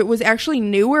was, or if it was actually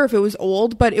new, or if it was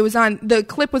old, but the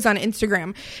clip was on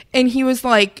Instagram, and he was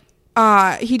like,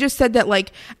 he just said that,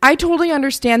 like, I totally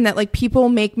understand that, like, people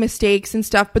make mistakes and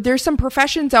stuff, but there's some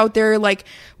professions out there, like,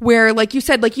 where, like you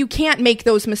said, like, you can't make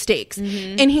those mistakes.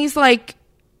 And he's like,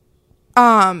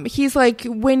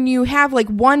 when you have, like,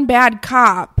 one bad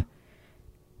cop,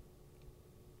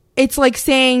 it's like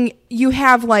saying you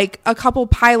have, like, a couple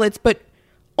pilots, but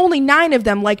only 9 of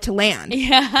them like to land.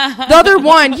 Yeah. The other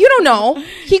one, you don't know.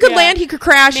 He could land, he could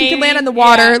crash, he could land in the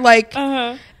water, like...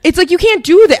 It's like, you can't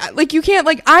do that. Like, you can't,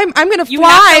 like, I'm going to fly. You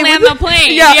have to land the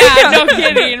plane. Yeah, no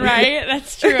kidding, right?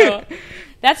 That's true.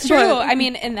 That's true. I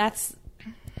mean, and that's,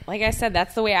 like I said,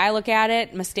 that's the way I look at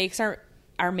it. Mistakes are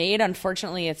made.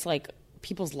 Unfortunately, it's like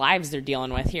people's lives they're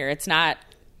dealing with here. It's not,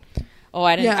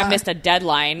 I missed a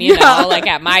deadline, you know, like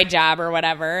at my job or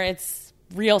whatever. It's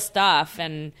real stuff.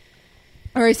 And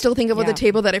or I still think of the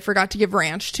table that I forgot to give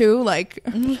ranch to, like...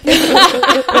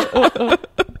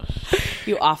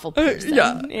 You awful person.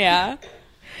 Yeah.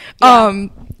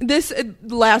 This,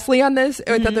 lastly on this,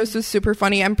 I thought this was super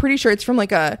funny. I'm pretty sure it's from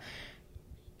like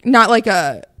not like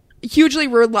a hugely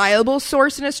reliable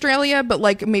source in Australia, but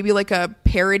like maybe like a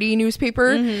parody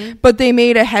newspaper. But they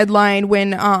made a headline when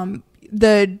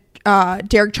the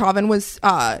Derek Chauvin was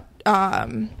I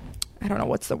don't know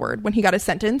what's the word, when he got a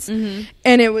sentence, and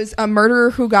it was a murderer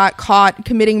who got caught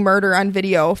committing murder on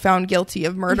video found guilty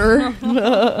of murder.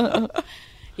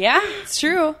 Yeah, it's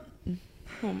true.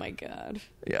 Oh my god.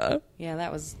 Yeah,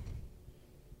 that was.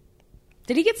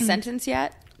 Did he get sentenced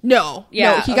yet? No.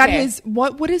 Yeah, no, he got his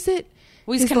what is it?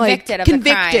 Well, he's convicted of the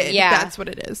crime. Yeah, that's what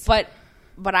it is.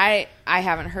 But I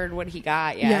haven't heard what he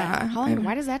got yet. Yeah. How long?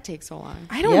 Why does that take so long?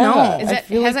 I don't know.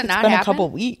 Has it not been a couple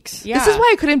weeks? Yeah. This is why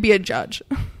I couldn't be a judge.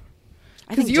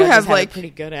 I think you have like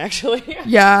pretty good actually.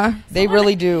 Yeah, they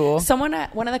really do. One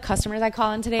of the customers I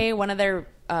called in today, one of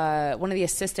the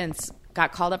assistants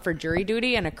got called up for jury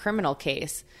duty in a criminal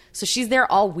case. So she's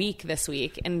there all week this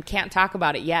week and can't talk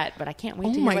about it yet, but I can't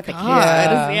wait to hear what the case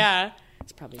is. Yeah.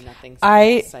 It's probably nothing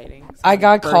exciting. I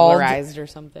got burglarized or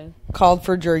something. Called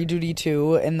for jury duty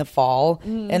too in the fall,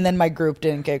 and then my group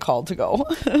didn't get called to go.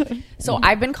 So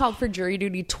I've been called for jury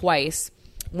duty twice.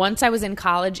 Once I was in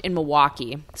college in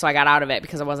Milwaukee, so I got out of it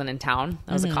because I wasn't in town.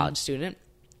 I was a college student.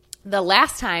 The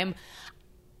last time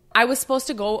I was supposed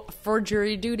to go for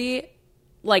jury duty,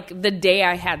 like the day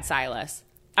I had Silas.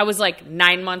 I was like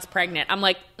 9 months pregnant. I'm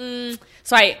like,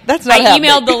 So I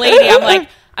emailed the lady. I'm like,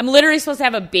 I'm literally supposed to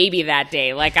have a baby that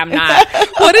day. Like, I'm not.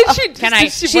 What did she? Can I?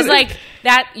 She's like,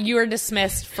 that you were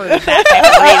dismissed for that type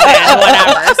of reason,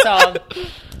 whatever. So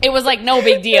it was like no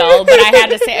big deal, but I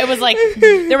had to say it was like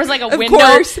there was like a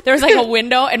window. There was like a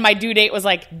window, and my due date was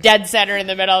like dead center in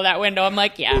the middle of that window. I'm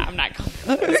like, yeah, I'm not going.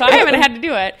 So I haven't had to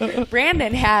do it.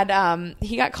 Brandon had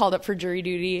he got called up for jury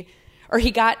duty, or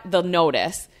he got the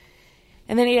notice,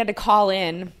 and then he had to call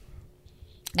in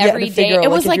every day. Out,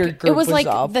 it was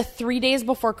up. the 3 days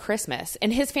before Christmas,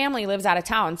 and his family lives out of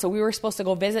town, so we were supposed to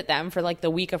go visit them for like the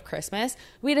week of Christmas.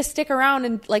 We had to stick around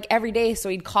and like every day, so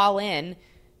he'd call in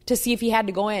to see if he had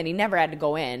to go in. He never had to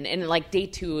go in, and like day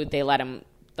 2 they let him,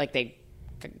 like they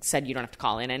said you don't have to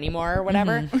call in anymore or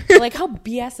whatever. Like, how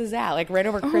BS is that? Like right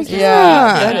over Christmas.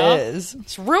 Yeah, that is.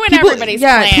 It's ruin everybody's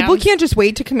plans. People can't just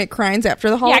wait to commit crimes after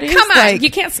the holidays. Yeah, come on. Like,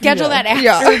 you can't schedule that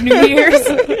after New Year's.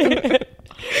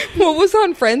 What was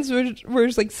on Friends where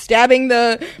it's like stabbing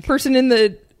the person in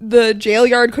the jail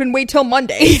yard couldn't wait till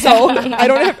Monday. So I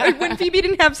don't have, when Phoebe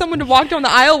didn't have someone to walk down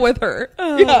the aisle with her.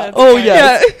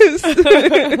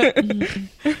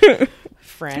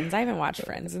 Friends. I haven't watched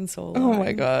Friends in so long. Oh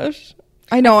my gosh.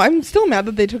 I know. I'm still mad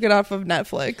that they took it off of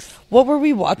Netflix. What were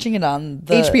we watching it on?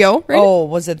 HBO. Right? Oh,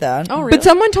 was it that? Oh, really? But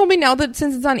someone told me now that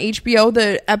since it's on HBO,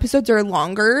 the episodes are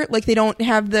longer. Like they don't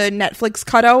have the Netflix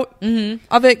cutout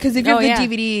of it. Because if you have the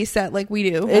DVD set like we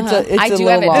do. It's I a do little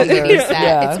have a longer. DVD set.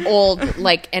 Yeah. It's old,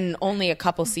 like, and only a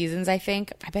couple seasons, I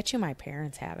think. I bet you my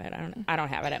parents have it. I don't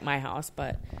have it at my house,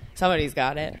 but somebody's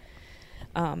got it.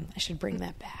 I should bring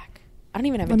that back. I don't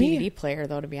even have a DVD player,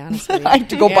 though, to be honest with you. I have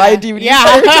to go buy a DVD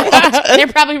player. They're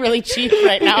probably really cheap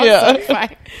right now. So it's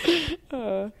fine.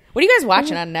 What are you guys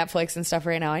watching on Netflix and stuff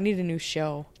right now? I need a new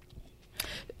show.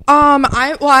 I'm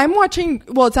watching.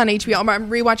 Well, it's on HBO. I'm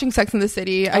rewatching Sex and the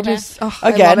City. Okay. I just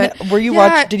again. I love it. Were you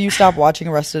watch? Did you stop watching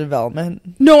Arrested Development?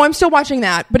 No, I'm still watching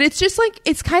that. But it's just like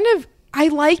it's kind of. I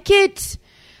like it,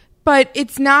 but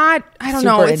it's not. I don't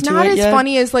know. It's not as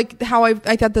funny as like how I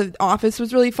thought The Office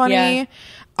was really funny. Yeah.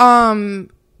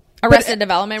 Arrested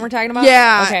Development we're talking about?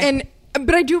 Yeah. Okay.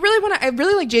 But I do really I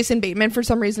really like Jason Bateman for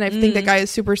some reason. I think that guy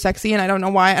is super sexy and I don't know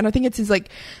why. I don't think it's his like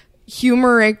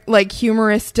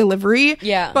humorous delivery.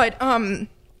 Yeah. But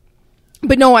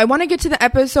no, I want to get to the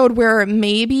episode where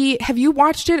maybe have you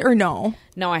watched it or no?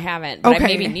 No, I haven't. But okay. I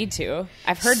maybe need to.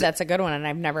 I've heard that's a good one and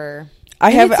I've never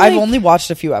I've only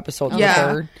watched a few episodes of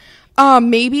her.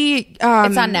 Maybe it's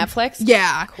on Netflix.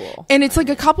 Yeah, cool. And it's like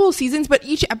a couple of seasons, but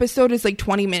each episode is like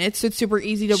 20 minutes, so it's super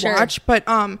easy to watch. But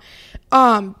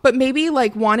maybe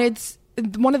like one of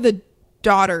the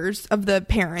daughters of the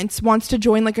parents wants to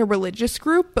join like a religious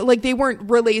group, but like they weren't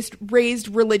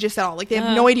raised religious at all. Like they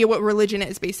have no idea what religion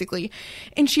is basically.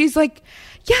 And she's like,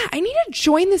 yeah, I need to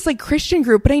join this like Christian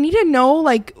group, but I need to know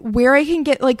like where I can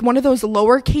get like one of those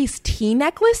lowercase T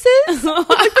necklaces. Like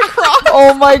the cross.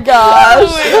 Oh my gosh. Oh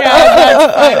my god,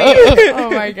 that's funny. Oh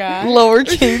my god.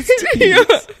 Lowercase T. Yeah.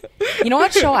 You know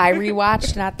what show I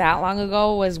rewatched not that long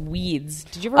ago was Weeds.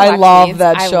 Did you ever I watch love Weeds?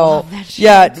 that show. I love that show.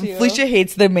 Yeah, too. Felicia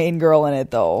hates the main girl in it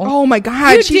though. Oh my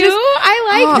god, You do?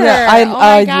 I like her. Yeah,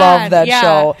 I love that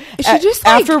show. She just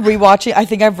like, after rewatching, I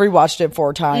think I've rewatched it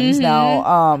 4 times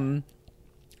now.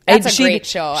 That's a great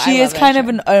show. She is kind of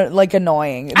like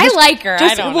annoying. I like her.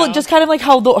 I don't know. Just kind of like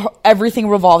how everything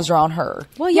revolves around her.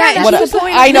 Well, yeah, that's the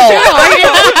point. I know.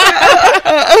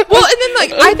 Well, and then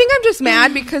like I think I'm just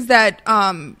mad because that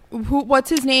what's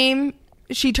his name?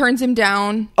 She turns him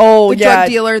down. Oh, the drug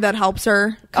dealer that helps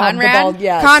her, Conrad.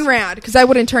 Conrad, because I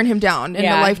wouldn't turn him down in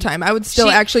a lifetime. I would still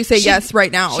actually say yes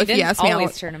right now if he asked me. She didn't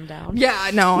always turn him down.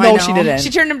 Yeah, no, I know. She didn't.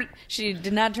 She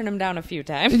did not turn him down a few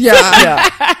times. Yeah.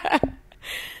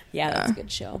 Yeah, that's a good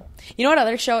show. You know what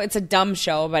other show? It's a dumb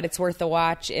show, but it's worth a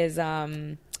watch. Is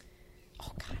oh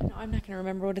god, no, I'm not gonna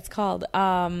remember what it's called.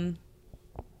 I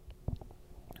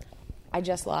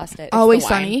just lost it. It's Always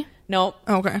Sunny. Nope.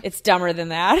 Okay. It's dumber than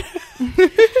that.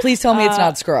 Please tell me it's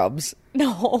not Scrubs.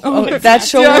 No. That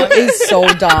show is so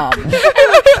dumb.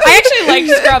 I actually liked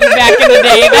Scrubs back in the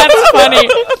day. That's funny.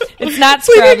 It's not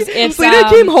Scrubs. Selena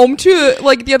came home to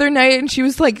like the other night and she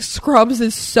was like, Scrubs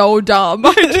is so dumb.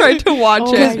 I tried to watch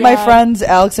it. Because my friends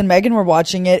Alex and Megan were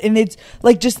watching it and it's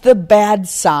like just the bad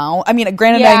sound. I mean,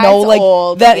 granted, I know like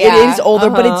old. That it is older,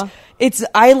 but it's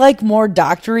I like more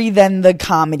doctory than the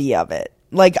comedy of it.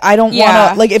 Like I don't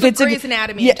want to like if it's Grey's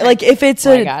Anatomy. Yeah, like if it's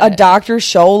a doctor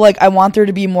show, like I want there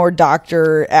to be more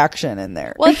doctor action in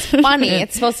there. Well, it's funny.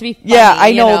 It's supposed to be funny. Yeah,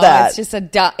 I know that. It's just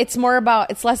it's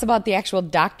less about the actual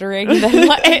doctoring than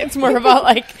it's more about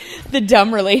like the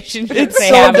dumb relationships they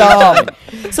have. It's so dumb.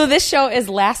 So this show is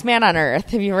Last Man on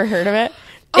Earth. Have you ever heard of it?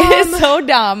 It is so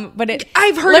dumb, but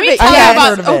I've heard of it. Let me tell you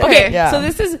about it. Okay, yeah.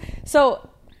 So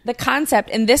the concept,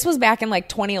 and this was back in like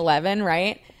 2011,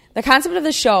 right? The concept of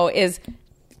the show is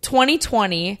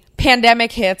 2020,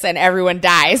 pandemic hits and everyone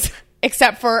dies.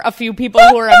 Except for a few people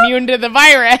who are immune to the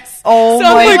virus. Oh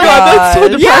my God, that's so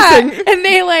depressing. Yeah, and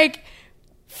they like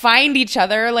find each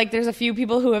other. Like, there's a few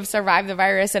people who have survived the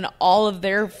virus and all of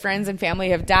their friends and family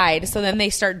have died. So then they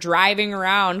start driving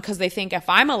around because they think if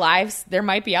I'm alive, there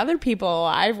might be other people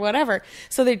alive, whatever.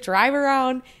 So they drive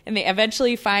around and they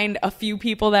eventually find a few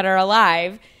people that are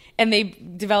alive and they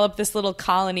develop this little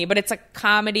colony. But it's a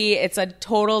comedy. It's a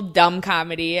total dumb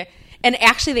comedy. And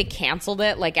actually they canceled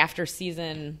it like after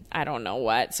season, I don't know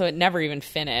what. So it never even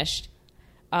finished.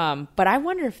 But I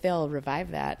wonder if they'll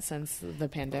revive that since the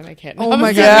pandemic hit. Oh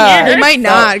my God. They might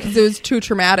not because it was too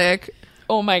traumatic.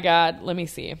 Oh my God. Let me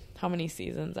see. How many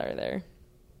seasons are there?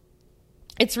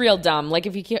 It's real dumb. Like,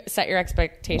 if you set your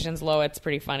expectations low, it's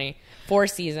pretty funny. 4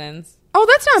 seasons. Oh,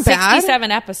 that's not bad.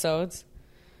 67 episodes.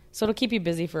 So it'll keep you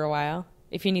busy for a while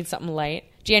if you need something light.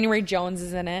 January Jones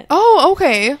is in it. Oh,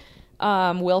 okay.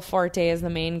 Will Forte is the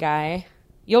main guy.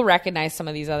 You'll recognize some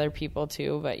of these other people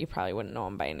too, but you probably wouldn't know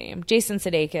them by name. Jason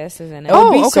Sudeikis is in it. It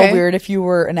would be so weird if you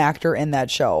were an actor in that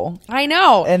show. I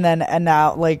know. And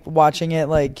now, like, watching it,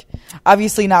 like,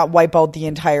 obviously not wipe out the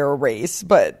entire race,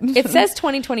 but it says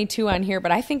 2022 on here,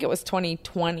 but I think it was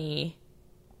 2020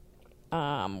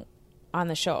 on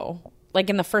the show. Like,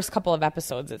 in the first couple of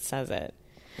episodes, it says it.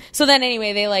 So then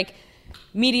anyway, they like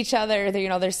meet each other. They,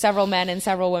 there's several men and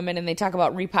several women, and they talk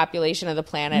about repopulation of the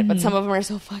planet. But some of them are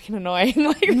so fucking annoying,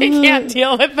 like they can't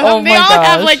deal with them. Oh they all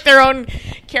have like their own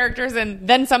characters, and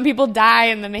then some people die,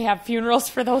 and then they have funerals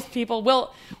for those people.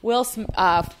 Will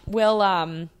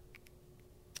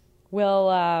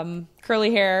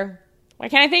curly hair. Why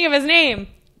can't I think of his name?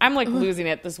 I'm like losing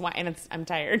it this one, and I'm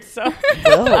tired. So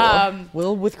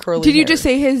Will with curly. Did you hair. just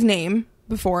say his name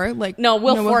before? Like no,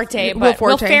 Will Forte, Will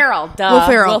Forte. Will Ferrell. Duh. Will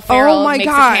Ferrell. Will Ferrell Oh my makes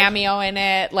God. a cameo in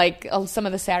it. Like some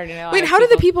of the Saturday Night Live. Wait, how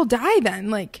did the people die then?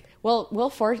 Like, Will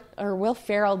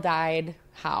Ferrell died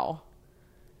how?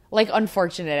 Like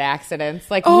unfortunate accidents,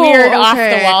 like weird off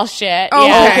the wall shit. Oh,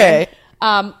 yeah.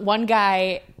 okay. One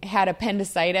guy had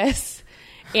appendicitis,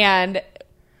 and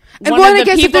I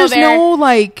guess if there's no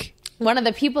like. One of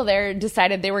the people there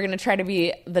decided they were going to try to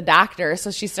be the doctor, so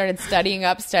she started studying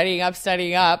up, tried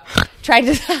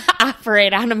to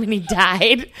operate on him, and he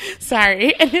died.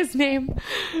 Sorry. And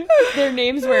their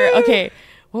names were, okay,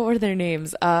 what were their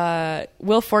names?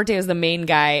 Will Forte was the main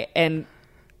guy, and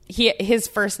his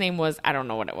first name was, I don't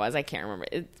know what it was, I can't remember.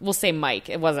 We'll say Mike.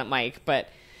 It wasn't Mike, but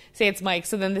say it's Mike.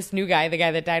 So then this new guy, the guy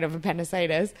that died of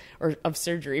appendicitis, or of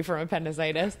surgery from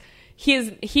appendicitis,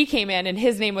 he came in and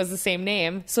his name was the same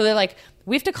name. So they're like,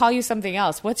 we have to call you something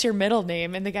else. What's your middle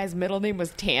name? And the guy's middle name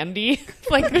was Tandy.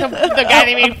 Like the guy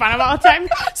they made fun of all the time.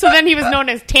 So then he was known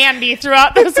as Tandy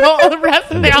throughout this whole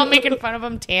rest, and they're all making fun of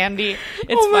him, Tandy.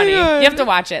 It's funny. God. You have to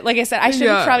watch it. Like I said, I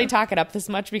shouldn't probably talk it up this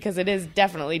much because it is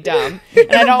definitely dumb.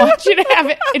 And I don't want you to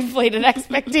have inflated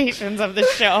expectations of the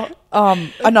show.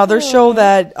 Another show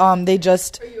that they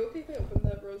just... Are you okay if I open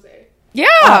the rosé? Yeah.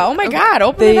 Oh my God.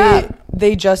 Open it up.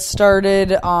 They just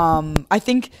started, I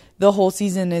think the whole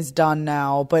season is done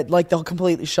now, but like the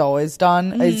complete show is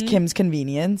done, is Kim's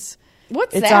Convenience.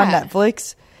 What's it's that? on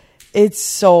Netflix. It's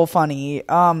so funny.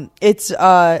 It's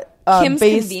Kim's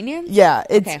based, Convenience? Yeah,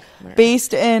 it's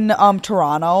based in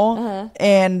Toronto,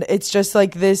 and it's just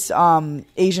like this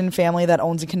Asian family that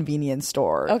owns a convenience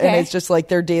store, and it's just like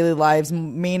their daily lives.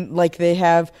 Like they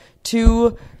have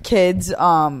 2 kids.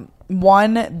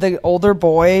 One, the older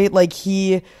boy, like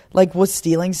he like was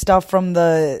stealing stuff from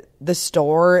the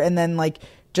store, and then like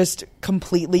just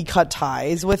completely cut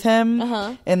ties with him,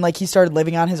 and like he started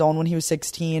living on his own when he was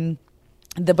 16.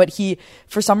 But he,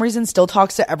 for some reason, still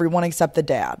talks to everyone except the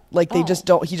dad. Like they just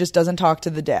don't. He just doesn't talk to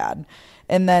the dad.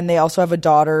 And then they also have a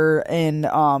daughter,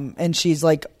 and she's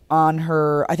like on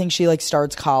her. I think she like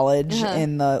starts college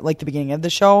in the beginning of the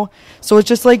show. So it's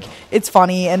just like it's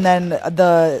funny, and then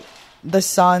the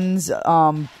son's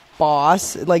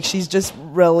boss, like she's just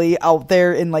really out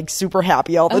there and like super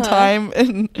happy all the time.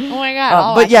 And oh my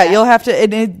God. but yeah, you'll have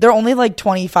to, they're only like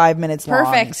 25 minutes long.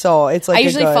 Perfect. So it's like I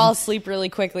usually fall asleep really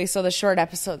quickly, so the short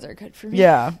episodes are good for me.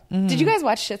 Yeah. Did you guys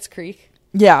watch Schitt's Creek?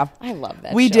 Yeah. I love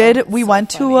that we show. did. It's we so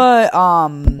went funny. to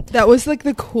a That was like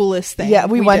the coolest thing. yeah,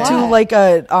 we went did. to like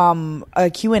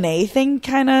a Q&A thing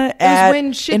kind of It was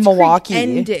when Schitt's in Milwaukee.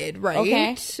 Creek ended, right?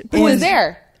 Okay. Who was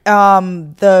there?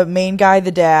 The main guy,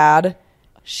 the dad,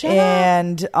 Shut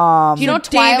and Do you know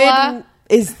Twyla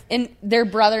is and their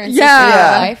brother and sister Yeah.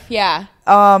 in real life? Yeah.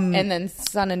 And then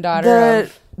son and daughter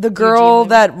of the girl Eugene.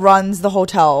 that runs the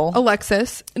hotel.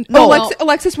 Alexis. No.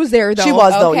 Alexis was there though. She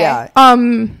was though, Okay. yeah. Yeah, I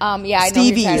know who you're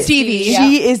Stevie. talking about. Stevie. Yeah.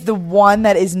 She is the one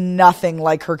that is nothing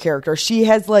like her character. She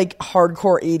has like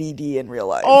hardcore ADD in real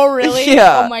life. Oh, really?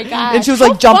 Yeah. Oh, my God. And she was How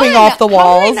like jumping fun. off the How did I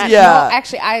walls. not Yeah. know?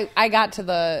 Actually, I got to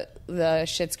the the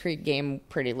Schitt's Creek game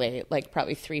pretty late, like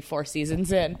probably 3-4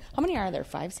 seasons in. How many are there?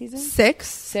 5 seasons? 6.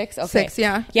 6? Okay. 6,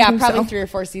 yeah. Yeah, probably 3 or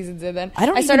 4 seasons in then. I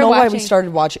don't even know why we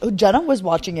started watching. Oh, Jenna was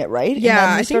watching it, right?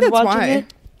 Yeah, I think that's why.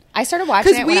 I started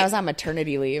watching it when I was on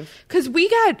maternity leave. Because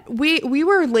we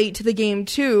were late to the game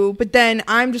too, but then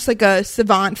I'm just like a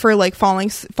savant for like following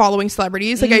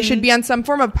celebrities. Like I should be on some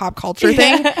form of pop culture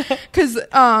thing. Because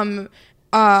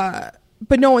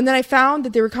but no, and then I found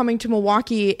that they were coming to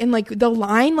Milwaukee, and like the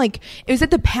line, like it was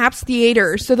at the Pabst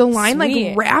Theater, so the line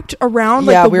like wrapped around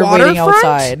like the we were waterfront. waiting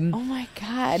outside. Oh my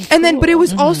god! And then, but it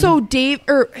was also Dave,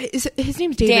 or his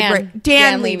name's David, Dan. right?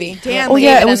 Dan Levy. Dan Oh Levy.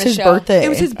 yeah, it was his birthday. It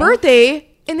was his birthday.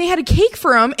 And they had a cake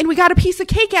for him, and we got a piece of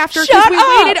cake after because we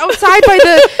up! waited outside by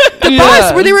the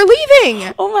bus where they were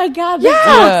leaving. Oh my god, that's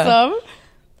awesome!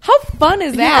 How fun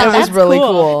is that? Yeah, it was that's really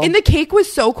cool. And the cake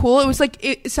was so cool. It was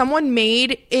like someone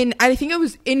made I think it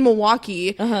was in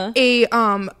Milwaukee, the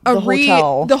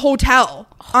hotel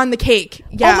on the cake.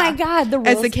 Yeah. Oh my god, the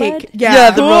rosebud? As the cake.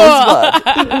 Yeah, the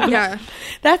rosebud. Yeah.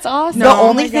 That's awesome. The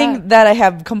only thing that I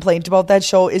have complained about that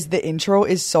show is the intro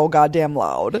is so goddamn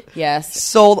loud.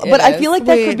 Yes. But I feel like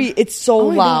that could be, it's so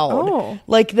loud.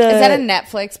 Like is that a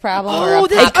Netflix problem or a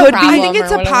pop could be. problem? I think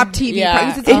it's a pop TV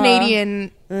because it's a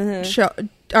Canadian show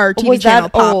or TV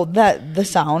channel. The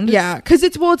sound? Yeah, because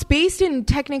it's based in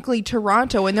technically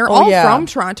Toronto, and they're all from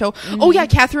Toronto. Oh yeah,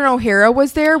 Catherine O'Hara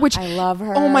was there, which I love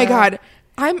her. Oh my god.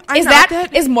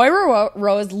 Is Moira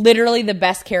Rose literally the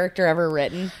best character ever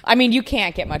written? I mean, you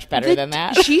can't get much better than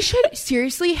that. She should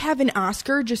seriously have an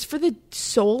Oscar just for the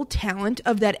sole talent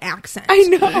of that accent. I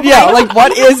know. Yeah, like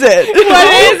what is it?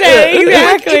 What is it?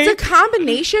 Exactly. It's a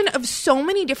combination of so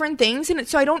many different things, and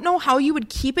so I don't know how you would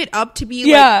keep it up to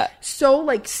be like so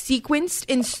like sequenced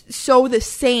and so the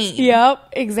same.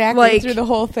 Yep, exactly. Like, through the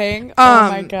whole thing. Oh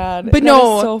my god. But that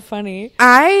is so funny.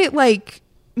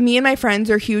 Me and my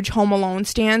friends are huge Home Alone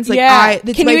stans. Like,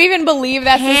 can you even believe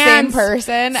that's the same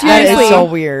person? That is so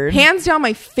weird. Hands down,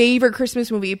 my favorite Christmas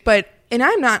movie. And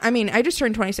I'm not. I mean, I just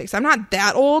turned 26. I'm not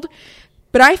that old,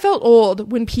 but I felt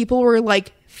old when people were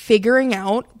like figuring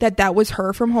out that was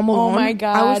her from Home Alone. Oh my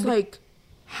god! I was like,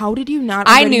 how did you not?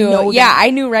 I knew. Know yeah, that?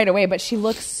 I knew right away. But she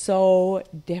looks so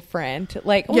different.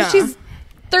 Like, she's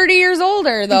 30 years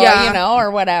older though, you know, or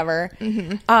whatever.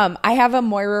 Mm-hmm. I have a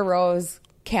Moira Rose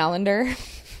calendar.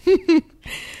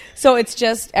 So it's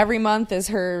just every month is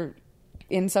her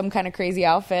in some kind of crazy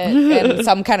outfit and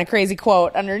some kind of crazy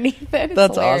quote underneath it.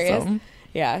 That's hilarious. Awesome.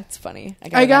 Yeah, it's funny.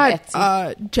 I got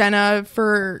Jenna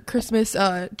for Christmas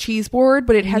cheese board,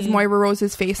 but it has Moira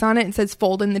Rose's face on it and says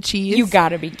 "fold in the cheese." You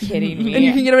gotta be kidding me! And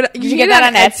you can get it. Did you get that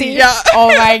on Etsy? Yeah. Oh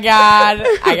my god!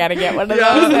 I gotta get one of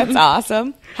those. That's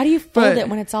awesome. How do you fold it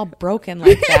when it's all broken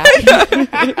like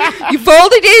that? You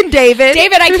fold it in, David.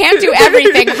 David, I can't do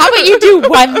everything. How about you do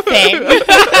one thing?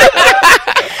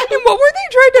 And what were they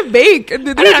trying to make? I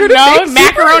don't know.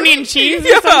 Macaroni and cheese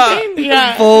or something?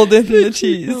 Yeah. Fold in the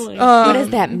cheese. What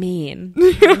does that mean?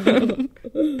 I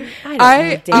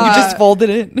don't know, you just fold it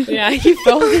in. Yeah, you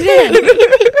fold it in.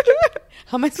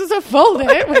 How am I supposed to fold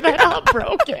it when it's all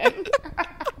broken?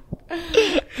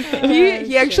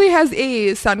 He actually has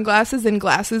a sunglasses and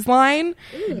glasses line,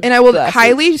 and I will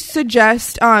highly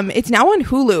suggest it's now on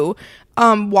Hulu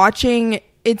watching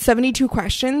it's 72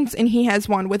 questions, and he has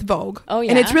one with Vogue. Oh yeah,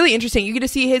 and it's really interesting. You get to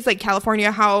see his like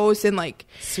California house and like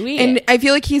sweet, and I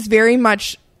feel like he's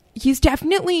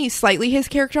definitely slightly his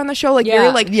character on the show, like very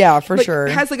like for sure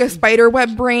has like a spider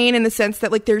web brain in the sense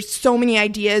that like there's so many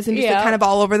ideas and just like kind of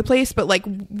all over the place, but like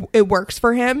it works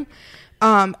for him.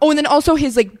 And then also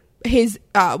his like his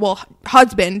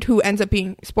husband, who ends up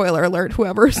being, spoiler alert,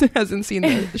 whoever hasn't seen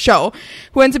the show,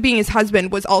 who ends up being his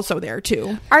husband, was also there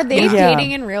too. Are they dating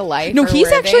in real life? No,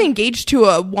 he's actually engaged to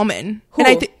a woman. Who?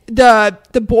 And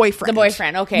the boyfriend. The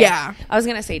boyfriend, okay. Yeah. I was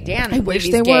gonna say, Dan, I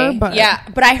wish they gay. were, but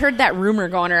but I heard that rumor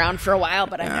going around for a while,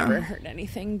 but I've never heard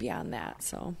anything beyond that.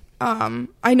 So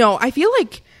I know. I feel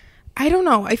like I don't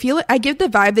know. I feel like I give the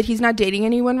vibe that he's not dating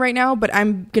anyone right now, but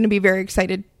I'm gonna be very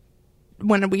excited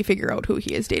when we figure out who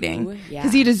he is dating,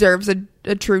 because he deserves a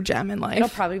true gem in life. It'll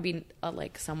probably be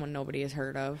like someone nobody has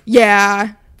heard of.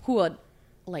 Yeah, who would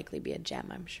likely be a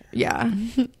gem, I'm sure. Yeah,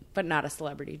 but not a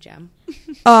celebrity gem.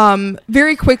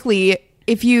 Very quickly,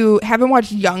 if you haven't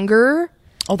watched Younger,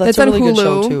 that's a really on Hulu. Good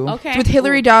show too. Okay, it's with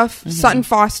Hilary Duff, Sutton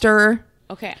Foster.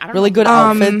 Okay, I don't really know. Good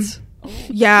outfits.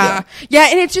 Yeah.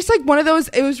 And it's just like one of those,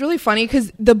 it was really funny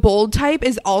because the Bold Type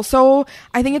is also,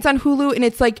 I think it's on Hulu, and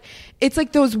it's like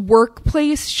those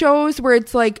workplace shows where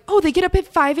it's like, oh, they get up at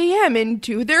 5 a.m. and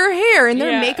do their hair and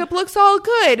their makeup looks all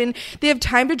good, and they have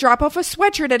time to drop off a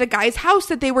sweatshirt at a guy's house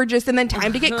that they were just, and then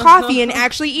time to get coffee and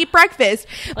actually eat breakfast,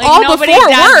 like all before work.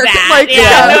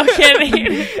 That. No kidding.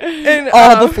 And,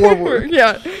 all before work.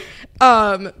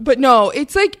 But no,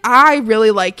 it's like, I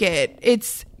really like it.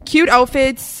 It's cute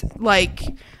outfits. Like,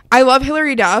 I love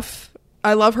Hilary Duff.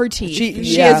 I love her teeth.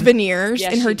 She has veneers,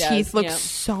 and her teeth look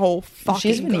so fucking She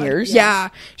has veneers? good. Yeah.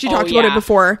 She talked about it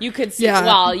before. You could see,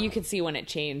 well, you could see when it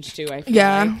changed too, I feel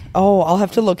like. Oh, I'll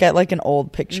have to look at like an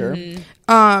old picture.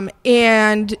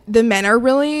 And the men are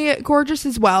really gorgeous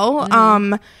as well.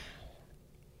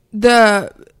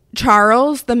 The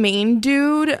Charles, the main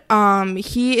dude,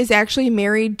 he is actually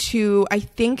married to, I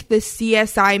think, the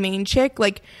CSI main chick,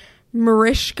 like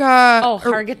Mariska. Oh,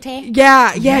 Hargitay?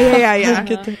 Yeah.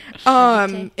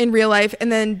 In real life. And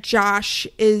then Josh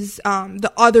is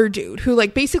the other dude who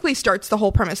like basically starts the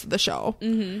whole premise of the show.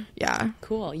 Yeah.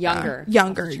 Cool. Younger.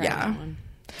 Yeah.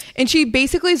 And she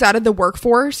basically is out of the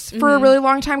workforce for a really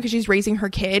long time because she's raising her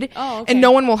kid. Oh, okay. And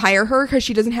no one will hire her because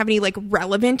she doesn't have any like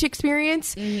relevant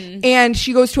experience. And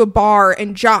she goes to a bar,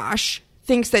 and Josh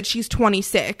thinks that she's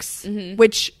 26,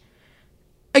 which,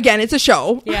 again, it's a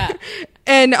show. Yeah.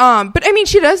 And but I mean,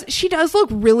 she does look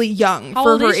really young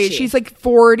for her age. She's like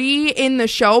 40 in the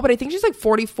show, but I think she's like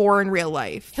 44 in real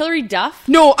life. Hilary Duff?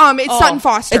 No, it's Sutton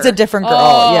Foster. It's a different girl.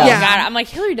 God, I'm like,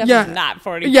 Hilary Duff is not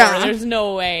 44. Yeah. There's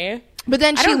no way. But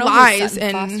then she lies,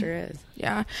 and Foster is.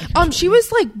 Yeah. She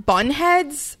was like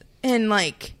Bunheads, and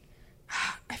like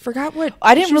I forgot what.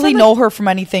 I didn't really know her from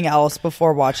anything else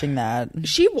before watching that.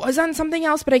 She was on something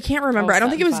else, but I can't remember. I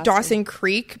don't think it was Dawson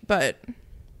Creek, but.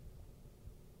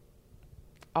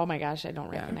 Oh my gosh, I don't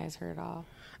recognize her at all.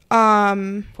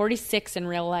 46 in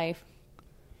real life.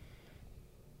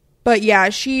 But yeah,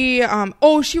 she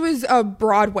she was a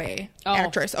Broadway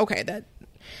actress. Okay, that.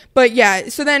 But yeah,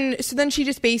 so then she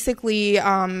just basically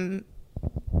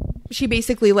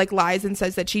like lies and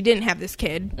says that she didn't have this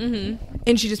kid,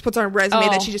 and she just puts on a resume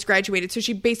that she just graduated. So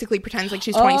she basically pretends like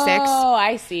she's 26. Oh,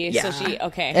 I see. Yeah. So she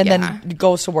and then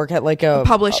goes to work at like a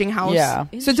publishing house. Yeah.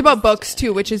 So it's about books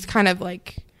too, which is kind of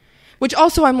like. Which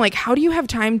also, I'm like, how do you have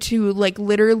time to like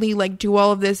literally like do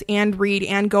all of this and read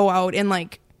and go out and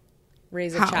like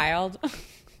raise a child?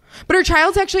 But her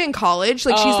child's actually in college.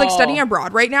 Like she's like studying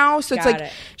abroad right now, so it's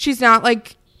like she's not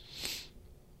like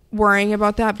worrying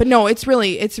about that. But no, it's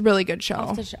a really good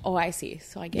show. Oh, I see.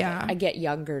 So I get I get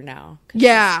younger now.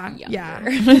 Yeah.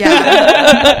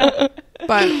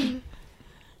 But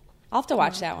I'll have to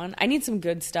watch that one. I need some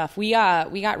good stuff. We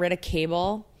got rid of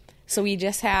cable. So we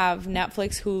just have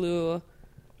Netflix, Hulu,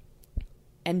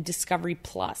 and Discovery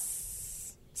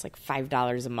Plus. It's like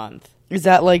 $5 a month. Is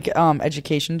that like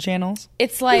education channels?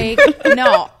 It's like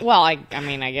no. Well, I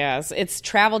mean, I guess it's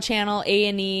Travel Channel,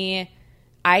 A&E,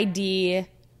 ID,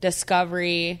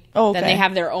 Discovery. Oh, okay. Then they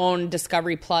have their own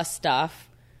Discovery Plus stuff.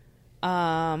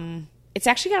 It's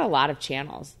actually got a lot of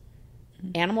channels.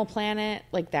 Animal Planet,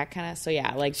 like that kind of. So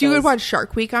yeah, like so you would watch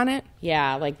Shark Week on it.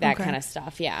 Yeah, like that kind of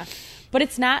stuff. Yeah. But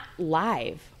it's not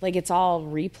live. Like, it's all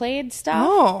replayed stuff.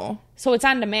 Oh. So it's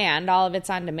on demand. All of it's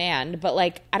on demand. But,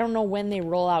 like, I don't know when they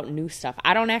roll out new stuff.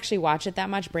 I don't actually watch it that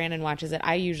much. Brandon watches it.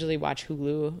 I usually watch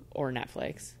Hulu or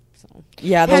Netflix. So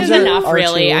yeah, those are enough,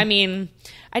 really. Too. I mean,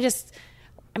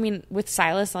 with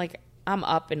Silas, like, I'm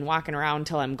up and walking around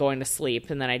until I'm going to sleep.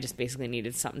 And then I just basically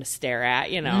needed something to stare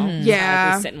at, you know? Mm-hmm. Yeah. I don't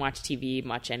like to sit and watch TV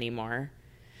much anymore.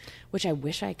 Which I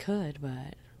wish I could,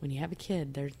 but... When you have a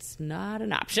kid, there's not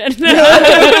an option. TV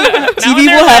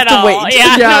will have to wait.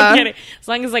 Yeah, no kidding. As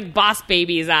long as like Boss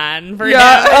Baby's on. For oh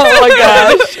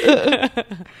my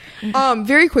gosh.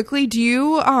 Very quickly, do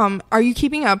you are you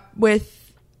keeping up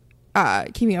with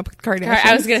Kardashians?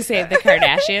 I was gonna say the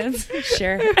Kardashians.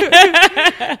 Sure.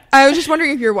 I was just wondering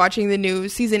if you're watching the new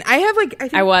season. I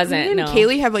think I wasn't. Me and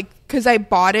Kaylee have because I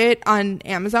bought it on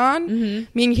Amazon. Mm-hmm.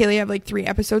 Me and Kaylee have 3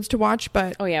 episodes to watch,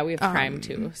 but we have Prime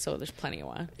too, so there's plenty of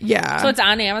one. Yeah. So it's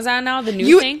on Amazon now. The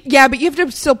new thing. Yeah, but you have to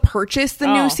still purchase the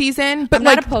new season. But I'm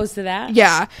not opposed to that.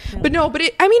 Yeah, but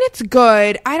it's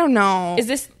good. I don't know. Is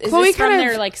this from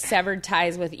their severed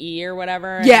ties with E or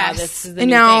whatever? Yes. This is the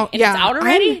new thing. And it's out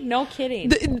already? No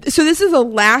kidding. So this is the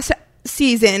last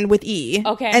season with E.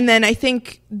 Okay. And then I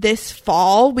think this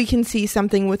fall we can see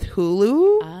something with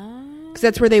Hulu. Because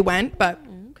that's where they went. But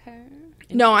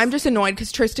no, I'm just annoyed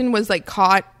because Tristan was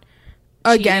caught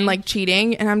again, like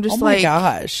cheating, and I'm just oh my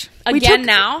gosh. Again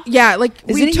now? Yeah, like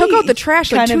we Isn't took he out the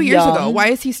trash like kind 2 of years young? ago. Why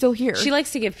is he still here? She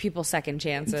likes to give people second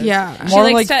chances. Yeah. She More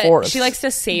likes like to fourth. she likes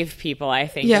to save people, I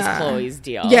think, Yeah. is Chloe's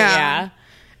deal. Yeah.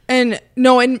 And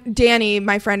Danny,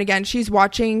 my friend again, she's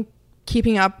watching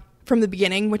Keeping Up from the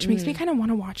beginning, which makes me kind of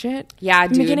want to watch it. Yeah, from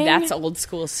the dude, beginning. that's old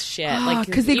school shit. Like,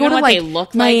 Because they you go know to what like they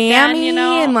look Miami like then, you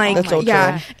know? and like That's so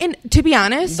yeah. true. And to be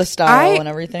honest, The style and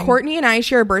everything. Courtney and I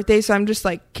share a birthday, so I'm just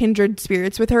like kindred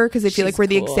spirits with her because I feel She's like we're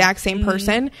the cool. exact same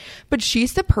person. But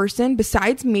she's the person,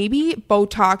 besides maybe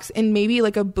Botox and maybe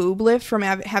like a boob lift from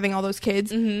having all those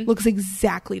kids, looks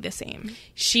exactly the same.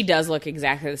 She does look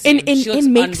exactly the same. And She looks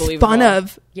makes unbelievable. fun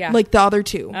of Yeah. like the other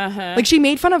two. Uh-huh. Like she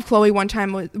made fun of Chloe one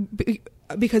time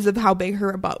because of how big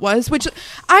her butt was, which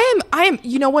I am,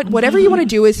 you know what, whatever you want to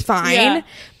do is fine. Yeah.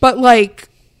 But like,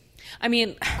 I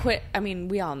mean,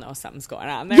 we all know something's going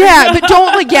on there. yeah, but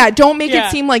don't make Yeah.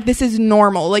 it seem like this is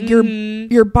normal. Like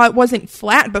your butt wasn't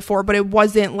flat before, but it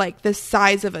wasn't like the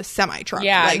size of a semi truck.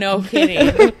 Yeah, like, no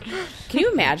kidding. Can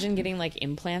you imagine getting like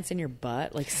implants in your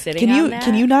butt, like sitting on that?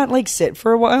 Can you not like sit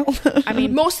for a while? I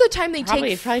mean, most of the time they Probably-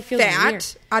 take it probably feels fat weird.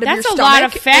 out of That's your a stomach lot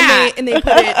of fat. and they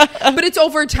put it, but it's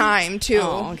over time too.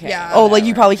 Oh, okay. Yeah. Oh, like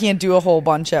you probably can't do a whole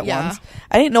bunch at Yeah. once.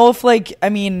 I didn't know if like, I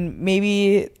mean,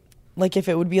 maybe like if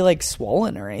it would be like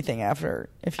swollen or anything after.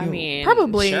 If you, I mean,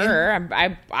 Probably. sure.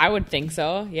 I would think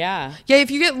so. Yeah. Yeah,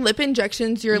 if you get lip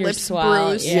injections, your lips swell,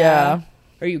 bruise. Yeah.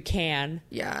 Or you can.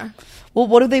 Yeah. well,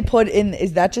 what do they put in?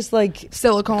 Is that just like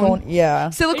Silicone. yeah.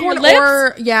 Silicone Your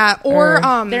lips?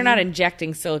 or They're not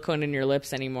injecting silicone in your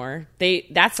lips anymore.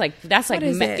 That's like What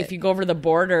is it? if you go over the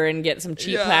border and get some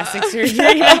cheap plastic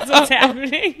surgery, that's what's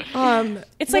happening.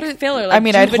 It's like filler. Like I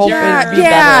mean, I'd hope Juvederm. it'd be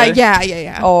yeah, better.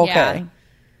 yeah. Oh, okay.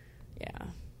 Yeah.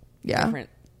 Yeah. Different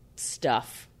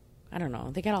stuff. I don't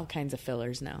know. They got all kinds of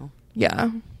fillers now Yeah.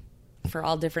 for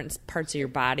all different parts of your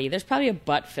body. There's probably a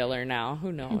butt filler now.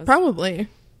 Who knows? Probably.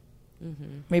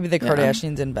 Maybe the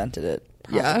Kardashians invented it.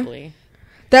 Probably.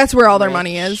 That's where all their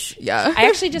money is. Yeah. I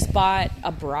actually just bought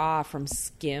a bra from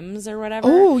Skims or whatever.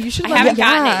 Oh, you should I let haven't me-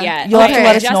 gotten yeah. it yet. You'll have to I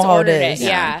let us just know how it ordered is.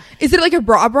 Yeah. Is it like a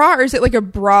bra or is it like a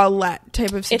bralette type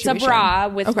of It's situation? a bra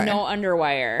with Okay. no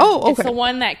underwire. Oh, It's okay. the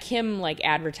one that Kim like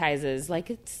advertises. Like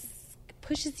it's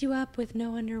pushes you up with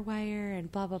no underwire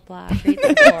and blah blah blah. Great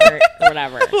support or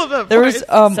whatever. There was So-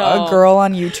 a girl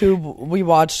on YouTube. We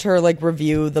watched her like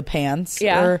review the pants.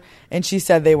 Yeah. And she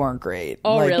said they weren't great.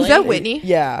 Oh, Like, really? Is that Whitney?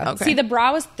 Yeah. Okay. See, the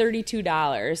bra was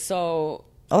 $32, so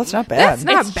Oh, that's not bad. That's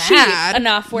not it's bad. cheap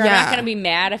enough where I'm Yeah. not going to be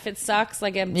mad if it sucks.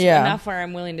 Like I'm Yeah. enough where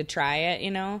I'm willing to try it,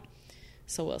 you know.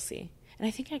 So we'll see. And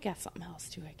I think I got something else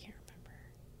too. I can't remember.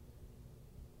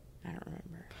 I don't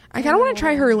remember. I kind of want to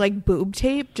try her like boob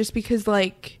tape just because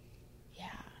like Yeah,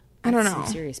 I don't That's know.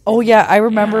 some serious Oh business. yeah, I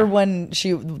remember Yeah. when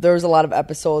there was a lot of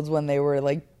episodes when they were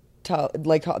like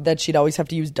that she'd always have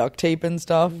to use duct tape and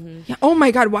stuff. yeah. Oh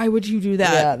my god, why would you do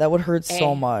that? Yeah, that would hurt Hey.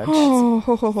 so much. Oh,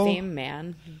 ho, ho, ho. Fame,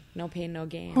 man. No pain, no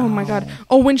gain. Oh my god.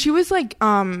 Oh, when she was like,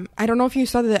 I don't know if you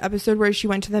saw the episode where she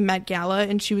went to the Met Gala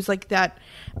and she was like that.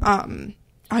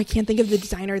 I can't think of the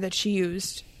designer that she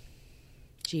used.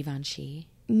 Givenchy.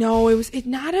 No, it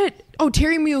not a. Oh,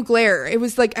 Terry Mugler. It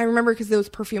was like I remember because those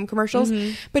perfume commercials,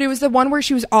 but it was the one where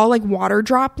she was all like water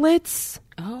droplets.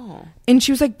 Oh. And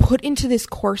she was like put into this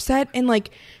corset and like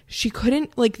she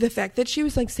couldn't like the fact that she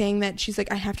was like saying that she's like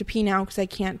I have to pee now because I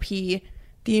can't pee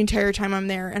the entire time I'm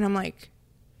there, and I'm like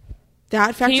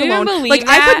that fact Can you alone believe like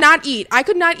that? I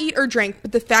could not eat or drink,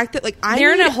 but the fact that like I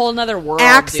They're in need a whole nother world.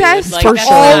 access dude. Like, for that's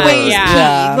sure. not- always yeah. pee.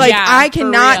 Yeah. Like Yeah, I for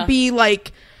cannot real. be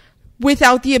like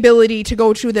without the ability to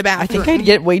go to the I bathroom. think I'd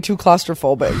get way too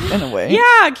claustrophobic in a way.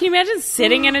 Yeah, can you imagine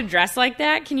sitting in a dress like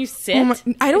that? Can you sit? Oh my-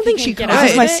 I don't If think you she can could. get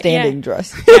This is out my of it? standing Yeah.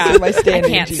 dress. Yeah, My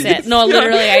standing I can't jeans. sit. No,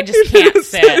 literally, I just can't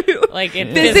sit. Like it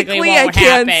physically Physically, I won't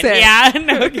can't happen. sit.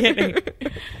 Yeah, no kidding.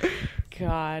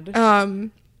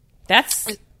 God,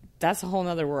 that's a whole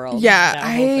nother world. Yeah,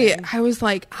 that whole thing. I was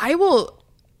like, I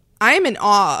am in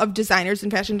awe of designers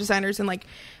and fashion designers, and like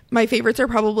my favorites are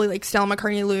probably like Stella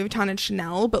McCartney, Louis Vuitton, and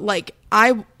Chanel. But like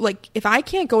if I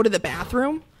can't go to the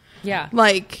bathroom, Yeah.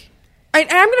 like and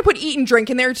I'm gonna put eat and drink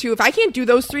in there too. If I can't do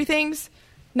those three things,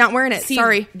 not wearing it. See,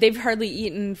 Sorry. they've hardly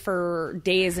eaten for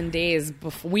days and days,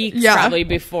 weeks Yeah. probably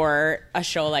before a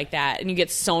show like that, and you get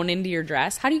sewn into your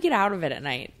dress. How do you get out of it at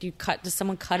night? Does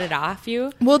someone cut it off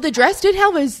you? Well, the dress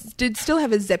did still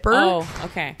have a zipper. Oh,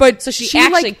 okay. But so she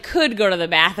like, actually could go to the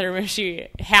bathroom if she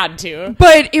had to.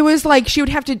 but it was like she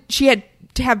had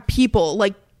to have people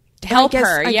like help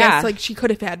her. I guess like she could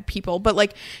have had people, but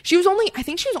like I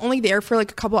think she was only there for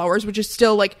like a couple hours, which is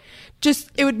still like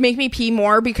it would make me pee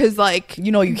more because like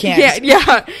you can't.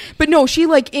 Yeah. But no, she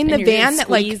like in the van that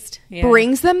like yeah.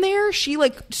 brings them there, she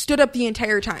like stood up the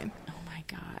entire time. Oh my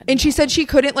God. And she said she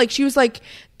couldn't, like, she was like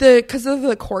because of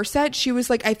the corset, she was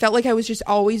like, I felt like I was just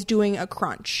always doing a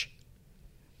crunch.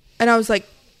 And I was like,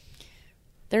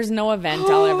 there's no event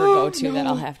I'll ever go to that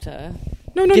I'll have to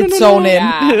get sewn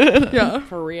in. Yeah.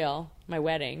 For real. My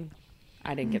wedding.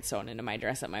 I didn't get sewn into my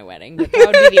dress at my wedding, but that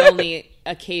would be the only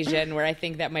occasion where I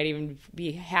think that might even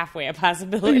be halfway a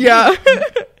possibility. Yeah.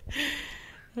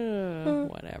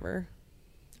 Whatever.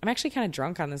 I'm actually kind of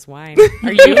drunk on this wine.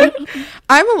 Are you?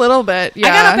 I'm a little bit, yeah. I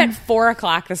got up at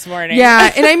 4:00 this morning.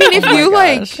 Yeah, and I mean, if you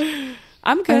like...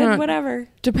 I'm good, whatever.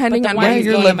 Depending on where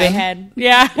you're living. In my head.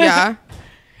 Yeah. Yeah.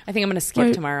 I think I'm going to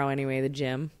skip tomorrow anyway, the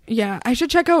gym. Yeah, I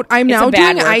should check out. I'm now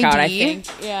doing workout, ID I think.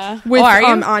 Yeah. with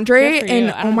Andre,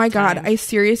 and oh my God, time. I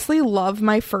seriously love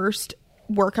my first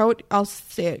workout. I'll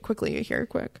say it quickly here,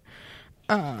 quick.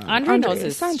 Andre knows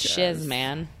his shiz,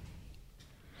 man.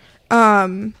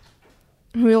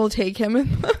 We'll take him.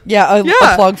 A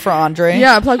plug for Andre.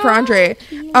 Yeah, a plug for Andre.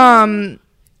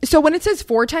 So when it says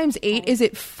 4 times 8, is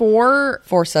it 4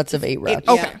 sets of 8 reps?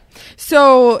 Okay. Yeah.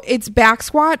 So it's back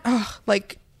squat. Oh,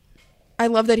 like, I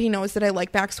love that he knows that I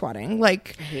like back squatting.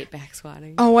 Like, I hate back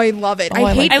squatting. Oh, I love it. I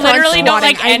literally don't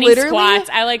like any squats.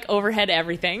 I like overhead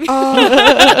everything.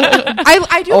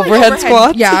 I do overhead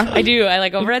squats. Yeah, I do. I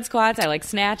like overhead squats. I like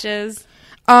snatches.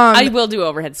 I will do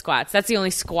overhead squats. That's the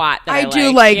only squat that I like. I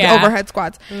do like overhead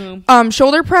squats.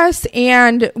 Shoulder press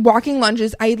and walking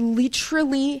lunges. I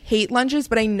literally hate lunges,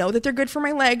 but I know that they're good for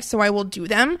my legs, so I will do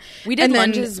them. We did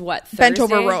lunges, Thursday? Bent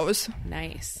over rows.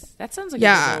 Nice. That sounds like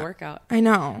a good workout. I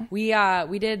know. We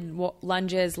did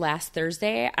lunges last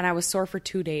Thursday, and I was sore for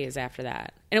 2 days after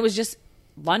that. And it was just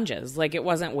lunges. Like, it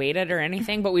wasn't weighted or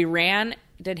anything, but we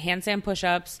did handstand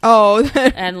push-ups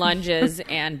and lunges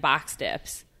and box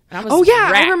dips.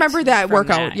 I remember that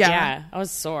workout. Yeah, I was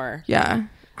sore. Yeah,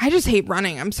 I just hate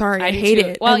running. I'm sorry, I hate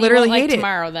it. Well, I literally hate it.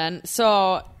 Tomorrow then.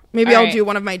 So maybe I'll do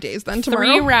one of my days then tomorrow.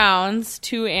 3 rounds,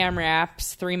 2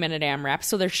 AMRAPs, 3-minute AMRAPs.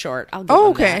 So they're short. I'll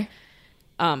give them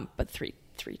that. But three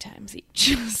times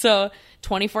each. So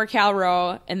 24 cal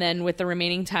row, and then with the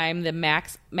remaining time, the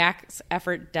max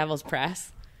effort devil's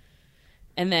press,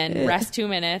 and then rest 2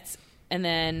 minutes, and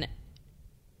then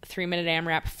 3-minute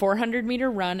AMRAP, 400-meter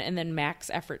run, and then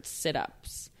max effort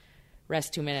sit-ups.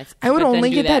 Rest 2 minutes. I would only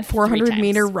get that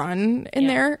 400-meter run in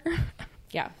there.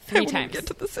 Yeah, 3 times. Get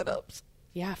to the sit-ups.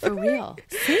 Yeah, for real.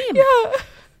 Same. Yeah.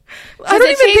 I don't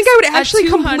even think I would actually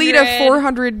complete a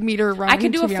 400-meter run. I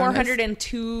could do a 400 in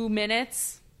 2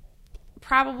 minutes,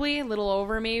 probably a little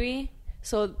over, maybe.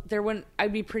 So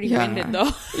I'd be pretty winded though.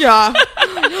 Yeah,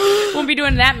 won't be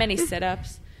doing that many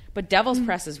sit-ups. But devil's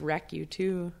presses wreck you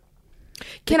too.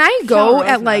 Can I go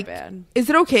at like, is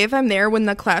it okay if I'm there when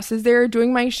the class is there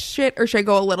doing my shit, or should I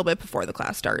go a little bit before the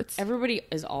class starts? Everybody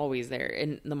is always there.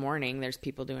 In the morning, there's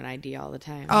people doing ID all the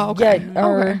time. Oh, okay. Yeah,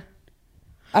 okay.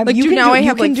 Like, I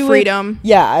have like freedom.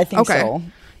 Yeah, I think so.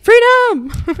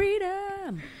 Freedom.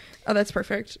 Oh, that's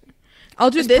perfect.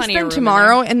 I'll do this then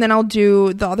tomorrow, and then I'll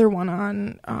do the other one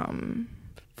on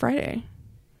Friday.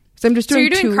 So I'm just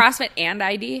doing. So you're doing CrossFit and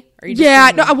ID? Or you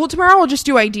just well, tomorrow I'll just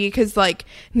do ID because like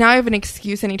now I have an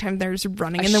excuse anytime there's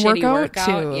running in the workout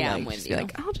to I'm with you.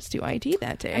 Like, I'll just do ID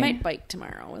that day. I might bike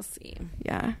tomorrow. We'll see.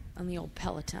 Yeah, on the old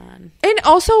Peloton. And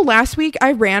also last week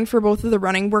I ran for both of the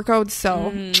running workouts,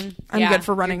 so I'm good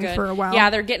for running for a while. Yeah,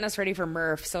 they're getting us ready for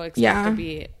Murph, so expect to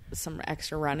be some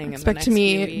extra running. Expect in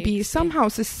the next me few weeks. Be somehow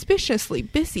suspiciously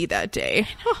busy that day.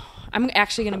 I'm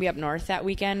actually going to be up north that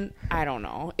weekend. I don't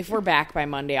know. If we're back by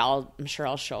Monday, I'm sure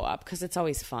I'll show up because it's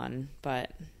always fun,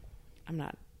 but I'm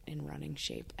not in running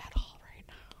shape at all right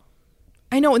now.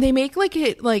 I know. They make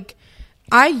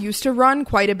I used to run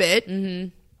quite a bit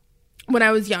when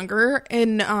I was younger,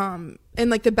 and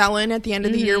like the Bellin at the end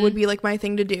of the year would be like my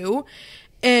thing to do.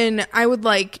 And I would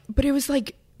but it was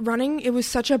like, running, it was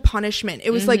such a punishment. It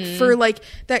was like for like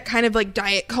that kind of like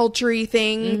diet culture-y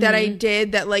thing that I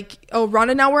did, that like, oh,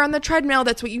 run an hour on the treadmill,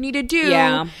 that's what you need to do.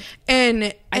 Yeah.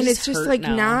 And it's just like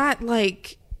not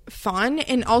like fun.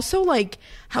 And also like,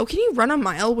 how can you run a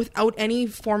mile without any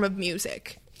form of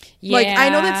music? Yeah. Like, I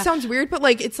know that sounds weird, but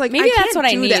like, it's like, maybe that's what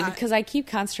I need, that. because I keep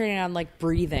concentrating on like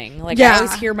breathing. Like, I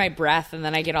always hear my breath and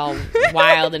then I get all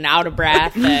wild and out of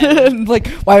breath. And like,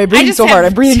 why am I breathing so hard?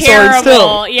 I'm breathing so hard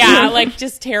still. Yeah, like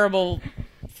just terrible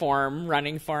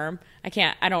running form.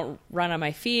 I don't run on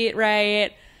my feet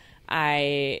right.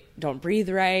 I don't breathe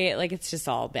right. Like, it's just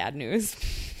all bad news.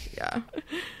 Yeah.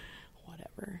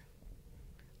 Whatever.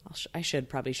 I should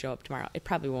probably show up tomorrow. It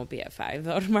probably won't be at 5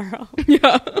 though tomorrow.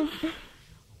 Yeah.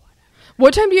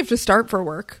 What time do you have to start for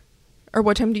work? Or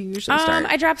what time do you usually start?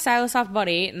 I drop Silas off about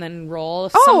 8 and then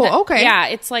roll. Okay. Yeah,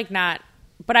 it's like not...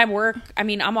 But I work... I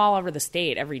mean, I'm all over the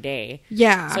state every day.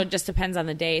 Yeah. So it just depends on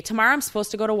the day. Tomorrow I'm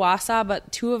supposed to go to Wausau,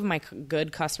 but 2 of my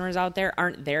good customers out there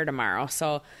aren't there tomorrow.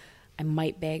 So I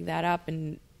might bag that up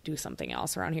and do something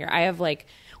else around here.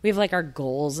 We have like our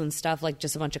goals and stuff, like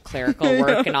just a bunch of clerical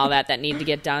work and all that need to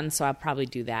get done. So I'll probably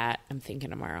do that, I'm thinking,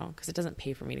 tomorrow. Because it doesn't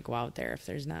pay for me to go out there if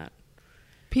there's not...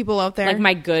 people out there, like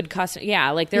my good customer.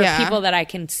 Yeah, like there are people that I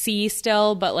can see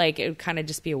still, but like it would kind of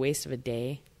just be a waste of a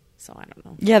day. So I don't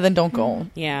know. Yeah, then don't go.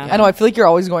 Yeah, I know. I feel like you're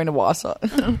always going to Wausau.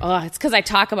 Oh, it's because I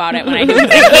talk about it when I hate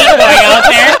going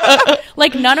out there.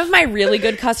 Like none of my really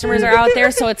good customers are out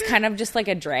there, so it's kind of just like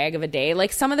a drag of a day.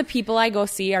 Like some of the people I go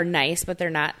see are nice, but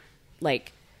they're not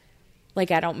like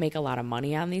I don't make a lot of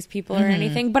money on these people or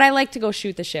anything. But I like to go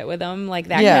shoot the shit with them, like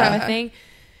that kind of thing.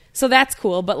 So that's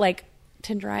cool. But like,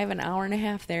 to drive an hour and a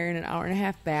half there and an hour and a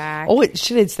half back. Oh,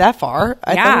 it's that far?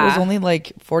 I thought it was only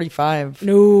like 45.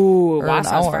 No,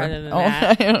 Wausau's farther than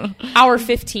that. Hour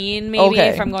 15 maybe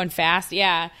if I'm going fast.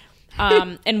 Yeah.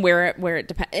 And where it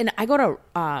depends. And I go to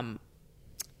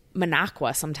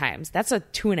Minocqua sometimes. That's a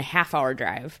 2.5 hour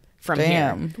drive from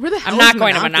here. Where the hell I'm not is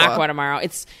going Minocqua? to Minocqua tomorrow.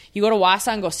 It's you go to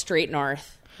Wausau and go straight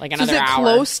north, like another hour. Is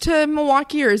it close to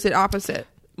Milwaukee or is it opposite?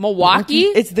 Milwaukee?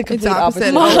 It's the complete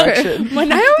opposite direction.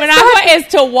 Minocqua is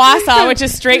to Wausau, which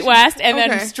is straight west, and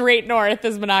then straight north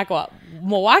is Minocqua.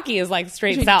 Milwaukee is like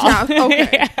straight south.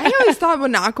 Okay. I always thought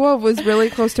Minocqua was really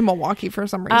close to Milwaukee for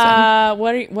some reason.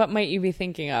 What might you be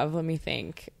thinking of? Let me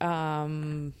think. Gosh,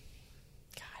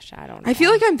 I don't know. I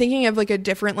feel like I'm thinking of like a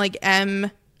different like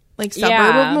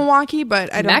suburb of Milwaukee,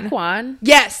 but I don't know. Mequon.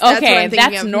 Yes. That's what I'm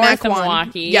thinking that's of. north Mequon. of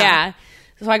Milwaukee. Yeah.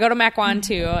 So I go to Mequon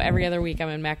too. Every other week I'm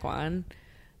in Mequon.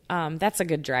 That's a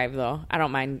good drive though. I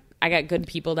don't mind. I got good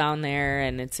people down there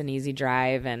and it's an easy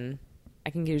drive and I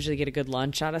can usually get a good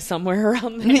lunch out of somewhere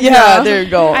around there. Yeah, there you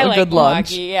go. I like good Milwaukee,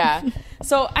 lunch. Yeah.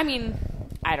 So, I mean,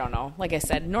 I don't know. Like I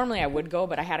said, normally I would go,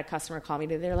 but I had a customer call me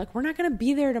today. They're like, we're not going to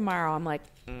be there tomorrow. I'm like,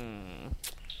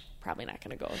 probably not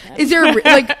going to go then. Is there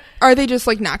like, are they just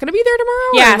like not going to be there tomorrow?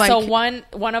 Yeah. Or, like... So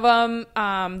one of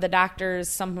them, the doctor's,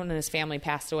 someone in his family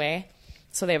passed away.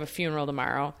 So they have a funeral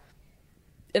tomorrow.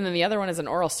 And then the other one is an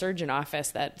oral surgeon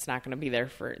office that's not going to be there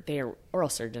oral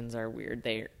surgeons are weird.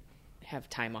 They have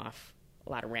time off a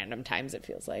lot of random times, it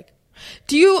feels like.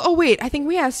 I think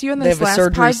we asked you in this last they have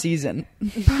a surgery season.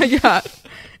 Yeah.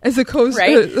 As opposed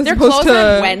They're closed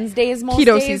on Wednesdays most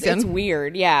keto days. Season. It's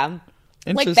weird. Yeah.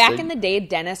 Like back in the day,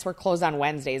 dentists were closed on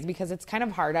Wednesdays because it's kind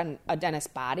of hard on a dentist's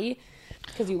body.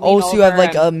 So you have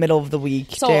like a middle of the week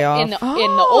day off. In the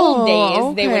old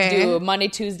days, they would do Monday,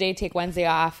 Tuesday, take Wednesday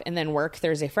off, and then work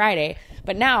Thursday, Friday.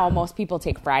 But now most people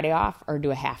take Friday off or do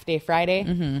a half day Friday.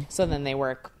 Mm-hmm. So then they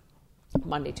work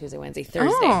Monday, Tuesday, Wednesday,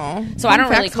 Thursday. So I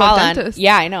don't really call on.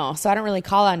 Yeah, I know. So I don't really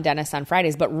call on dentists on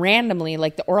Fridays. But randomly,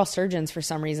 like the oral surgeons for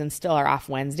some reason still are off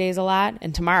Wednesdays a lot.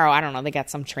 And tomorrow, I don't know, they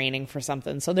got some training for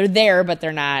something. So they're there, but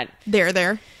they're not. They're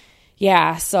there.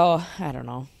 Yeah. So I don't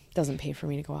know. Doesn't pay for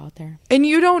me to go out there. And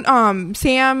you don't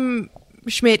Sam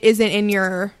Schmidt isn't in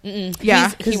your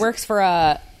yeah he works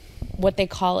for what they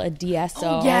call a DSO.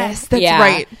 Oh, yes, that's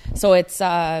right. So it's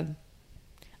I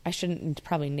shouldn't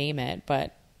probably name it,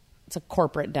 but it's a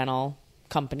corporate dental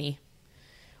company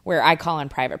where I call on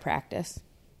private practice.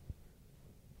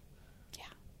 Yeah.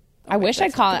 I wish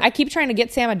I'd call. I keep trying to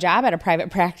get Sam a job at a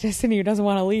private practice and he doesn't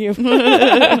want to leave.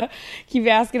 Keep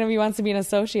asking him if he wants to be an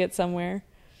associate somewhere.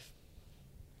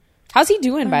 How's he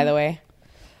doing, by the way?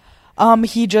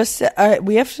 He just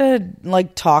we have to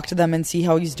like talk to them and see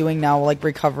how he's doing now, like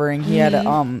recovering. He had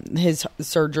his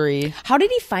surgery. How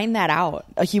did he find that out?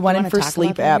 He went in for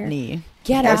sleep apnea.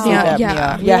 Get out. Sleep apnea.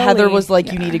 Yeah. Really? Heather was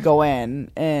like, you need to go in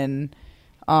and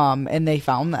they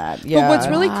found that. Yeah. But what's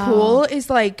really cool is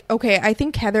like, okay, I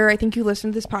think Heather, you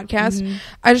listen to this podcast. Mm-hmm.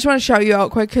 I just want to shout you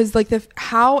out quick because like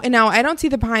and now I don't see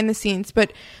the behind the scenes,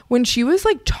 but when she was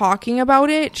like talking about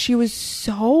it, she was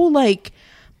so like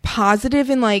positive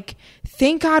and like,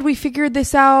 thank God we figured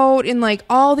this out and like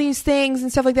all these things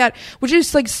and stuff like that, which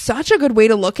is like such a good way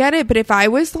to look at it. But if I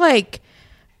was like,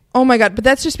 oh my God, but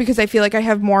that's just because I feel like I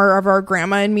have more of our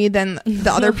grandma in me than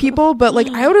the other people. But like,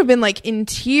 I would have been like in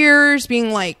tears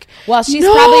being like, well, she's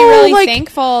probably really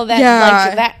thankful that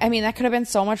like that. I mean, that could have been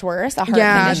so much worse. A heart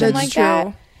condition like true.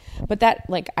 That. But that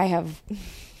like, I have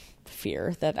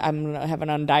fear that I'm going to have an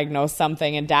undiagnosed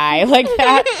something and die like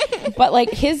that. But like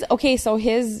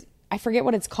I forget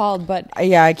what it's called, but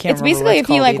yeah, I can't. It's basically if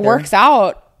he like works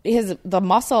out, the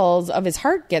muscles of his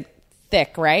heart get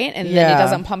thick, right? And then it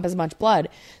doesn't pump as much blood.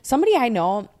 Somebody I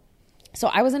know, so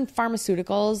I was in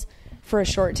pharmaceuticals for a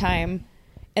short time,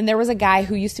 and there was a guy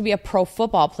who used to be a pro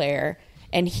football player,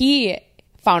 and he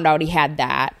found out he had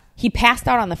that. He passed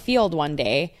out on the field one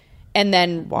day, and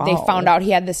then they found out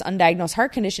he had this undiagnosed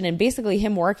heart condition, and basically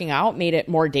him working out made it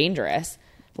more dangerous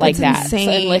like that. So,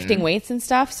 and lifting weights and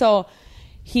stuff. So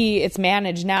it's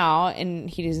managed now, and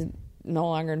he's no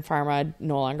longer in pharma,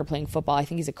 no longer playing football. I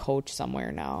think he's a coach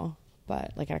somewhere now,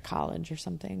 but like at a college or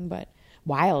something. But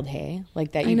wild, hey?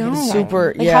 Like that. I know.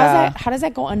 Super, like, how does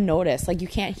that go unnoticed? Like you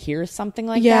can't hear something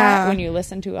like that when you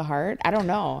listen to a heart? I don't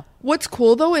know. What's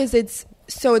cool though is it's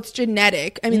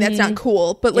genetic. I mean, that's not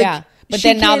cool, but like, but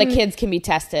then now the kids can be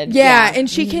tested. Yeah, and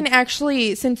she can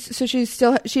actually,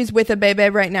 she's with a baby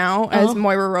right now, as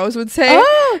Moira Rose would say.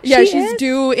 Oh, she's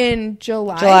due in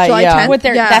July 10th.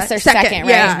 That's their second, right?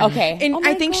 Yeah. Okay. And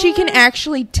I think she can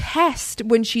actually test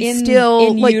when she's still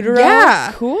in like, utero.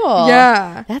 Yeah. Cool.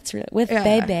 Yeah. That's real. With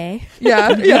baby. Yeah.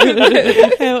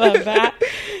 I love that.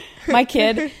 My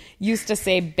kid used to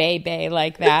say "baby"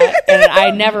 like that, and I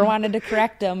never wanted to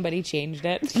correct him, but he changed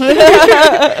it.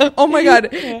 Oh my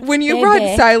god! When you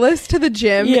brought Silas to the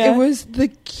gym, it was the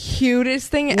cutest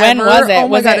thing ever. When was it? Oh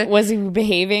my god! Was he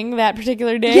behaving that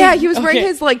particular day? Yeah, he was wearing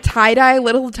his like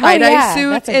little tie dye suit,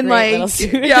 That's a and great like little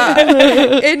suit.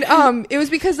 and it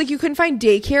was because like you couldn't find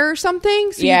daycare or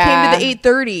something, so you came to the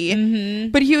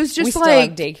 8:30. But he was just we still like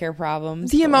have daycare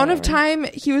problems. The amount of time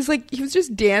he was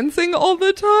just dancing all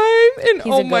the time, and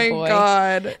He's a good boy.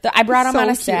 God, I brought him on a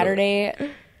cute. Saturday.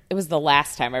 It was the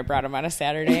last time I brought him on a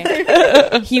Saturday.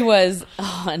 He was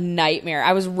a nightmare.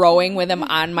 I was rowing with him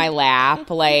on my lap.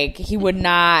 Like he wouldn't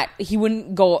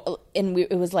go. And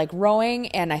it was like rowing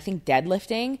and I think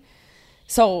deadlifting.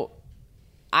 So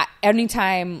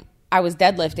anytime I was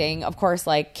deadlifting, of course,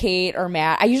 like Kate or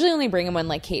Matt, I usually only bring him when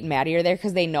like Kate and Maddie are there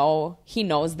because he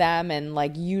knows them and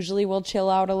like usually we'll chill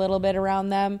out a little bit around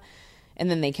them. And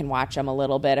then they can watch him a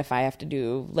little bit if I have to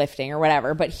do lifting or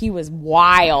whatever. But he was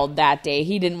wild that day.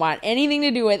 He didn't want anything to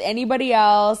do with anybody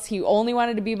else. He only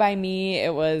wanted to be by me.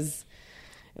 It was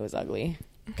ugly.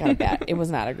 It was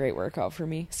not a great workout for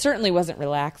me. Certainly wasn't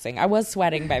relaxing. I was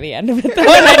sweating by the end of it, though.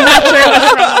 And I'm not sure it was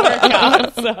from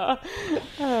the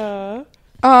workout.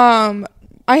 So.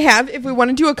 I have, if we want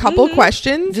to do a couple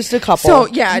questions. Just a couple. So,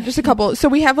 yeah, just a couple. So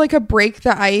we have like a break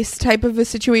the ice type of a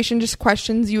situation, just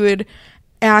questions you would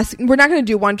ask. We're not going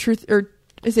to do one truth, or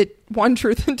is it one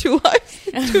truth and two lies?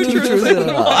 Two truths and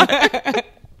one lie.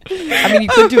 I mean, you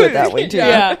could do it that way too.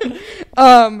 Yeah.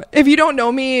 If you don't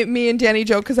know me and Danny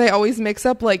joke because I always mix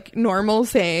up like normal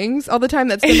sayings all the time.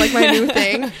 That's been like my new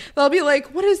thing. They'll be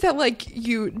like, "What is that? Like,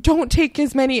 you don't take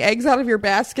as many eggs out of your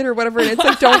basket or whatever." And it's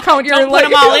like, don't count your don't put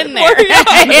them all in there.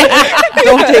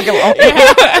 Don't take them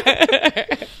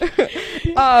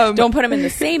all. Don't put them in the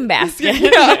same basket.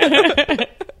 Yeah.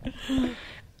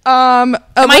 Am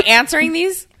I answering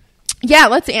these? Yeah,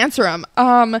 let's answer them.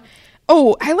 I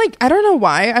don't know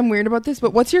why I'm weird about this,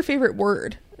 but what's your favorite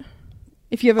word?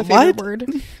 If you have a favorite word.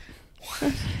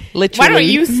 Literally. Why don't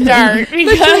you start?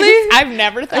 Because I've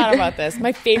never thought about this.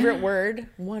 My favorite word,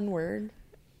 one word.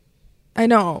 I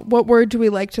know. What word do we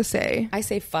like to say? I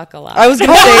say fuck a lot. I was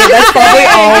going to say that's probably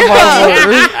all of our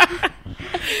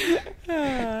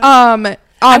words.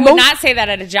 I would not say that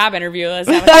at a job interview. Is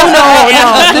that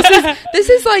no. This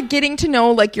is like getting to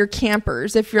know like your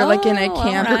campers if you're like in a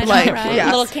camp, right, like right.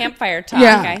 Yes. Little campfire talk.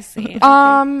 Yeah. I see.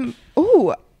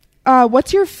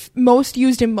 What's your most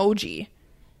used emoji?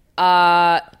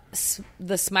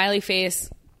 The smiley face,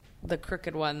 the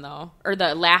crooked one though, or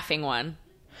the laughing one.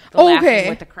 The laughing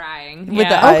with the crying, with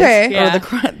the eyes, okay, or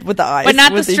with the eyes, but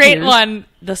not the straight ears. one.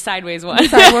 The sideways one. The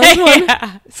sideways one.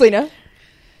 Yeah. Selena.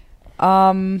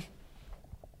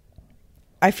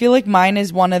 I feel like mine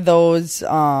is one of those,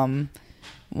 one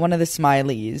of the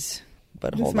smileys.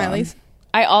 But hold smileys. on.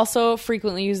 I also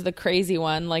frequently use the crazy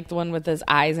one, like the one with his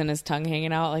eyes and his tongue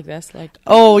hanging out like this. Like,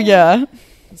 oh yeah,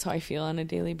 that's how I feel on a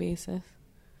daily basis.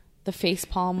 The face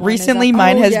palm one. Recently,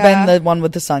 mine has been the one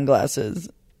with the sunglasses.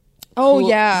 Oh cool,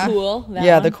 yeah, cool.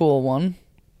 The cool one.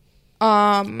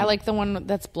 I like the one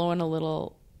that's blowing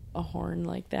a horn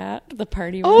like that. The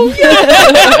party one. Oh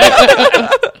yeah.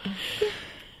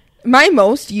 My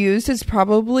most used is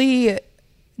probably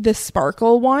the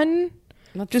sparkle one.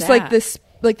 What's just that? like this,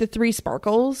 like the three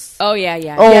sparkles. Oh yeah.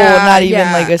 Oh, not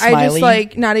even like a smiley. I just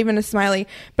like not even a smiley.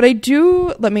 But I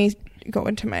do. Let me go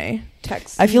into my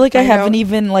text. I feel like I haven't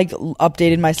even like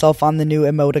updated myself on the new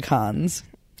emoticons.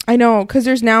 I know, because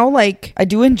there's now like I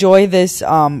do enjoy this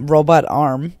robot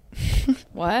arm.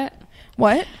 What?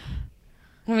 What?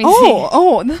 Let me see.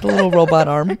 Oh, the little robot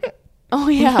arm. Oh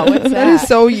yeah, what's that? That is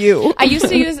so you. I used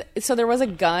to use, so there was a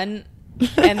gun,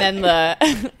 and then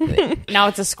now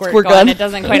it's a squirt gun. gun. It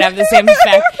doesn't quite have the same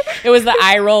effect. It was the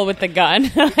eye roll with the gun.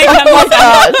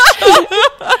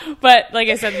 But like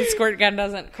I said, the squirt gun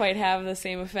doesn't quite have the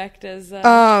same effect as.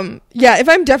 Yeah, if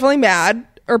I'm definitely mad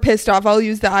or pissed off, I'll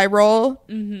use the eye roll.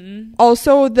 Mm-hmm.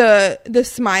 Also, the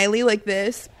smiley like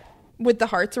this with the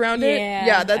hearts around it.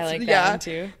 Yeah, that's I like that one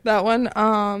too. That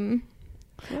one.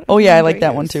 Oh yeah, I like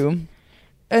that one too.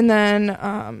 And then,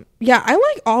 yeah, I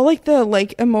like all like the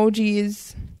like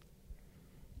emojis,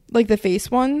 like the face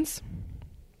ones.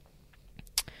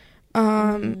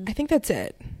 I think that's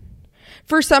it.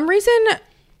 For some reason,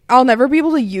 I'll never be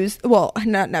able to use, well,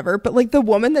 not never, but like the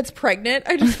woman that's pregnant,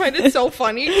 I just find it so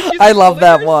funny. I love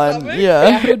that one.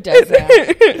 Yeah. Who does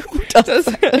that? Who does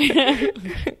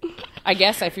that? I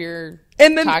guess if you're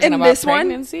and then talking about this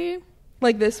pregnancy. One,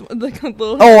 like this, like a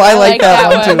little. Oh, I like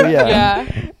that one too.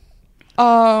 Yeah.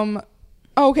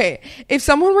 Okay. If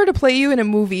someone were to play you in a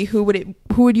movie, who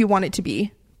would you want it to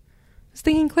be? I was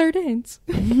thinking Claire Danes.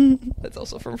 That's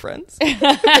also from Friends.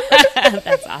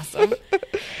 That's awesome.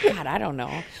 God, I don't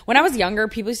know. When I was younger,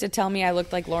 people used to tell me I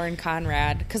looked like Lauren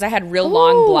Conrad because I had real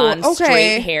long blonde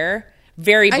straight hair,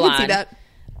 very blonde. I can see that.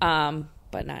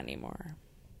 But not anymore.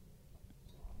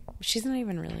 She's not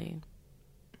even really.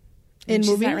 She's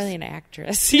movies? Not really an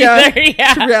actress either.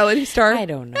 Yeah. Reality star. I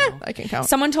don't know. I can count.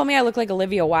 Someone told me I look like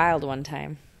Olivia Wilde one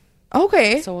time.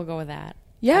 Okay. So we'll go with that.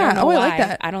 Yeah. I like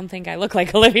that. I don't think I look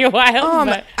like Olivia Wilde.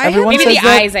 But everyone maybe says the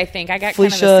eyes, I think. I got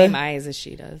kind of the same eyes as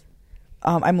she does.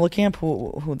 I'm looking up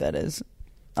who that is.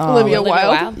 Olivia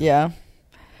Wilde? Yeah.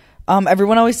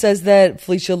 Everyone always says that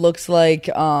Felicia looks like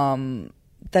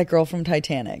that girl from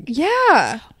Titanic.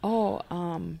 Yeah. Oh,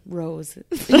 Rose.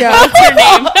 Yeah. What's her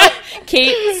name?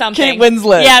 Kate something. Kate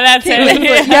Winslet. Yeah, that's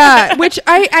it. Yeah, which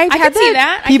I've I had could see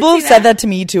that. People have said that to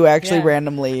me too, actually,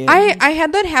 randomly. I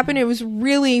had that happen. It was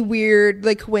really weird,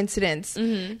 like coincidence.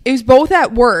 Mm-hmm. It was both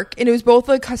at work, and it was both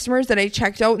the customers that I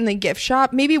checked out in the gift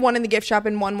shop. Maybe one in the gift shop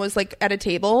and one was like at a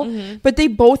table. Mm-hmm. But they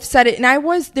both said it, and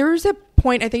there was a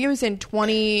point. I think it was in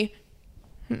 20.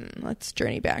 Let's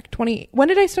journey back. 20. When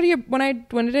did I study?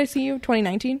 When did I see you?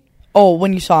 2019. Oh,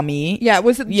 when you saw me? Yeah.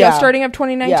 Was it just starting of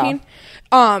 2019?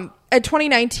 Yeah. At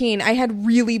 2019, I had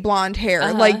really blonde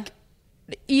hair, like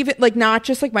even like not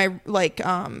just like my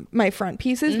my front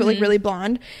pieces, but like really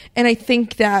blonde. And I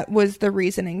think that was the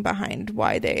reasoning behind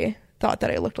why they thought that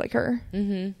I looked like her.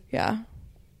 Mm-hmm. Yeah.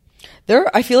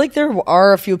 I feel like there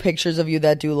are a few pictures of you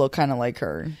that do look kind of like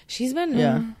her. She's been.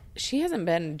 Yeah. She hasn't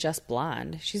been just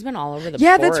blonde. She's been all over the board.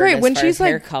 Yeah, that's right. When she's like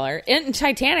hair color in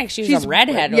Titanic, she's a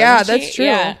redhead. Yeah, that's true.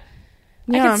 Yeah.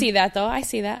 I can see that though. I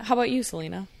see that. How about you,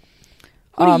 Selena?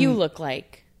 Who do you look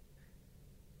like?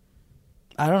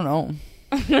 I don't know.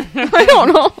 I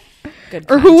don't know.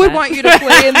 Good. Or who would want you to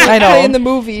play in the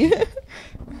movie?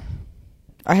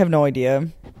 I have no idea.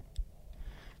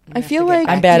 I feel like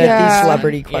I'm bad at these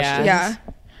celebrity questions. Yeah.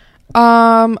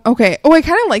 Okay. Oh, I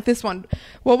kind of like this one.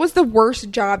 What was the worst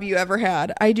job you ever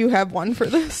had? I do have one for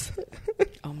this.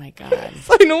 Oh my god.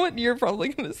 So I know what you're probably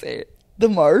gonna say. The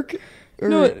Mark?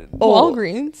 No,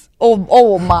 Walgreens.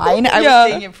 Oh, mine. I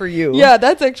was saying it for you. Yeah,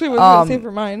 that's actually what I was gonna say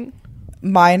for mine.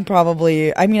 Mine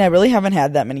probably. I mean, I really haven't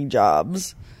had that many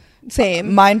jobs.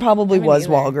 Same. Mine probably was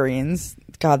Walgreens.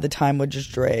 God, the time would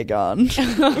just drag on.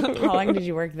 How long did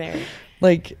you work there?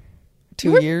 Like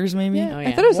 2 years, maybe. Yeah. Oh, yeah.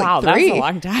 I thought it was like 3. That was a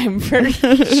long time for a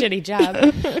shitty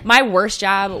job. My worst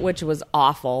job, which was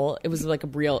awful, it was like a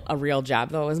real job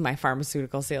though. It was my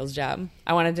pharmaceutical sales job.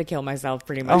 I wanted to kill myself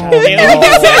pretty much. On a daily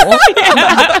basis.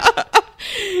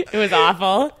 It was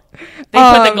awful. They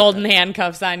put the golden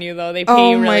handcuffs on you though. They pay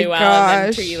you really well and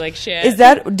then treat you like shit.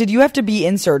 Did you have to be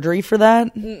in surgery for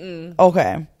that? Mm-mm.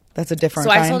 Okay. That's a different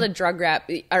kind. I sold a drug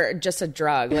rap, or just a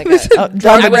drug, like I was a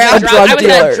drug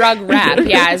rap.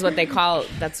 Yeah, is what they call.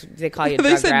 They call you a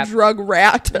drug rap. Drug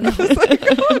rat. I was like,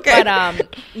 okay.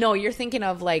 But no, you're thinking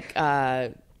of like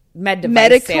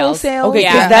medical sales. Okay,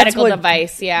 yeah, medical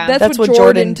device. Yeah, that's what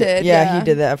Jordan did. Yeah, he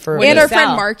did that for. And our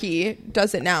friend Marky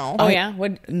does it now. Oh yeah,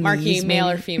 would Marky male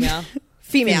or female?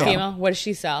 Female. What does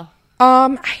she sell?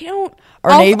 I don't.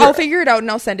 I'll figure it out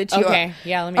and I'll send it to you. Okay,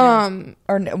 yeah, let me know.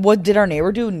 What did our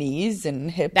neighbor do? Knees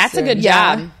and hips. That's a good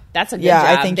job. That's a good job.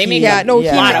 I think they make a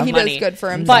lot of he money. Does good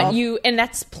for himself. But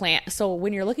that's plant. So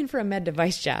when you're looking for a med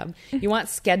device job, you want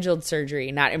scheduled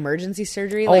surgery, not emergency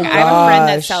surgery. Like I have a friend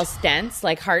that sells stents,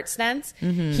 like heart stents.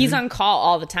 Mm-hmm. He's on call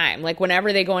all the time. Like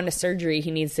whenever they go into surgery,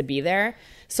 he needs to be there.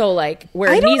 So like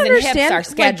where knees and hips are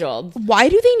scheduled. Like, why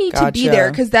do they need to be there?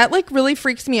 Because that like really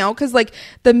freaks me out. Because like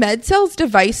the med sales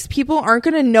device people aren't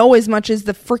going to know as much as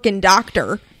the freaking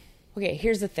doctor. okay,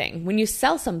 here's the thing. When you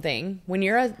sell something, when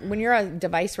you're a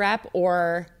device rep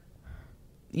or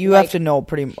you have to know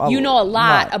you know a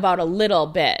lot about a little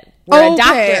bit. Where a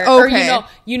doctor, or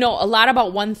you know a lot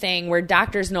about one thing, where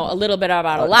doctors know a little bit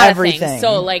about a lot of things.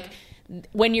 So like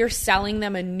when you're selling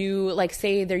them a new, like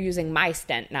say they're using my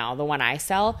stent now, the one I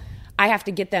sell, I have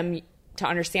to get them to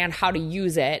understand how to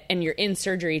use it, and you're in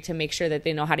surgery to make sure that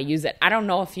they know how to use it. I don't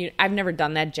know if I've never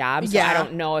done that job, so I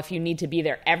don't know if you need to be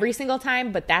there every single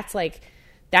time, but that's like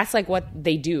what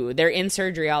they do. They're in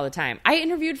surgery all the time. I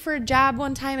interviewed for a job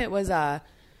one time. It was a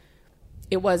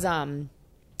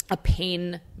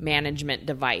pain management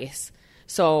device.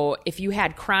 So if you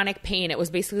had chronic pain, it was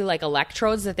basically like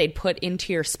electrodes that they'd put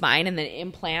into your spine and then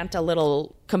implant a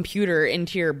little computer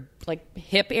into your like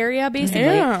hip area, basically.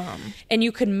 Damn. And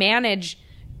you could manage.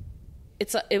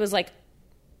 It was like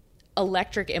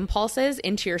electric impulses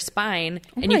into your spine,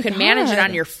 and you could manage it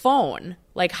on your phone,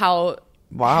 like how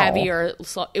heavy or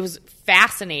slow. It was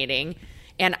fascinating.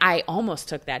 And I almost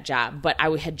took that job, but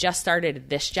I had just started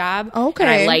this job. Okay.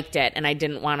 And I liked it, and I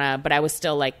didn't want to, but I was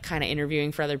still like kind of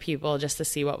interviewing for other people just to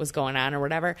see what was going on or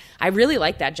whatever. I really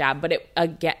liked that job, but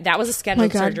that was a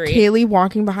scheduled surgery. Kaylee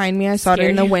walking behind me, I saw it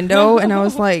in the window, and I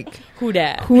was like, who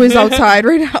dat? Who is outside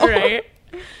right now? Right.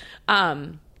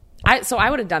 So I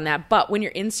would have done that, but when you're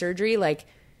in surgery, like,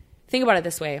 think about it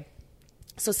this way.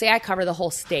 So say I cover the whole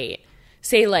state.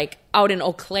 Say, like, out in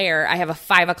Eau Claire, I have a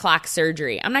 5 o'clock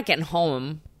surgery. I'm not getting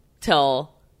home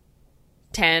till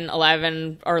 10,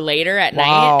 11 or later at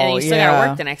night. And you still got to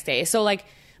work the next day. So, like,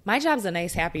 my job's a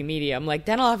nice, happy medium. Like,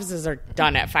 dental offices are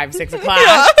done at 5, 6 o'clock.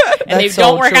 And they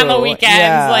don't work on the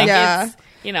weekends. It's,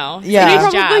 you know. Yeah. They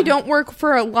probably don't work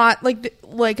for a lot.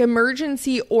 Like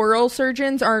emergency oral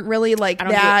surgeons aren't really like that.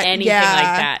 I don't do anything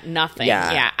like that. Nothing.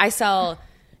 Yeah. I sell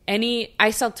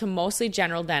to mostly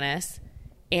general dentists.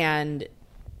 And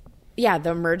the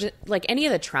emergent, like any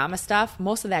of the trauma stuff,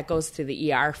 most of that goes to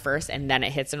the ER first, and then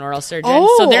it hits an oral surgeon.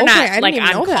 So they're not like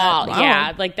on call. Wow.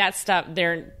 Yeah, like that stuff.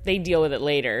 They deal with it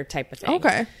later, type of thing.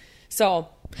 Okay. So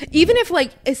even if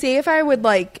like, say if I would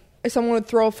like, if someone would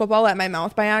throw a football at my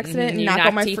mouth by accident and knock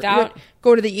all my teeth out,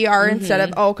 go to the ER instead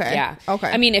of okay.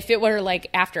 I mean, if it were like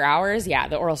after hours,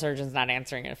 the oral surgeon's not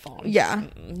answering a phone. Yeah,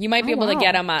 you might be able to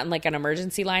get them on like an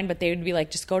emergency line, but they would be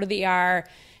like, just go to the ER.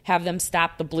 Have them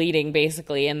stop the bleeding,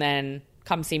 basically, and then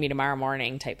come see me tomorrow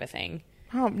morning type of thing.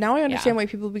 Oh, now I understand why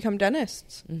people become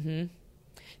dentists. Mm-hmm.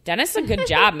 Dentist's a good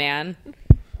job, man.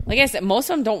 Like I said,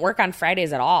 most of them don't work on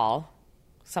Fridays at all.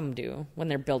 Some do when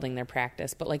they're building their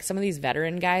practice. But, like, some of these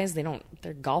veteran guys,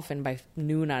 they're golfing by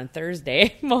noon on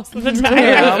Thursday most of the time,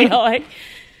 I feel like.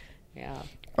 Yeah.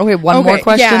 Okay, one more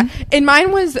question. Yeah, and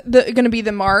mine was going to be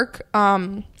the mark.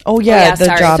 The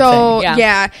job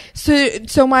thing.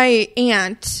 So my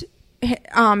aunt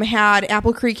had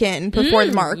Apple Creek Inn before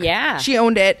the mark. Yeah, she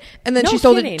owned it, and then she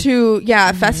sold it to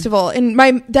festival.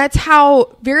 And that's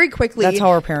how very quickly. That's how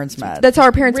our parents met. That's how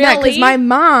our parents met, because my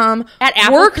mom at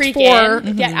Apple worked Creek for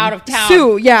Inn, out of town.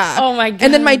 Sue. Yeah. Oh my god.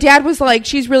 And then my dad was like,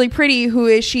 "She's really pretty. Who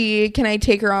is she? Can I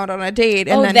take her out on a date?"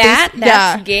 And then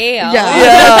that's Gail. Gail.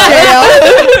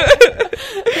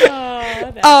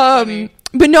 Funny.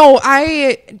 But no,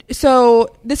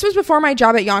 so this was before my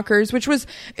job at Yonkers,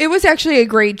 it was actually a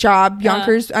great job.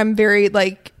 Yonkers, I'm very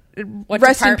like,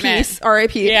 rest in peace,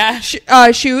 R.I.P. Yeah.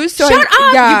 Shoes. So Shut up.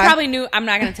 You probably knew. I'm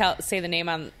not going to say the name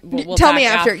on. We'll tell me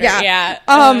after. Yeah.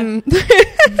 Love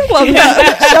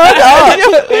that. Shut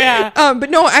up. Yeah. But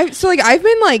no, I've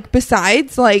been like,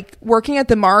 besides like working at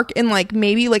the Mark and like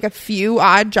maybe like a few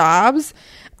odd jobs,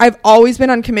 I've always been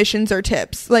on commissions or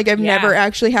tips. Like I've never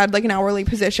actually had like an hourly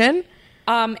position.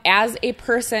 As a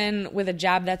person with a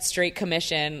job that's straight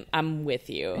commission, I'm with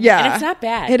you. Yeah. And it's not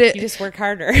bad. You just work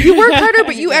harder. You work harder,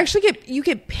 but you actually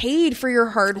get paid for your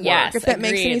hard work, if that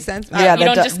makes any sense. Yeah, you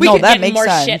don't just get more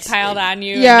shit piled on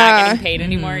you and not getting paid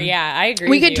anymore. Yeah, I agree.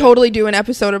 We could totally do an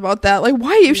episode about that. Like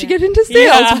why you should get into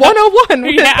sales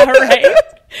 101. Yeah, right.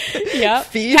 Yep.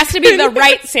 It has to be the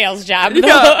right sales job.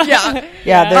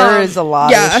 Yeah, there is a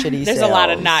lot of shitty There's sales. a lot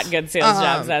of not good sales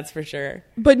jobs, that's for sure.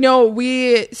 But no,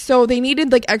 so they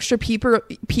needed like extra Keeper?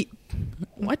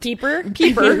 Keeper.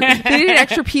 They needed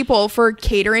extra people for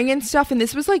catering and stuff, and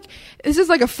this is like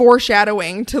a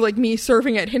foreshadowing to like me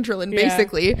serving at Hinterland,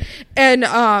 basically.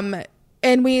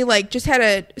 And we like just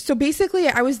had so basically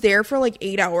I was there for like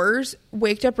 8 hours,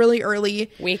 waked up really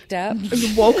early.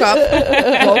 Woke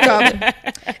up.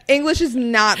 English is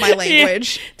not my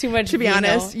language. Too much to be vino.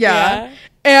 honest. Yeah.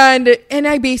 And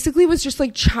I basically was just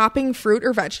like chopping fruit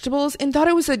or vegetables and thought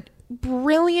it was a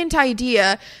brilliant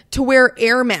idea to wear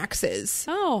Air Maxes.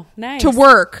 Oh, nice. To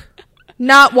work,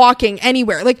 not walking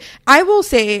anywhere. Like I will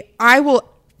say, I will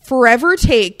forever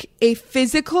take a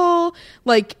physical,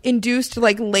 like, induced,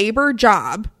 like, labor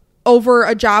job over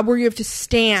a job where you have to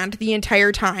stand the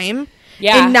entire time.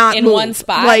 Yeah, and not in move. one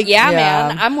spot. Like,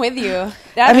 man, I'm with you.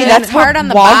 That's hard on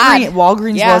the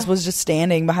Walgreens was just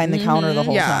standing behind the counter the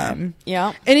whole time.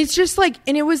 Yeah. And it's just like,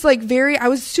 and it was like I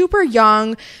was super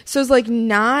young, so I was like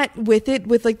not with it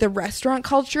with like the restaurant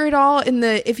culture at all. And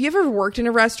if you ever worked in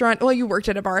a restaurant, well, you worked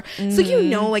at a bar, it's like, you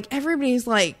know, like everybody's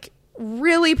like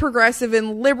really progressive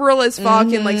and liberal as fuck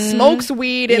and like smokes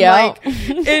weed and like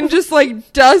and just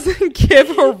like doesn't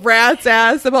give a rat's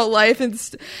ass about life and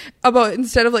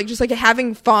instead of like just like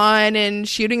having fun and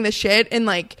shooting the shit and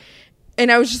like,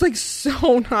 and I was just like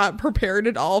so not prepared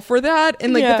at all for that.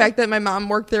 And like the fact that my mom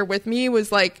worked there with me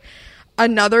was like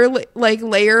another like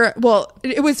layer. Well,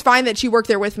 it was fine that she worked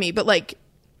there with me, but like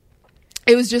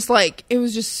it was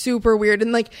just super weird.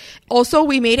 And like also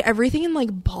we made everything in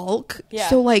like bulk,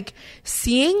 so like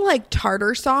seeing like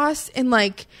tartar sauce and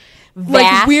like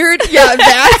weird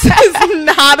Vats is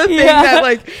not a thing that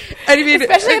like, I mean,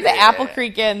 especially at the Apple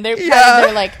Creek Inn, they're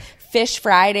like fish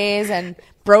Fridays and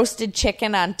roasted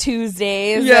chicken on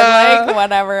Tuesdays and like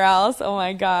whatever else. Oh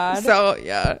my god. So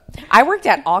I worked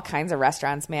at all kinds of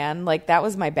restaurants, man. Like that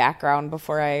was my background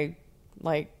before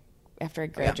after I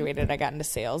graduated I got into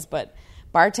sales, but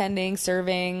bartending,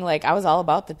 serving, like I was all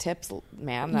about the tips,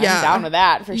 man. I'm down with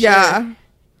that for sure.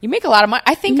 You make a lot of money.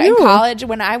 I think in college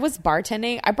when I was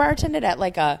bartending, I bartended at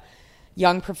like a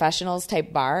young professionals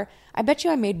type bar. I bet you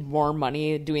I made more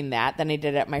money doing that than I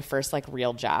did at my first like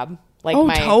real job. Like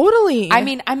totally. I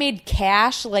mean, I made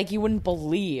cash like you wouldn't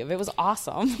believe. It was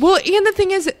awesome. Well, and the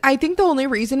thing is, I think the only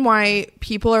reason why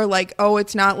people are like, oh,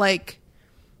 it's not like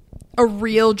a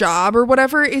real job or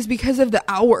whatever is because of the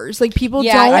hours. Like people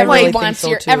don't everybody like wants so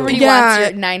your too. everybody wants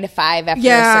your 9 to 5 after a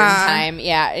certain time.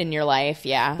 Yeah, in your life.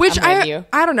 Yeah, which I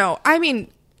don't know. I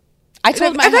mean, I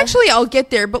told my eventually I'll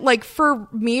get there, but like for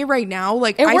me right now,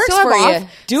 like it I works still have for off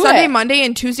you. Sunday, Monday,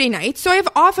 and Tuesday nights, so I have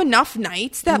off enough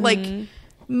nights that like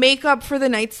make up for the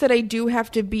nights that I do have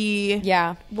to be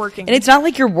working. And it's not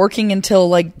like you're working until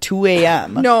like 2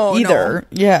 a.m. No, either. No.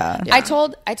 Yeah. I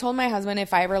told my husband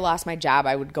if I ever lost my job,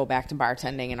 I would go back to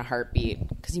bartending in a heartbeat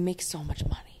because you make so much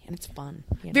money and it's fun.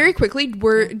 You know? Very quickly,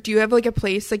 do you have like a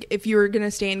place like if you were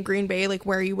gonna stay in Green Bay, like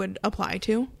where you would apply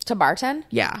to bartend?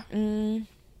 Yeah.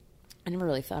 I never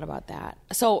really thought about that.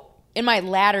 So in my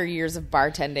latter years of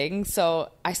bartending,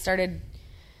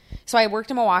 I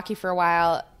worked in Milwaukee for a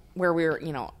while where we were,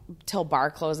 till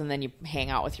bar close and then you hang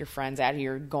out with your friends after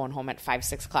you're going home at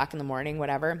 5-6 o'clock in the morning,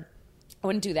 whatever. I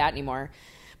wouldn't do that anymore.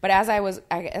 But as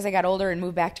I got older and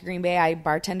moved back to Green Bay, I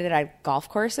bartended at golf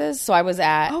courses. So I was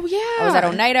at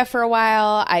Oneida for a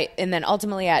while. And then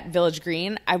ultimately at Village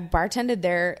Green, I bartended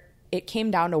there. It came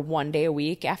down to 1 day a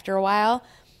week after a while.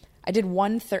 I did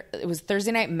it was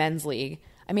Thursday night men's league.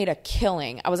 I made a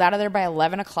killing. I was out of there by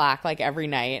 11 o'clock like every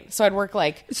night. So I'd work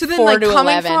like 4 to 11.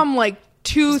 Coming from like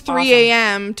 2-3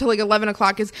 a.m. to like 11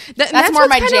 o'clock is that's more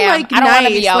my jam. Like, I don't want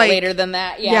to be out like, later than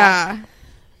that. Yeah.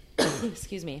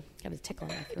 Excuse me. Got a tickle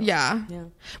in my throat. Yeah.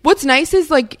 What's nice is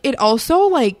like it also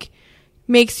like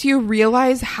makes you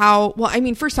realize how well. I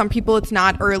mean, for some people it's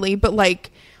not early, but like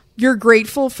you're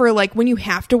grateful for like when you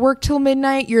have to work till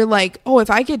midnight. You're like, oh, if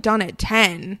I get done at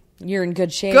 10. You're in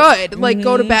good shape. Good. Like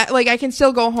go to bed. Like I can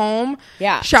still go home.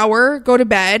 Yeah. Shower. Go to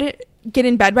bed. Get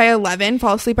in bed by 11.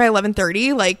 Fall asleep by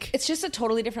 11:30. Like it's just a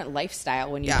totally different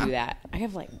lifestyle when you do that. I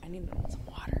need some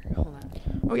water. Hold on.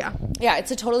 Oh yeah. Yeah,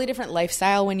 it's a totally different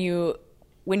lifestyle when you're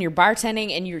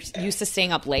bartending and you're used to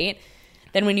staying up late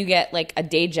than when you get like a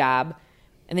day job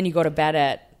and then you go to bed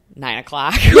at 9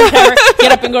 o'clock or whatever.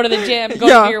 Get up and go to the gym,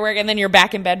 go to your work, and then you're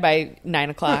back in bed by 9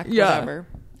 o'clock. Whatever.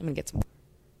 I'm gonna get some.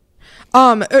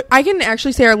 I can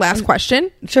actually say our last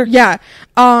question. Sure. Yeah.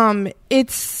 I'm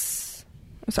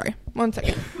sorry. 1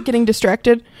 second. Getting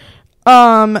distracted.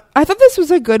 I thought this was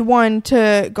a good one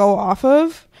to go off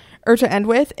of or to end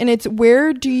with, and it's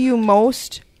where do you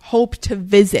most hope to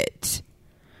visit?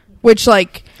 Which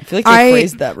like I feel like they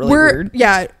phrased that really weird.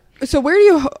 Yeah. So where do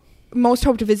you most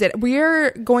hope to visit?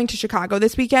 We're going to Chicago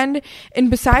this weekend, and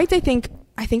besides, I think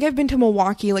I've been to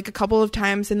Milwaukee like a couple of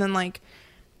times, and then like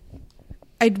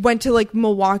I went to like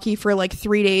Milwaukee for like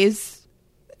 3 days.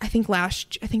 I think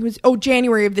it was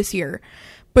January of this year.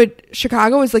 But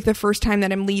Chicago is like the first time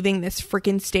that I'm leaving this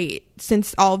freaking state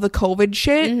since all the COVID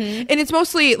shit. Mm-hmm. And it's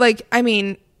mostly like, I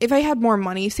mean, if I had more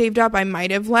money saved up, I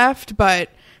might have left. But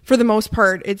for the most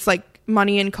part, it's like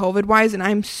money and COVID wise. And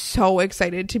I'm so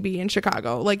excited to be in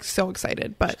Chicago. Like so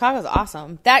excited. But Chicago's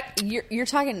awesome. That you're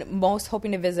talking most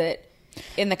hoping to visit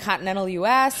in the continental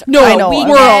U.S. No, weekend.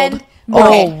 World.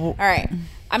 Okay. All right.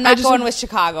 I'm not going with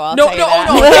Chicago. I'll no, tell you that.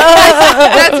 no.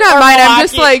 That's not mine. I'm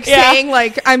just like saying,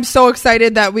 like, I'm so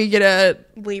excited that we get to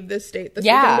leave this state this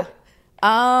weekend.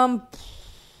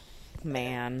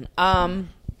 Man.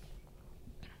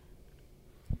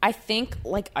 I think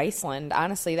like Iceland.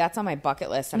 Honestly, that's on my bucket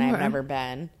list, and I've never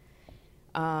been.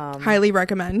 Highly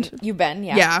recommend. You've been,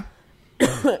 yeah.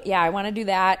 Yeah, I want to do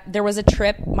that. There was a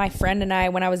trip, my friend and I,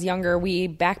 when I was younger, we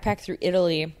backpacked through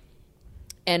Italy,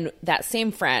 and that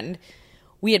same friend,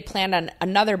 we had planned on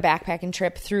another backpacking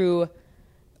trip through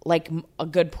like a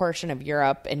good portion of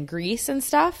Europe and Greece and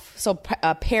stuff. So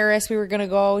Paris we were going to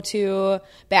go to,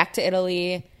 back to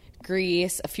Italy,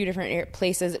 Greece, a few different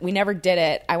places. We never did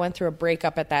it. I went through a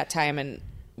breakup at that time and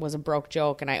was a broke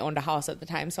joke, and I owned a house at the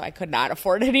time, so I could not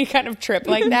afford any kind of trip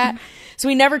like that. So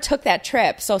we never took that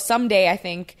trip. So someday, I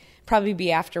think, probably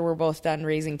be after we're both done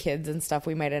raising kids and stuff,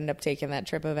 we might end up taking that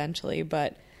trip eventually.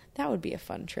 But that would be a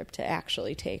fun trip to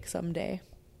actually take someday.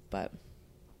 But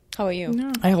how about you?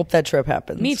 No. I hope that trip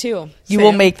happens. Me too. You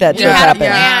will make that trip happen.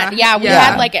 We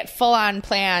had like it full on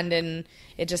planned, and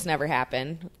it just never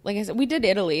happened. Like I said, we did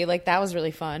Italy. Like that was really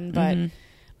fun, but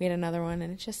we had another one,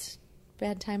 and it's just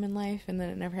bad time in life, and then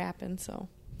it never happened. So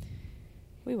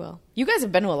we will. You guys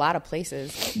have been to a lot of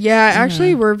places. Yeah,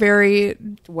 actually, we're very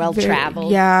well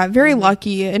traveled. Yeah, very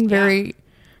lucky and very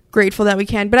grateful that we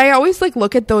can. But I always like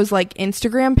look at those like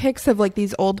Instagram pics of like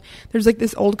these old. There's like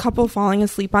this old couple falling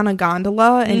asleep on a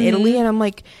gondola in Italy, and I'm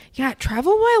like, yeah,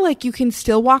 travel while like you can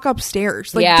still walk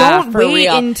upstairs. Like, don't wait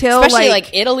until especially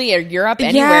like Italy or Europe,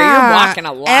 anywhere you're walking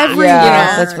a lot. Everywhere.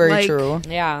 Yeah, that's very true.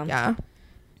 Yeah.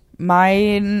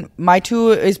 My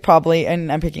two is probably,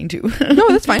 and I'm picking two. No,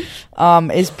 that's fine.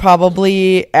 Is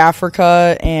probably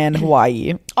Africa and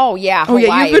Hawaii. Oh yeah, Hawaii. Oh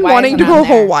yeah, you've been wanting to go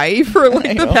Hawaii for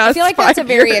like the past 5 years. I feel like that's a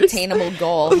very attainable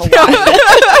goal. Hawaii.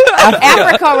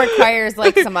 Africa requires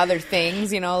like some other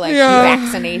things, like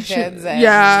vaccinations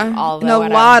and all the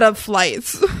and a lot of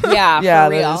flights. Yeah,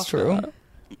 for real. That is true.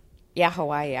 Yeah,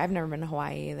 Hawaii. I've never been to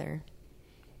Hawaii either.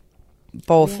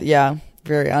 Both,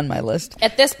 very on my list.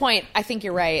 At this point, I think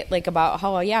you're right. Like about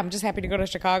how, I'm just happy to go to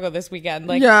Chicago this weekend.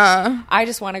 Like, I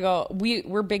just want to go.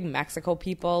 We're big Mexico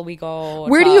people. We go.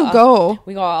 Where do you go?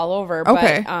 We go all over.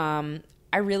 Okay. But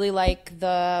I really like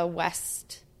the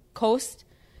West Coast.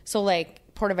 So like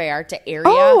Puerto Vallarta area.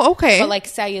 Oh, okay. But like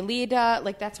Sayulita,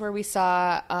 like that's where we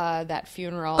saw that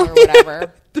funeral or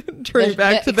whatever. Turning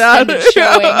back to that.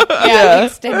 Showing. The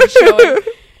extended showing.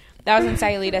 That was in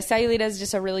Sayulita. Sayulita is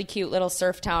just a really cute little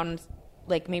surf town,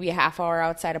 like maybe a half hour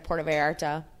outside of Puerto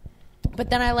Vallarta. But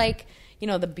then I like,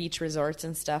 the beach resorts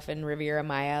and stuff in Riviera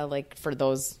Maya, like for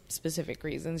those specific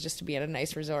reasons, just to be at a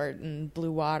nice resort and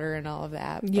blue water and all of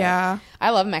that. But yeah.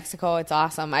 I love Mexico. It's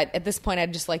awesome. At this point,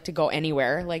 I'd just like to go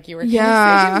anywhere, like you were saying.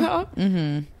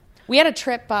 Mm-hmm. We had a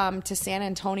trip to San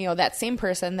Antonio. That same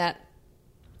person that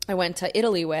I went to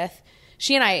Italy with,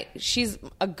 she's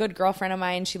a good girlfriend of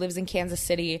mine. She lives in Kansas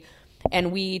City.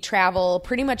 And we travel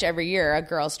pretty much every year, a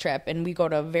girls' trip, and we go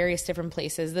to various different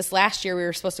places. This last year, we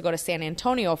were supposed to go to San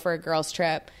Antonio for a girls'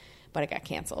 trip, but it got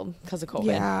canceled because of COVID.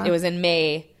 Yeah. It was in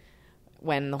May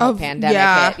when the whole pandemic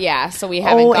hit. Yeah, so we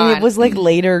haven't gone. And it was like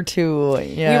later, too.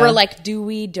 Yeah. We were like, do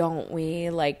we, don't we?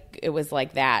 Like, it was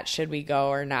like that. Should we go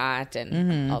or not?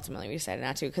 And ultimately, we decided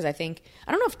not to because I don't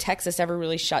know if Texas ever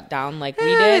really shut down like we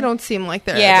did. They don't seem like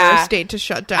they're a state to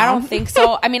shut down. I don't think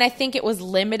so. I mean, I think it was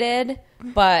limited,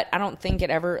 but I don't think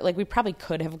it ever, like we probably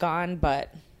could have gone,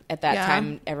 but at that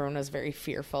time, everyone was very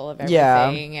fearful of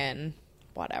everything and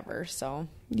whatever. So,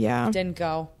 didn't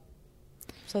go.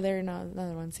 So there's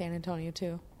another one, San Antonio,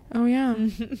 too. Oh, yeah.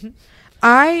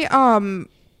 I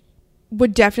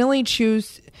would definitely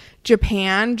choose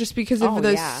Japan just because of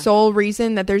the sole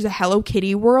reason that there's a Hello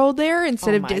Kitty world there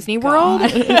instead of Disney World.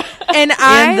 And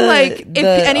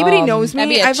if anybody knows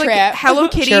me, I've like Hello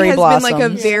Kitty has been like a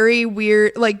very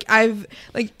weird, like I've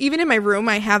like even in my room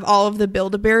I have all of the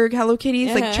Build-A-Bear Hello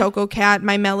Kitties, like Choco Cat,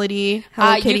 My Melody,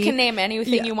 Hello Kitty. You can name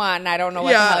anything you want and I don't know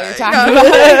what the hell you're talking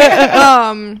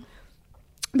about.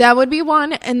 That would be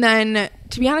one. And then,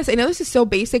 to be honest, I know this is so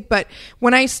basic, but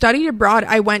when I studied abroad,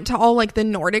 I went to all like the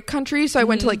Nordic countries. So I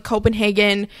went to like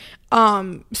Copenhagen,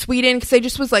 Sweden, because I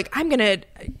just was like,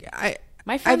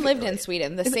 my friend lived in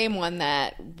Sweden, the same one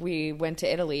that we went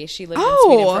to Italy. She lived in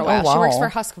Sweden for a while. Wow. She works for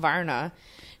Husqvarna.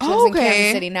 She lives in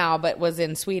Kansas City now, but was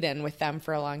in Sweden with them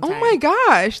for a long time. Oh my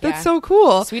gosh, that's so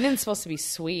cool. Sweden's supposed to be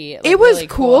sweet. It was really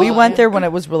cool. We went there when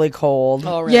it was really cold.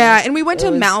 Oh, really? Yeah, and we went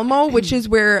to Malmo, which is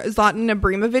where Zlatan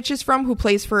Ibrahimovic is from, who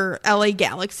plays for LA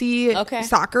Galaxy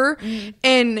soccer.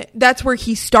 And that's where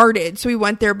he started. So we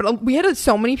went there, but we had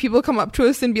so many people come up to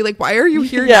us and be like, why are you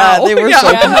here now? They were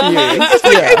so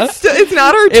confused. It's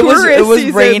not our tourist It was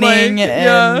season. raining.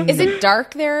 Is it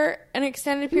dark there an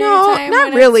extended period of time? No,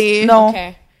 not really. No.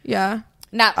 Okay. Yeah.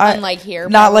 Not unlike here.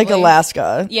 Not probably. like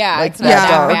Alaska. Yeah, like it's not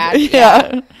that bad.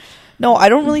 Yeah. No, I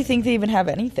don't really think they even have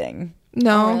anything.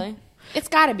 No. Oh, really? It's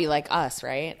got to be like us,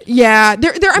 right? Yeah,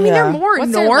 they're more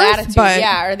What's north, their latitude? but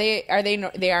Are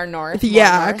they are north?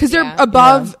 Yeah, because they're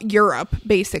above Europe,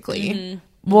 basically.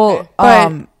 Well,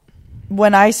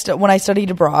 when I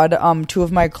studied abroad, two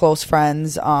of my close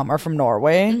friends are from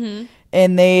Norway.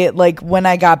 And they, like, when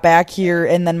I got back here,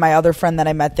 and then my other friend that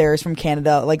I met there is from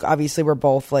Canada, like, obviously we're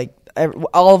both, like,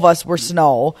 all of us were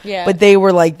snow. Yeah. But they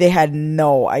were, like, they had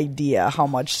no idea how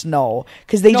much snow.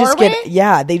 Because they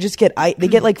they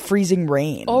get, like, freezing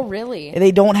rain. Oh, really?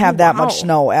 They don't have that much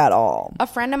snow at all. A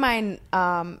friend of mine,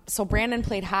 so Brandon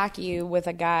played hockey with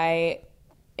a guy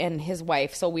and his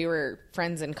wife. So we were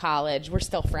friends in college. We're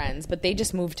still friends. But they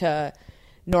just moved to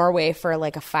Norway for,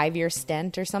 like, a 5-year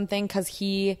stint or something because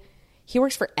he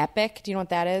works for Epic. Do you know what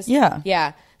that is? Yeah.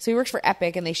 Yeah. So he works for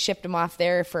Epic, and they shipped him off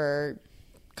there for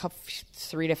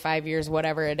 3 to 5 years,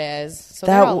 whatever it is. So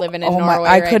they're all living in Norway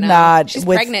I could not. She's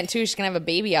pregnant, too. She's going to have a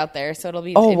baby out there, so it'll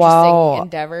be an interesting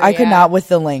endeavor. I could not with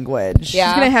the language. Yeah.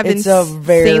 She's going to have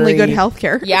insanely good health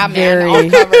care. Yeah, man. All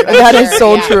covered. That is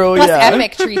so true, Plus,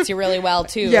 Epic treats you really well,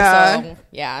 too. Yeah. So,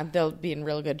 yeah, they'll be in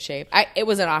real good shape. It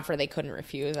was an offer they couldn't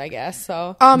refuse, I guess.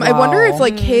 So, I wonder if,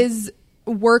 like, his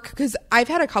work, because I've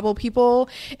had a couple people,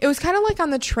 it was kind of like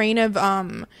on the train of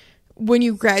when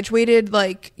you graduated,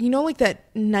 like, you know, like that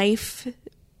knife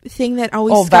thing that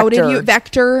always scouted you,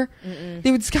 Vector.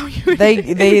 They would scout you.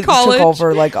 They took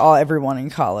over like everyone in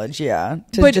college, to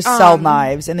just sell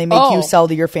knives, and they make you sell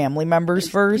to your family members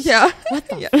first. Yeah, what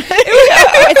the?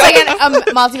 It's like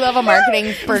a multi-level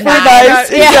marketing for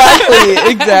knives.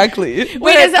 Exactly.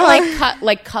 Wait, is it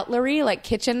like cutlery, like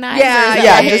kitchen knives?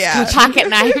 Just pocket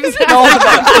knives.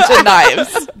 Kitchen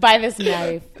knives. Buy this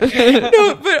knife.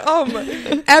 No,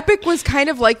 but Epic was kind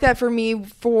of like that for me.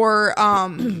 For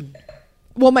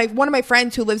well, one of my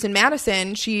friends who lives in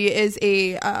Madison, she is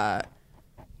a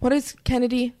what is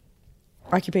Kennedy?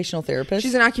 Occupational therapist.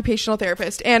 She's an occupational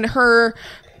therapist, and her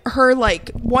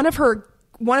like one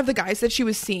of the guys that she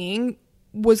was seeing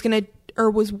was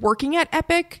working at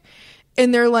Epic.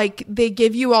 And they're like, they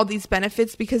give you all these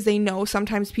benefits because they know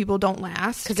sometimes people don't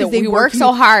last because we work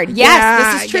so hard.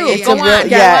 Yes, this is true. It's Go on.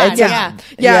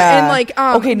 And like,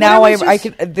 okay, now I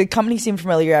could. The company seemed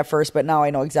familiar at first, but now I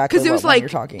know exactly because it was like, you're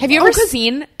talking. Have you ever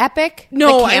seen Epic?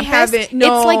 No, I haven't.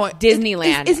 No, it's like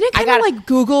Disneyland. Isn't it kind of like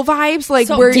Google vibes? Like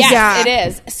where? Yes, it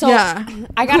is. So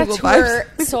I got Google a tour.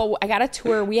 So I got a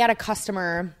tour. We had a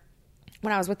customer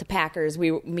when I was with the Packers.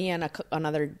 Me and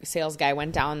another sales guy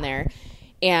went down there.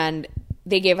 And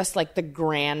they gave us like the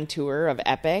grand tour of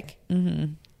Epic.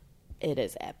 Mm-hmm. It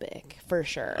is epic for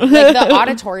sure. Like the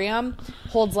auditorium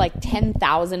holds like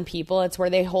 10,000 people. It's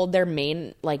where they hold their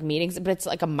main like meetings, but it's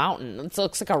like a mountain. It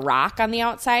looks like a rock on the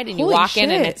outside, and you walk in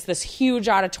and it's this huge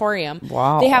auditorium.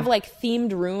 Wow. They have like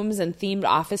themed rooms and themed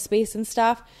office space and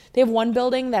stuff. They have one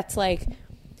building that's like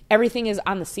everything is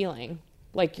on the ceiling.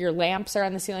 Like your lamps are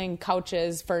on the ceiling,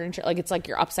 couches, furniture. Like it's like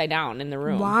you're upside down in the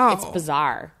room. Wow. It's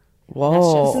bizarre.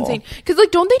 Whoa. That's insane. Because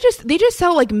like, don't they just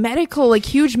sell like medical, like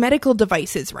huge medical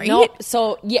devices, right? No,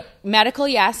 so yeah, medical,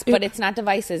 yes, but it's not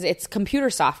devices. It's computer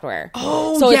software.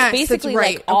 Oh, so yes, it's basically that's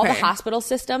right. like all the hospital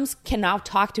systems can now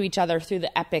talk to each other through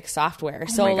the Epic software.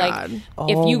 So my like, God.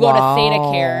 if you go to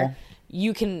Theta Care,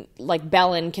 you can like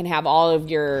Bellin can have all of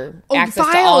your access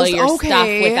to all of your stuff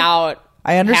without.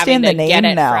 I understand the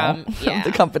name now from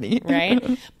the company,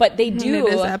 right? But they do.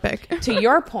 It is Epic. To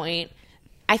your point.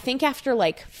 I think after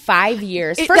like 5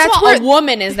 years, first of all, a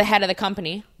woman is the head of the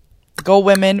company. Go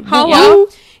women. Hello.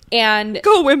 And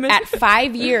go women. At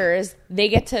 5 years, they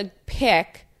get to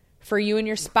pick for you and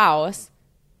your spouse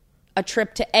a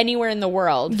trip to anywhere in the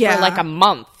world for like a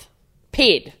month.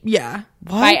 Paid. Yeah.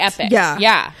 By Epic. Yeah.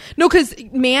 Yeah. No, because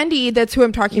Mandy, that's who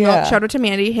I'm talking about. Shout out to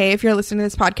Mandy. Hey, if you're listening to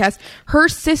this podcast, her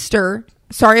sister,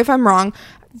 sorry if I'm wrong,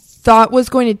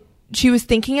 she was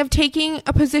thinking of taking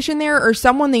a position there, or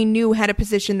someone they knew had a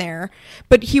position there,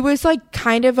 but he was like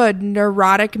kind of a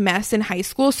neurotic mess in high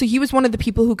school. So he was one of the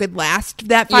people who could last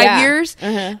that 5 years.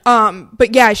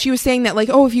 But yeah, she was saying that like,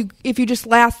 oh, if you just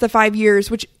last the 5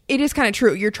 years, which it is kind of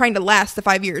true. You're trying to last the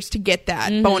 5 years to get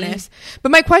that bonus.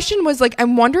 But my question was like,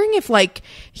 I'm wondering if like,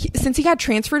 since he got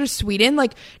transferred to Sweden,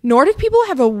 like Nordic people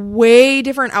have a way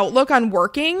different outlook on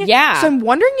working. Yeah. So I'm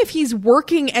wondering if he's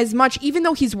working as much, even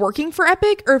though he's working for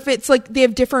Epic, or if it's like they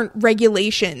have different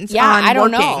regulations. Yeah, on I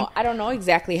don't working. know. I don't know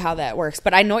exactly how that works,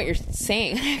 but I know what you're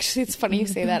saying. Actually, it's funny you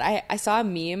say that. I saw a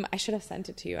meme. I should have sent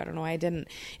it to you. I don't know why I didn't.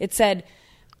 It said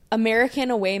American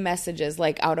away messages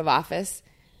like out of office.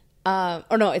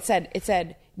 Or no, it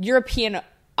said European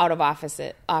out of office.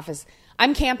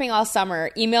 I'm camping all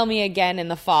summer. Email me again in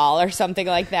the fall or something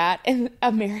like that. And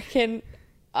American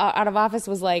out of office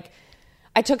was like,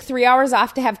 I took 3 hours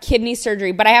off to have kidney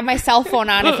surgery, but I have my cell phone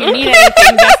on. If you need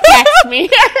anything, just text me.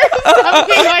 Or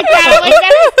something like that. Like,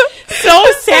 that is so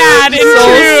sad and So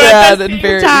true. sad and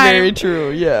very, very true.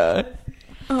 Yeah.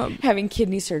 Having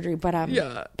kidney surgery, but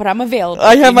I'm available.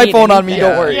 I have my phone on me.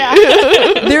 Don't worry. Yeah.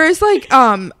 There is like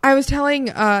I was telling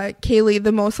Kaylee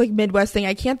the most like Midwest thing.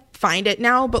 I can't find it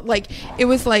now, but like it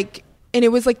was like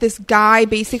this guy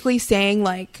basically saying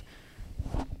like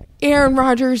Aaron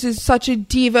Rodgers is such a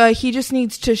diva. He just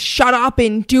needs to shut up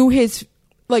and do his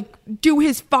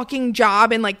fucking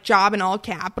job, and like job in all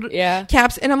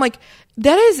caps. And I'm like,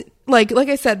 that is like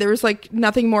I said, there was like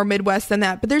nothing more Midwest than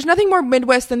that, but there's nothing more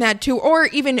Midwest than that too, or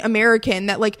even American,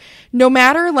 that like no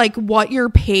matter like what you're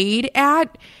paid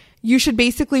at, you should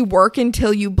basically work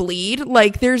until you bleed.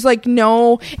 Like there's like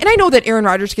no, and I know that Aaron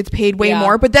Rodgers gets paid way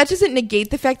more, but that doesn't negate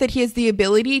the fact that he has the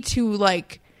ability to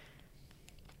like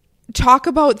talk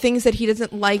about things that he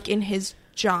doesn't like in his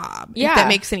job. If that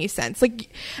makes any sense. Like,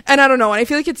 and I don't know, and I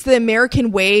feel like it's the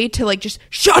American way to like just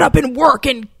shut up and work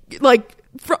and like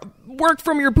work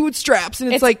from your bootstraps,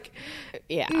 and it's like,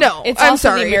 no, it's I'm also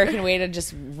sorry. the American way to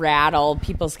just rattle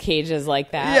people's cages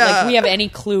like that. Like we have any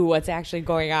clue what's actually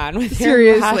going on with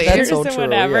seriously, that's so true,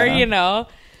 whatever, you know.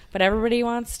 But everybody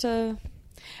wants to.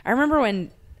 I remember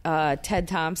when Ted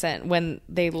Thompson, when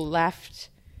they left,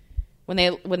 when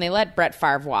they let Brett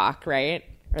Favre walk, right?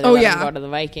 Or they let him go to the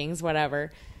Vikings,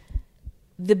 whatever.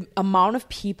 The amount of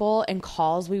people and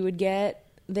calls we would get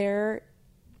there.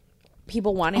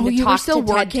 People wanting to talk to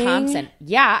Ted Thompson.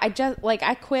 Yeah,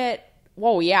 I quit.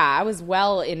 Whoa, yeah, I was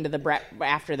well into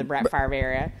after the Brett Favre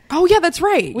era. Oh yeah, that's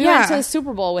right. We went to the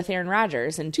Super Bowl with Aaron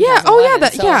Rodgers in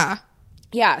 2011.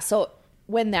 Yeah. So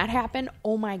when that happened,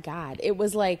 oh my God, it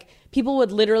was like people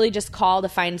would literally just call to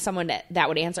find someone that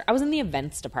would answer. I was in the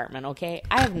events department. Okay,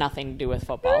 I have nothing to do with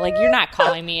football. Like, you're not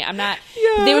calling me. I'm not.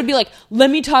 Yeah. They would be like, "Let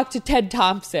me talk to Ted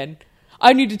Thompson.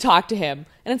 I need to talk to him."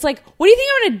 And it's like, what do you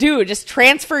think I'm going to do? Just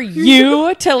transfer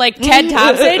you to like Ted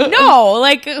Thompson? No,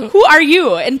 like, who are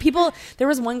you? And people, there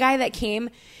was one guy that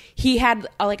came, he had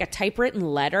like a typewritten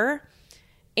letter,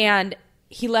 and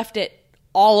he left it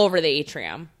all over the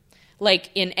atrium.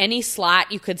 Like in any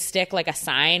slot you could stick like a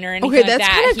sign or anything like that. That's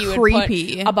kind of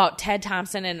creepy. Would put about Ted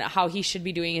Thompson and how he should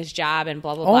be doing his job and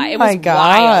blah, blah, blah. Oh it my was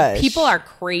gosh. wild. People are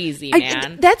crazy,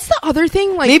 man. That's the other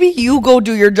thing. Like, maybe you go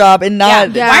do your job and not.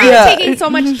 Why are you taking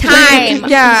so much time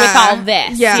with all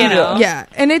this? Yeah. You know? Yeah.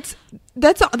 And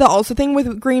that's the also thing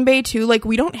with Green Bay too. Like,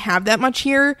 we don't have that much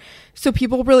here, so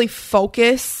people really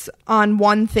focus on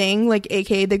one thing, like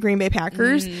aka the Green Bay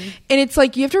Packers. And it's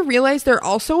like, you have to realize they're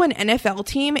also an NFL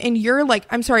team, and you're like,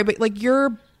 I'm sorry, but like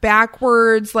your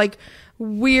backwards, like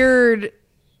weird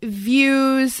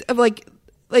views of like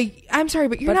I'm sorry,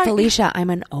 but you're not. Felicia, I'm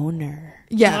an owner.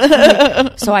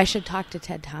 Yeah. So I should talk to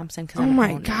Ted Thompson because I'm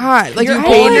an owner. God. Like, your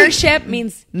ownership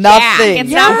means nothing. Jack.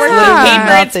 It's not worth the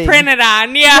paper it's printed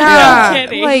on. Yeah. No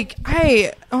kidding. Like,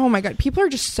 oh my God, people are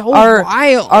just so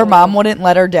wild. Our mom wouldn't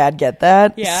let her dad get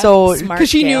that. Yeah. So, because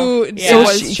she knew it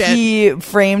was shit. He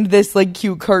framed this like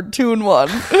cute cartoon one.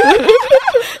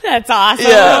 That's awesome.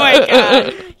 Yeah. Oh my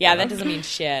God. Yeah, that doesn't mean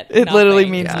shit. It literally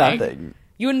means nothing.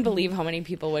 You wouldn't believe how many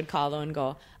people would call though and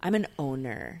go, "I'm an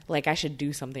owner. Like, I should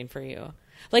do something for you."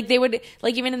 Like, they would,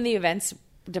 like, even in the events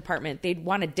department, they'd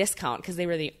want a discount because they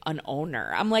were an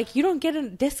owner. I'm like, you don't get a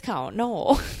discount.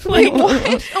 No. Like,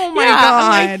 what? Oh my God.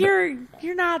 I'm like,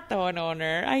 you're not an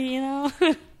owner.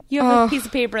 You have a piece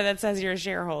of paper that says you're a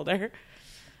shareholder.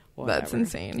 Whatever. That's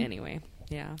insane. Anyway,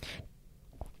 yeah.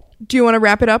 Do you want to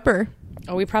wrap it up, or?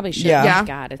 Oh, we probably should. Yeah.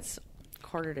 God, it's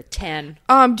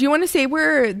 9:45. Do you want to say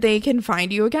where they can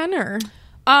find you again, or?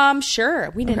 Sure.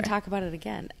 We didn't talk about it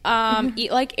again.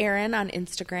 Eat Like Aaron on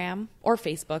Instagram or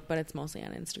Facebook, but it's mostly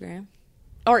on Instagram.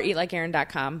 Or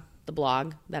eatlikeaaron.com, the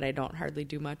blog that I don't hardly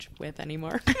do much with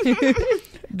anymore.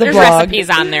 There's blog. recipes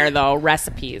on there though.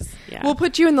 Recipes. Yeah. We'll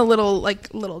put you in the little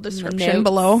description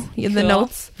below in the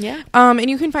notes. Yeah. And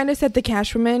you can find us at The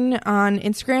Cash Women on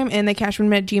Instagram and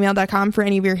thecashwomen@gmail.com for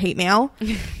any of your hate mail.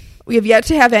 We have yet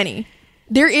to have any.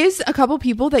 There is a couple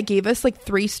people that gave us like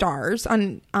 3 stars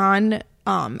on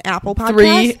Apple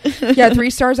Podcasts. 3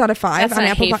 stars out of 5 That's on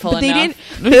not Apple hateful Podcasts.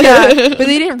 But enough. but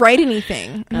they didn't write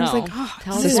anything. And I was like,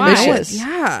 suspicious.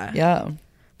 Yeah. Yeah.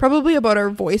 Probably about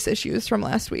our voice issues from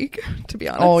last week, to be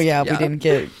honest. Oh yeah, we didn't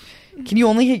get. Can you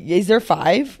only get, is there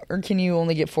 5 or can you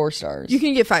only get 4 stars? You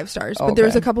can get 5 stars, but there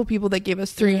was a couple people that gave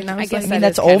us 3, and I was guess like, I mean,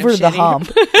 that's over the hump.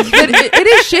 but it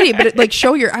is shitty, but like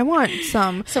show your. I want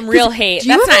some real hate.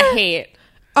 That's not hate.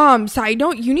 Side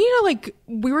note, you need to like.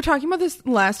 We were talking about this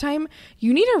last time.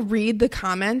 You need to read the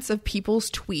comments of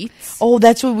people's tweets. Oh,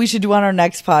 that's what we should do on our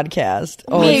next podcast.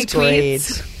 Oh, it's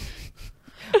great.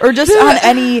 Or just on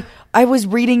any. I was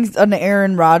reading an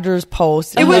Aaron Rodgers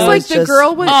post. It was like the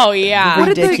girl was. Oh yeah,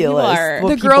 ridiculous.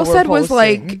 The girl said was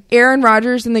like Aaron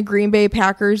Rodgers and the Green Bay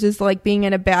Packers is like being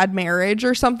in a bad marriage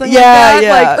or something like that.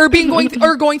 Yeah. Like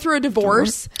or going through a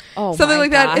divorce. Oh, something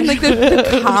like that. And like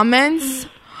the comments,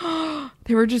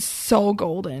 they were just so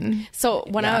golden. So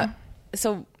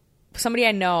so somebody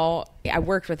I know, I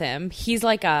worked with him. He's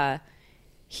like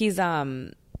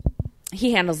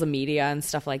he handles the media and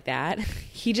stuff like that.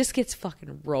 He just gets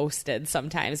fucking roasted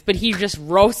sometimes, but he just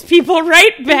roasts people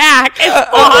right back. It's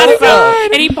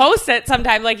awesome. And he posts it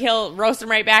sometimes, like he'll roast them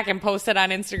right back and post it on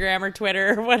Instagram or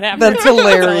Twitter or whatever. That's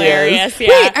hilarious. Yeah.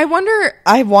 Wait, I wonder.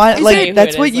 I want like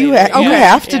that's what you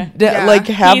have to like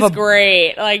have. He's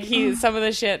great. Like some of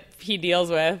the shit he deals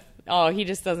with. Oh, he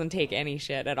just doesn't take any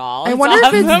shit at all. I wonder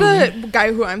if it's the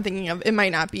guy who I'm thinking of. It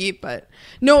might not be, but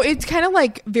no, it's kind of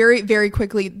like very, very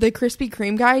quickly. The Krispy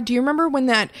Kreme guy. Do you remember when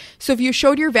so if you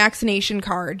showed your vaccination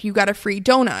card, you got a free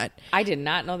donut. I did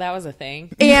not know that was a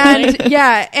thing. And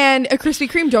and a Krispy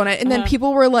Kreme donut. And then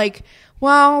people were like,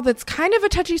 well, that's kind of a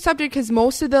touchy subject because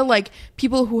most of the like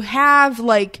people who have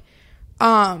like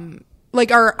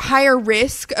are higher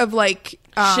risk of like,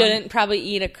 shouldn't probably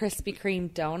eat a Krispy Kreme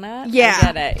donut. Yeah.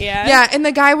 I get it. Yeah. Yeah. And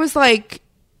the guy was like,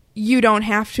 you don't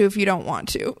have to if you don't want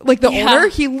to. Like the owner,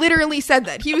 he literally said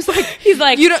that. He was like, you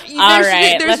don't, all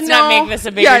right, let's not make this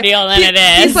a bigger deal than it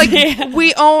is. He's like,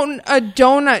 we own a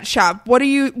donut shop. What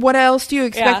else do you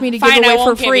expect me to give away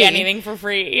for free? Give you anything for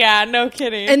free. Yeah, no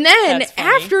kidding. And then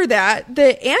after that,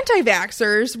 the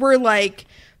anti-vaxxers were like,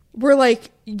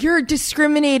 you're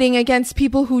discriminating against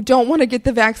people who don't want to get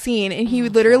the vaccine. And he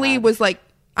literally was like,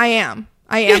 I am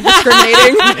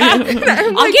discriminating.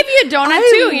 I'll give you a donut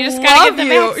too. You just gotta get the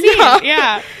vaccine.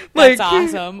 Yeah. That's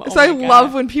awesome. So I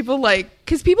love when people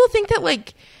because people think that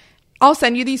like, I'll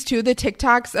send you these too, the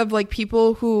TikToks of like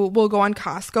people who will go on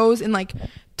Costco's and like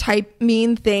type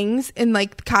mean things, and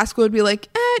like Costco would be like,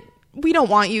 we don't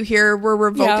want you here. We're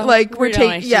revoking. Like we're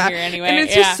taking. Yeah. Anyway. And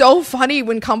it's just so funny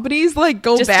when companies like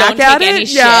go just back don't at take it. Any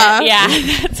yeah. Shit. Yeah.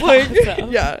 That's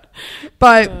awesome. Yeah.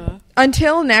 But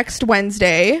until next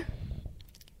Wednesday.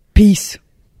 Peace.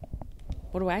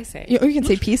 What do I say? You can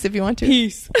say peace if you want to.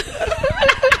 Peace.